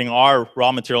 making our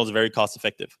raw materials very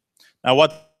cost-effective. Now,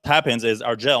 what happens is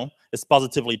our gel is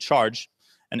positively charged,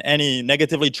 and any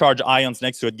negatively charged ions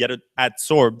next to it get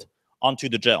absorbed onto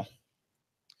the gel.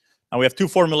 Now, we have 2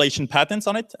 formulation patents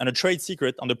on it and a trade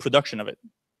secret on the production of it.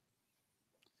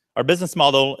 Our business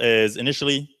model is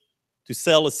initially to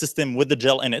sell a system with the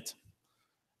gel in it.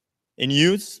 In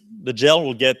use, the gel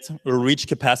will get a reach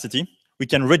capacity. We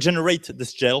can regenerate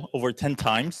this gel over 10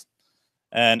 times,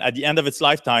 and at the end of its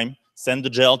lifetime, send the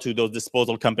gel to those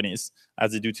disposal companies,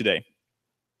 as they do today.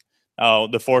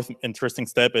 The fourth interesting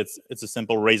step, it's a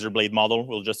simple razor blade model.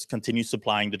 We'll just continue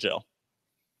supplying the gel.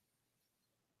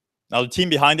 Now, the team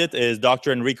behind it is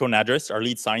Dr. Enrico Nadris, our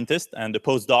lead scientist, and the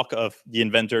postdoc of the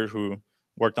inventor who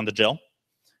worked on the gel.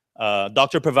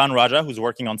 Dr. Pavan Raja, who's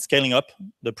working on scaling up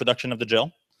the production of the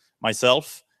gel,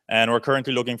 myself, and we're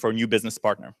currently looking for a new business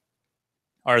partner.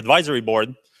 Our advisory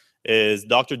board is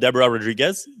Dr. Deborah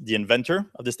Rodriguez, the inventor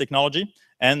of this technology,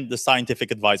 and the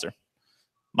scientific advisor.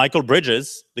 Michael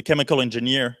Bridges, the chemical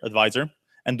engineer advisor,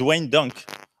 and Dwayne Dunk,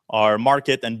 our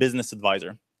market and business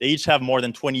advisor. They each have more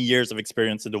than 20 years of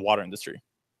experience in the water industry.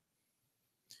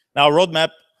 Now, our roadmap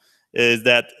is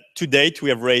that to date, we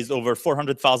have raised over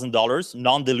 $400,000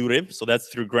 non-dilutive, so that's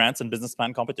through grants and business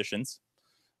plan competitions.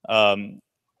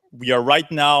 We are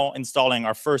right now installing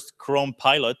our first chrome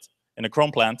pilot in a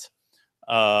chrome plant,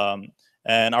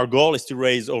 and our goal is to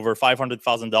raise over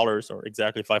 $500,000, or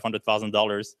exactly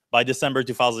 $500,000, by December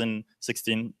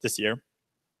 2016, this year,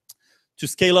 to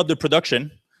scale up the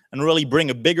production and really bring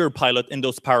a bigger pilot in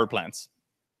those power plants.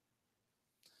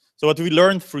 So what we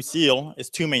learned through SEAL is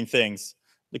 2 main things.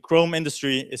 The chrome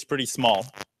industry is pretty small,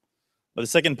 but the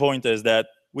second point is that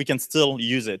we can still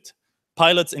use it.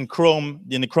 Pilots in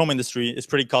the chrome industry is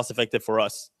pretty cost effective for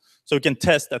us. So we can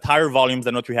test at higher volumes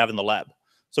than what we have in the lab.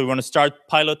 So we want to start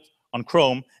pilot on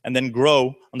chrome and then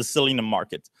grow on the selenium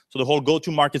market. So the whole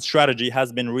go-to-market strategy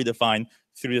has been redefined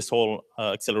through this whole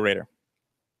accelerator.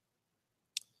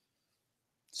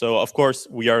 So of course,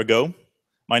 we are a go.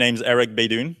 My name is Eric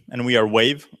Beydoun, and we are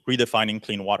Wave, redefining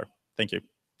clean water. Thank you.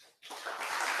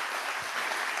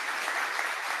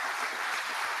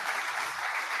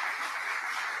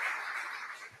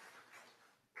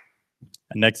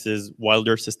 And next is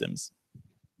Wilder Systems.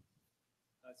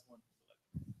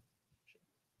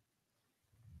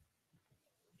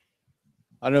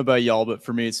 I don't know about y'all, but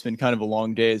for me, it's been kind of a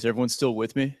long day. Is everyone still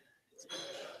with me?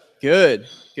 Good,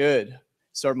 good.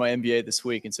 Started my MBA this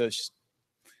week, and so it's just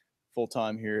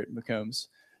full-time here at McCombs.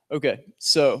 Okay,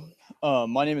 so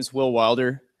my name is Will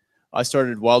Wilder. I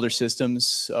started Wilder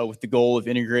Systems with the goal of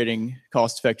integrating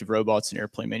cost-effective robots in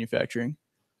airplane manufacturing.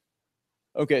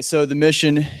 Okay, so the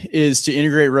mission is to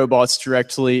integrate robots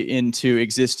directly into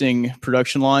existing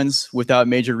production lines without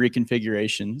major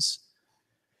reconfigurations.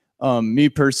 Me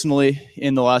personally,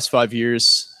 in the last 5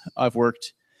 years, I've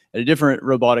worked at a different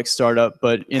robotics startup,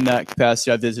 but in that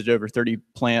capacity, I visited over 30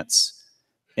 plants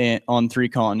on 3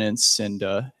 continents and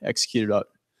executed about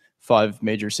 5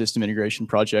 major system integration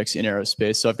projects in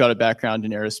aerospace. So I've got a background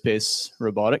in aerospace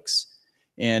robotics,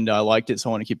 and I liked it, so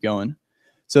I want to keep going.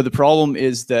 So the problem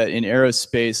is that in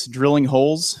aerospace, drilling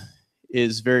holes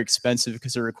is very expensive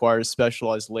because it requires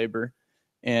specialized labor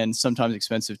and sometimes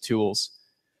expensive tools.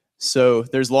 So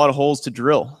there's a lot of holes to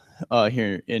drill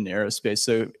here in aerospace.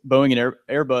 So Boeing and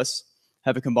Airbus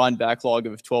have a combined backlog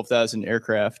of 12,000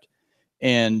 aircraft,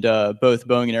 and both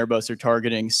Boeing and Airbus are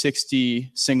targeting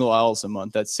 60 single aisles a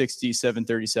month. That's 60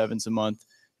 737s a month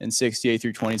and 60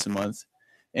 A320s a month.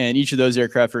 And each of those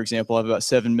aircraft, for example, have about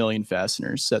 7 million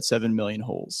fasteners. That's 7 million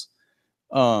holes.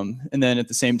 And then at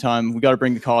the same time, we got to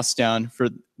bring the costs down. For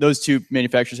those 2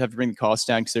 manufacturers have to bring the costs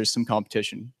down because there's some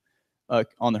competition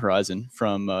on the horizon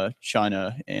from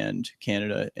China and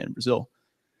Canada and Brazil.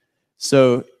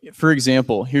 So for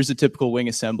example, here's a typical wing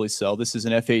assembly cell. This is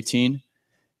an F-18,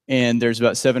 and there's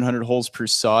about 700 holes per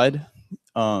side.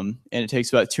 And it takes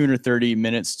about 230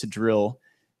 minutes to drill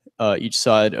each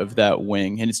side of that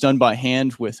wing. And it's done by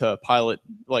hand with a pilot,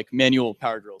 like manual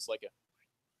power drills,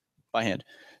 by hand.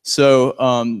 So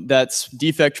that's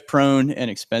defect prone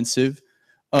and expensive.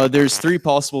 There's 3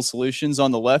 possible solutions. On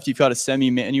the left, you've got a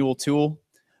semi-manual tool.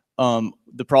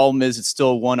 The problem is it's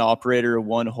still 1 operator,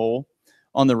 1 hole.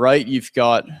 On the right, you've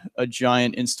got a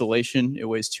giant installation. It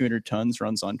weighs 200 tons,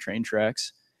 runs on train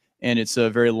tracks, and it's a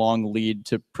very long lead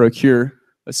to procure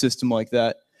a system like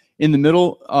that. In the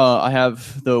middle, I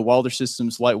have the Wilder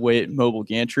Systems lightweight mobile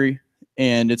gantry,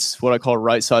 and it's what I call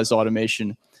right-sized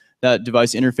automation. That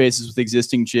device interfaces with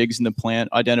existing jigs in the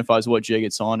plant, identifies what jig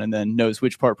it's on, and then knows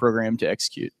which part program to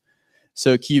execute.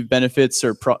 So key benefits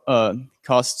are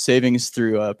cost savings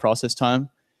through process time,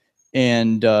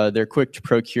 and they're quick to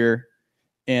procure.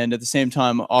 And at the same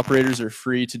time, operators are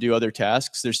free to do other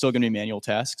tasks. There's still going to be manual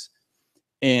tasks.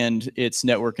 And it's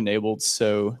network enabled,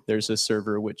 so there's a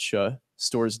server which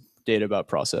stores data about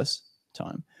process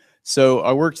time. So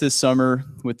I worked this summer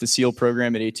with the SEAL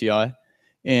program at ATI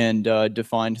and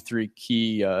defined 3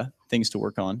 key things to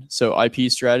work on. So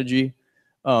IP strategy,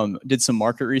 did some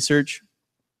market research,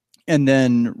 and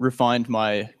then refined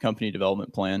my company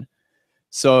development plan.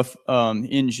 So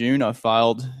in June, I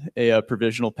filed a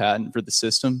provisional patent for the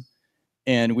system,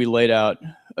 and we laid out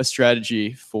a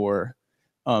strategy for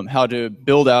how to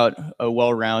build out a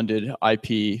well-rounded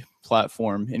IP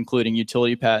platform, including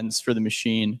utility patents for the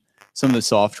machine, some of the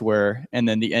software, and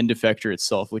then the end effector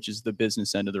itself, which is the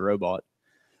business end of the robot.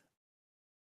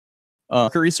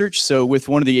 Research. So with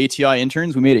one of the ATI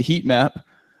interns, we made a heat map.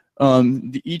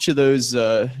 Each of those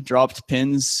dropped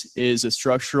pins is a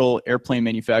structural airplane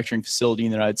manufacturing facility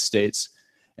in the United States.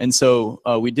 And so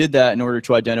we did that in order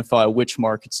to identify which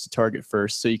markets to target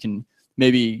first, so you can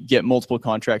maybe get multiple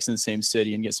contracts in the same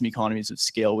city and get some economies of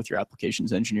scale with your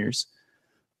applications engineers.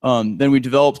 Then we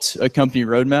developed a company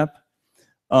roadmap.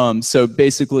 So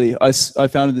basically, I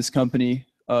founded this company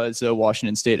as a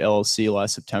Washington State LLC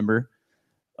last September.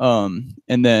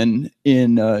 And then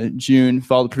in June,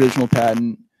 filed a provisional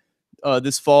patent.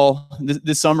 This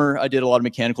summer, I did a lot of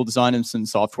mechanical design and some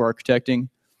software architecting.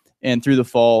 And through the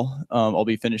fall, I'll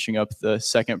be finishing up the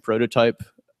 2nd prototype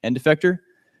end effector,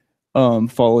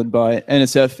 followed by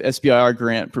NSF SBIR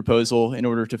grant proposal in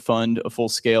order to fund a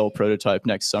full-scale prototype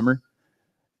next summer.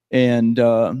 And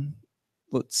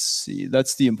let's see,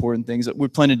 that's the important things.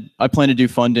 I plan to do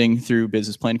funding through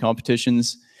business plan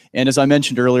competitions. And as I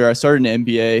mentioned earlier, I started an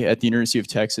MBA at the University of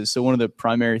Texas. So one of the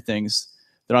primary things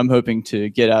that I'm hoping to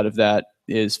get out of that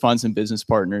is find some business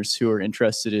partners who are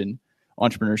interested in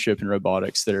entrepreneurship and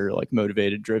robotics, that are like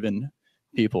motivated, driven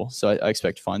people. So I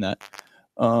expect to find that.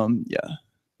 Yeah,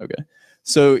 okay.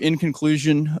 So in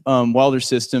conclusion, Wilder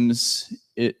Systems,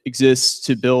 it exists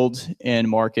to build and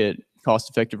market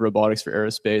cost-effective robotics for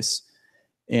aerospace.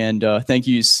 And thank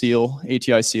you, SEAL,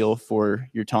 ATI SEAL, for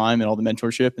your time and all the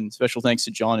mentorship. And special thanks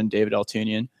to John and David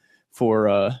Altunian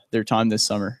for their time this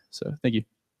summer. So thank you.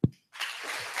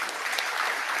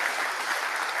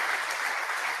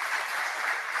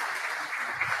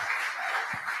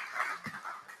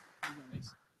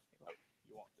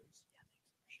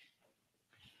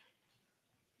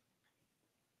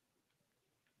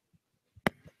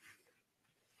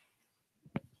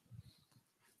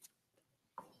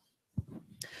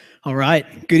 All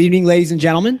right. Good evening, ladies and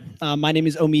gentlemen. My name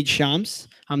is Omid Shams.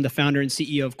 I'm the founder and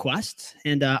CEO of Quest,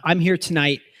 and I'm here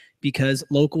tonight because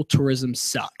local tourism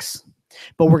sucks,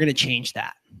 but we're going to change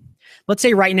that. Let's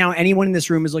say right now, anyone in this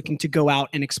room is looking to go out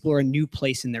and explore a new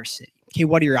place in their city. Okay,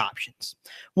 what are your options?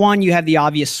 One, you have the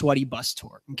obvious sweaty bus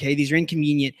tour. Okay, these are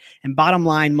inconvenient, and bottom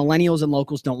line, millennials and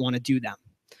locals don't want to do them.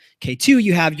 Okay, two,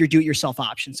 you have your do-it-yourself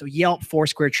options. So Yelp,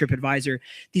 Foursquare, TripAdvisor,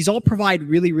 these all provide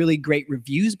really, really great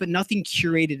reviews, but nothing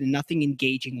curated and nothing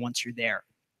engaging once you're there.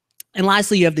 And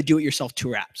lastly, you have the do-it-yourself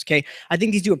tour apps, okay? I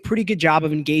think these do a pretty good job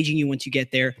of engaging you once you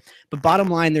get there, but bottom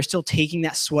line, they're still taking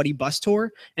that sweaty bus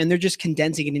tour and they're just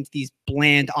condensing it into these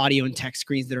bland audio and text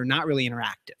screens that are not really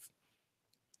interactive.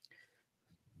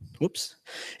 Whoops.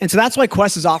 And so that's why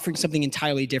Quest is offering something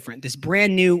entirely different, this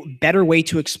brand new, better way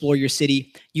to explore your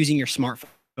city using your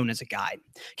smartphone as a guide.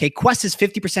 Okay, Quest is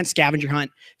 50% scavenger hunt,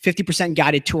 50%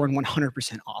 guided tour, and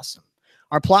 100% awesome.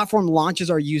 Our platform launches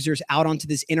our users out onto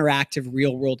this interactive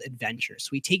real-world adventure. So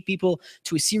we take people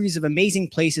to a series of amazing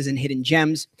places and hidden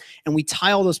gems, and we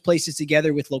tie all those places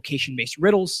together with location-based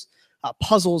riddles,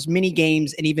 puzzles, mini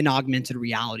games, and even augmented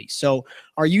reality. So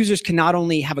our users can not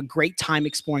only have a great time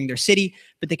exploring their city,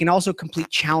 but they can also complete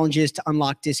challenges to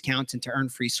unlock discounts and to earn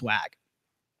free swag.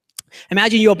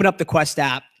 Imagine you open up the Quest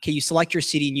app, okay, you select your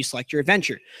city and you select your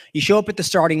adventure. You show up at the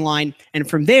starting line, and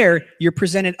from there, you're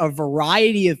presented a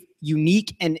variety of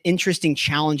unique and interesting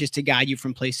challenges to guide you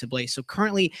from place to place. So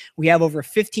currently, we have over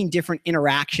 15 different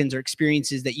interactions or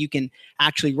experiences that you can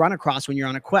actually run across when you're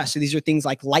on a quest. So these are things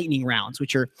like lightning rounds,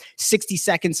 which are 60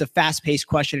 seconds of fast-paced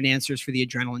question and answers for the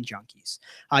adrenaline junkies.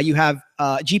 You have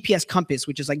GPS compass,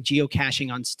 which is like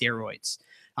geocaching on steroids.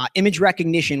 Image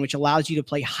recognition, which allows you to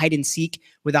play hide and seek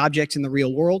with objects in the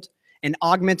real world, and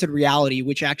augmented reality,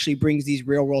 which actually brings these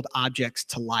real world objects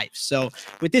to life. So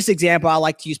with this example, I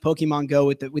like to use Pokemon Go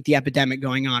with the epidemic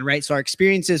going on, right? So our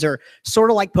experiences are sort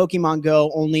of like Pokemon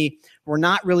Go, only we're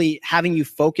not really having you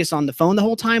focus on the phone the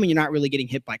whole time and you're not really getting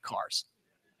hit by cars.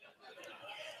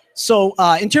 So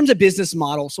in terms of business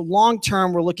model, so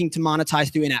long-term, we're looking to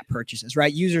monetize through in-app purchases,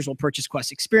 right? Users will purchase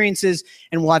Quest experiences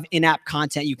and we'll have in-app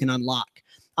content you can unlock.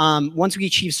 Once we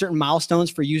achieve certain milestones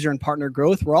for user and partner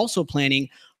growth, we're also planning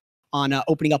on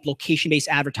opening up location-based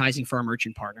advertising for our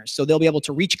merchant partners. So they'll be able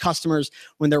to reach customers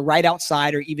when they're right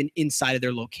outside or even inside of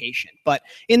their location. But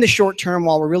in the short term,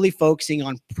 while we're really focusing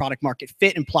on product market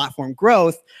fit and platform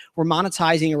growth, we're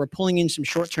monetizing or we're pulling in some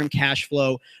short-term cash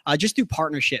flow just through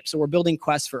partnerships. So we're building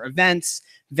Quests for events,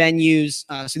 venues.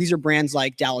 So these are brands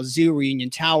like Dallas Zoo, Reunion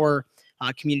Tower,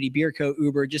 Community Beer Co.,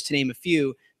 Uber, just to name a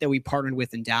few that we partnered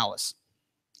with in Dallas.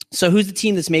 So who's the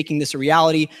team that's making this a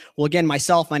reality? Well, again,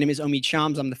 myself, my name is Omid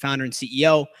Shams. I'm the founder and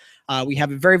CEO. We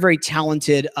have a very, very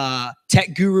talented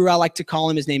tech guru, I like to call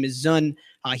him. His name is Zun.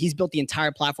 He's built the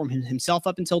entire platform himself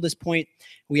up until this point.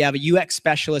 We have a UX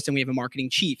specialist and we have a marketing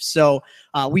chief. So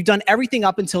we've done everything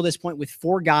up until this point with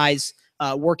 4 guys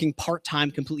working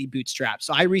part-time, completely bootstrapped.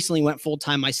 So I recently went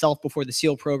full-time myself before the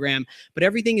SEAL program, but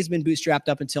everything has been bootstrapped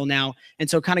up until now. And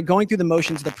so kind of going through the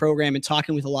motions of the program and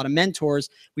talking with a lot of mentors,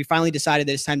 we finally decided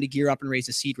that it's time to gear up and raise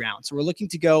a seed round. So we're looking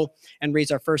to go and raise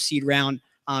our first seed round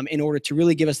in order to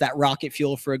really give us that rocket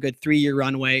fuel for a good 3-year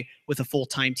runway with a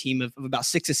full-time team of about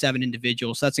 6 to 7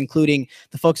 individuals. So that's including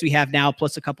the folks we have now,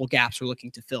 plus a couple gaps we're looking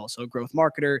to fill. So a growth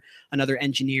marketer, another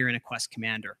engineer, and a Quest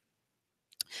commander.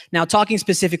 Now, talking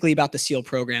specifically about the SEAL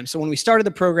program. So when we started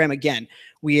the program, again,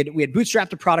 we had bootstrapped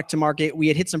the product to market. We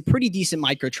had hit some pretty decent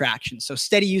micro traction. So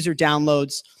steady user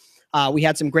downloads. We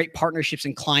had some great partnerships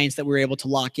and clients that we were able to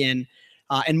lock in.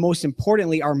 And most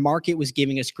importantly, our market was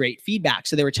giving us great feedback.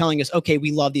 So they were telling us, okay,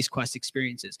 we love these Quest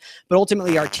experiences. But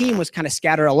ultimately, our team was kind of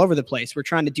scattered all over the place. We're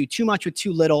trying to do too much with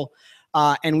too little.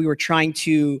 And we were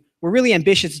we're really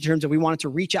ambitious in terms of we wanted to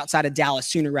reach outside of Dallas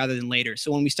sooner rather than later.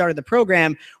 So when we started the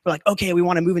program, we're like, okay, we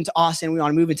want to move into Austin. We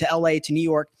want to move into LA, to New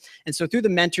York. And so through the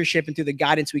mentorship and through the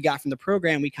guidance we got from the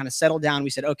program, we kind of settled down.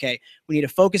 We said, okay, we need to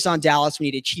focus on Dallas. We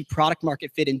need to achieve product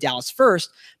market fit in Dallas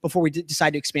first before we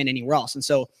decide to expand anywhere else. And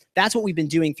so that's what we've been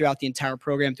doing throughout the entire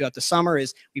program throughout the summer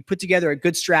is we put together a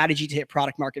good strategy to hit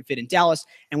product market fit in Dallas,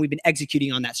 and we've been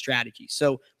executing on that strategy.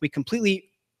 So we completely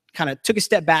kind of took a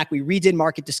step back. We redid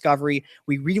market discovery.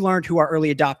 We relearned who our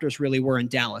early adopters really were in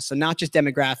Dallas. So not just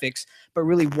demographics, but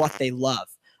really what they love.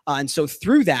 And so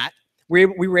through that, we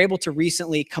were able to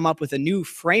recently come up with a new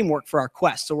framework for our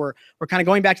Quest. So we're kind of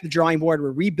going back to the drawing board.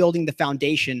 We're rebuilding the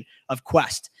foundation of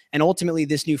Quest. And ultimately,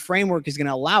 this new framework is going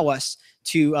to allow us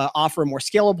to offer a more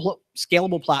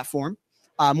scalable platform,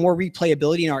 more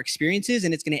replayability in our experiences,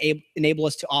 and it's going to enable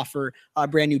us to offer a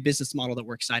brand new business model that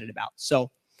we're excited about.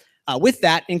 So with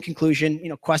that, in conclusion,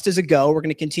 Quest is a go. We're going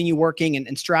to continue working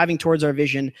and striving towards our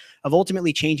vision of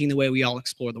ultimately changing the way we all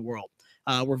explore the world.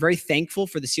 We're very thankful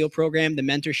for the SEAL program, the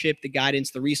mentorship, the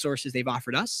guidance, the resources they've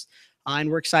offered us, and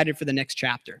we're excited for the next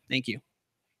chapter. Thank you.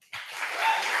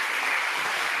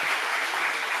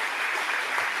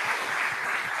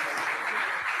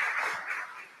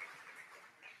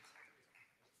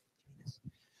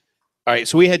 All right,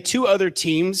 so we had two other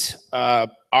teams,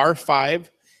 R5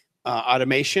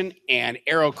 Automation and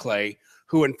Aeroclay,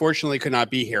 who unfortunately could not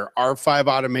be here. R5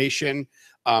 Automation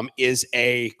is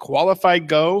a qualified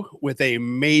go with a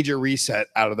major reset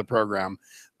out of the program.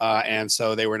 And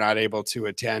so they were not able to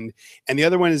attend. And the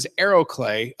other one is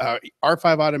Aeroclay.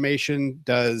 R5 Automation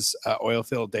does oil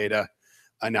field data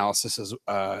analysis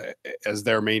as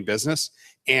their main business.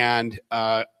 And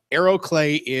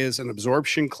Aeroclay is an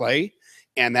absorption clay.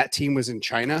 And that team was in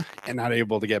China and not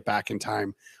able to get back in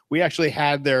time. We actually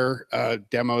had their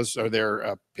demos or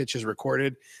their pitches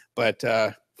recorded, but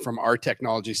from our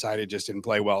technology side, it just didn't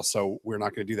play well. So we're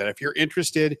not going to do that. If you're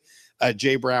interested,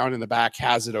 Jay Brown in the back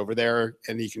has it over there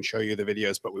and he can show you the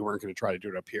videos, but we weren't going to try to do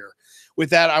it up here. With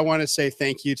that, I want to say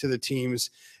thank you to the teams.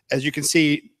 As you can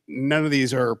see, none of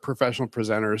these are professional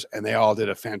presenters and they all did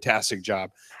a fantastic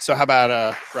job. So how about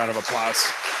a round of applause?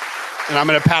 And I'm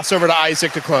going to pass over to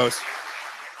Isaac to close.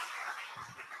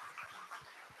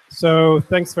 So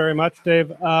thanks very much,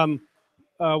 Dave.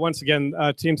 Once again,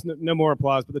 teams, no more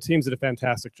applause, but the teams did a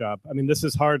fantastic job. I mean, this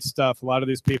is hard stuff. A lot of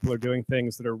these people are doing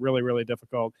things that are really, really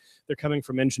difficult. They're coming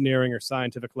from engineering or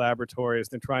scientific laboratories.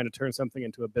 They're trying to turn something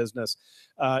into a business.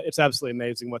 It's absolutely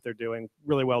amazing what they're doing.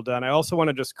 Really well done. I also want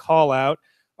to just call out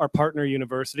our partner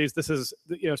universities. This is,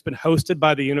 it's been hosted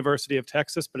by the University of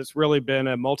Texas, but it's really been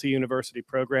a multi-university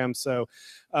program. So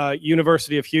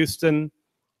University of Houston,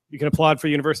 you can applaud for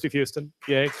University of Houston.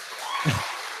 Yay.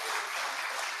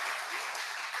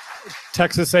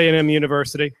 Texas A&M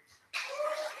University.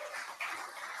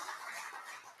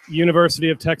 University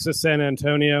of Texas San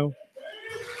Antonio.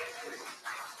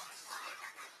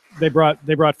 They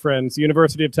brought friends.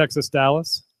 University of Texas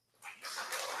Dallas.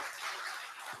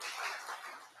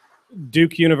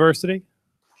 Duke University.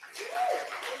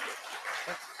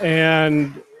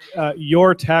 And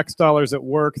your tax dollars at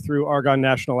work through Argonne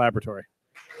National Laboratory.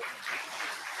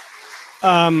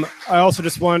 I also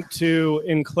just want to,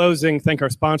 in closing, thank our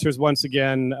sponsors once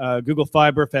again. Google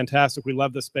Fiber, fantastic. We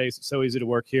love the space. It's so easy to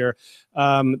work here.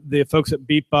 The folks at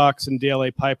Beatbox and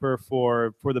DLA Piper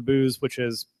for the booze, which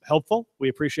is helpful. We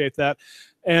appreciate that.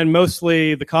 And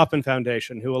mostly the Kauffman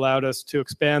Foundation, who allowed us to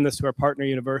expand this to our partner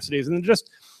universities. And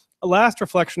just a last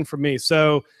reflection from me.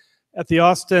 So at the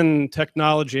Austin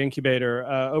Technology Incubator,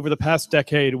 over the past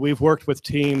decade, we've worked with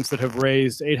teams that have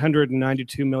raised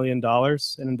 $892 million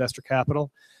in investor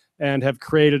capital and have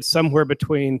created somewhere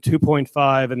between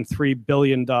 $2.5 and $3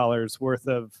 billion worth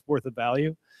of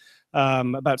value.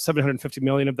 About $750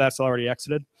 million of that's already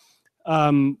exited.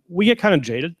 We get kind of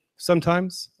jaded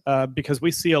sometimes because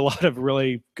we see a lot of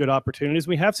really good opportunities.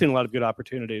 We have seen a lot of good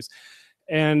opportunities.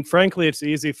 And frankly, it's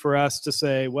easy for us to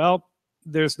say, well,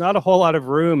 there's not a whole lot of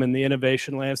room in the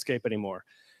innovation landscape anymore.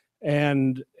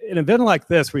 And an event like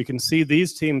this, where you can see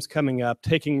these teams coming up,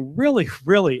 taking really,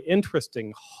 really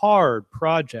interesting, hard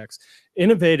projects,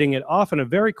 innovating at often a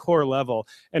very core level,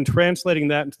 and translating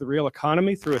that into the real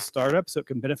economy through a startup so it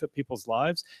can benefit people's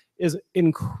lives, is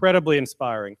incredibly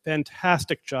inspiring.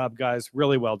 Fantastic job, guys.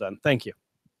 Really well done. Thank you.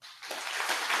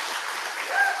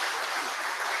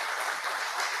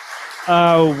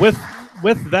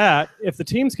 With that, if the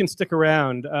teams can stick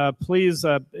around, please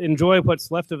enjoy what's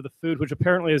left of the food, which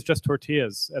apparently is just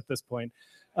tortillas at this point,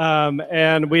 and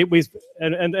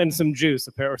some juice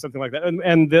or something like that.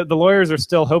 And the lawyers are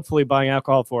still hopefully buying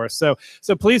alcohol for us. So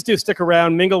please do stick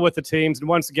around, mingle with the teams, and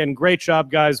once again, great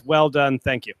job, guys. Well done.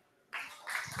 Thank you.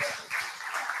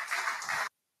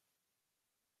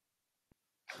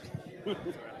 Thank you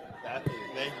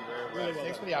very much.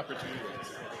 Thanks for the opportunity.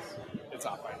 It's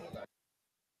off.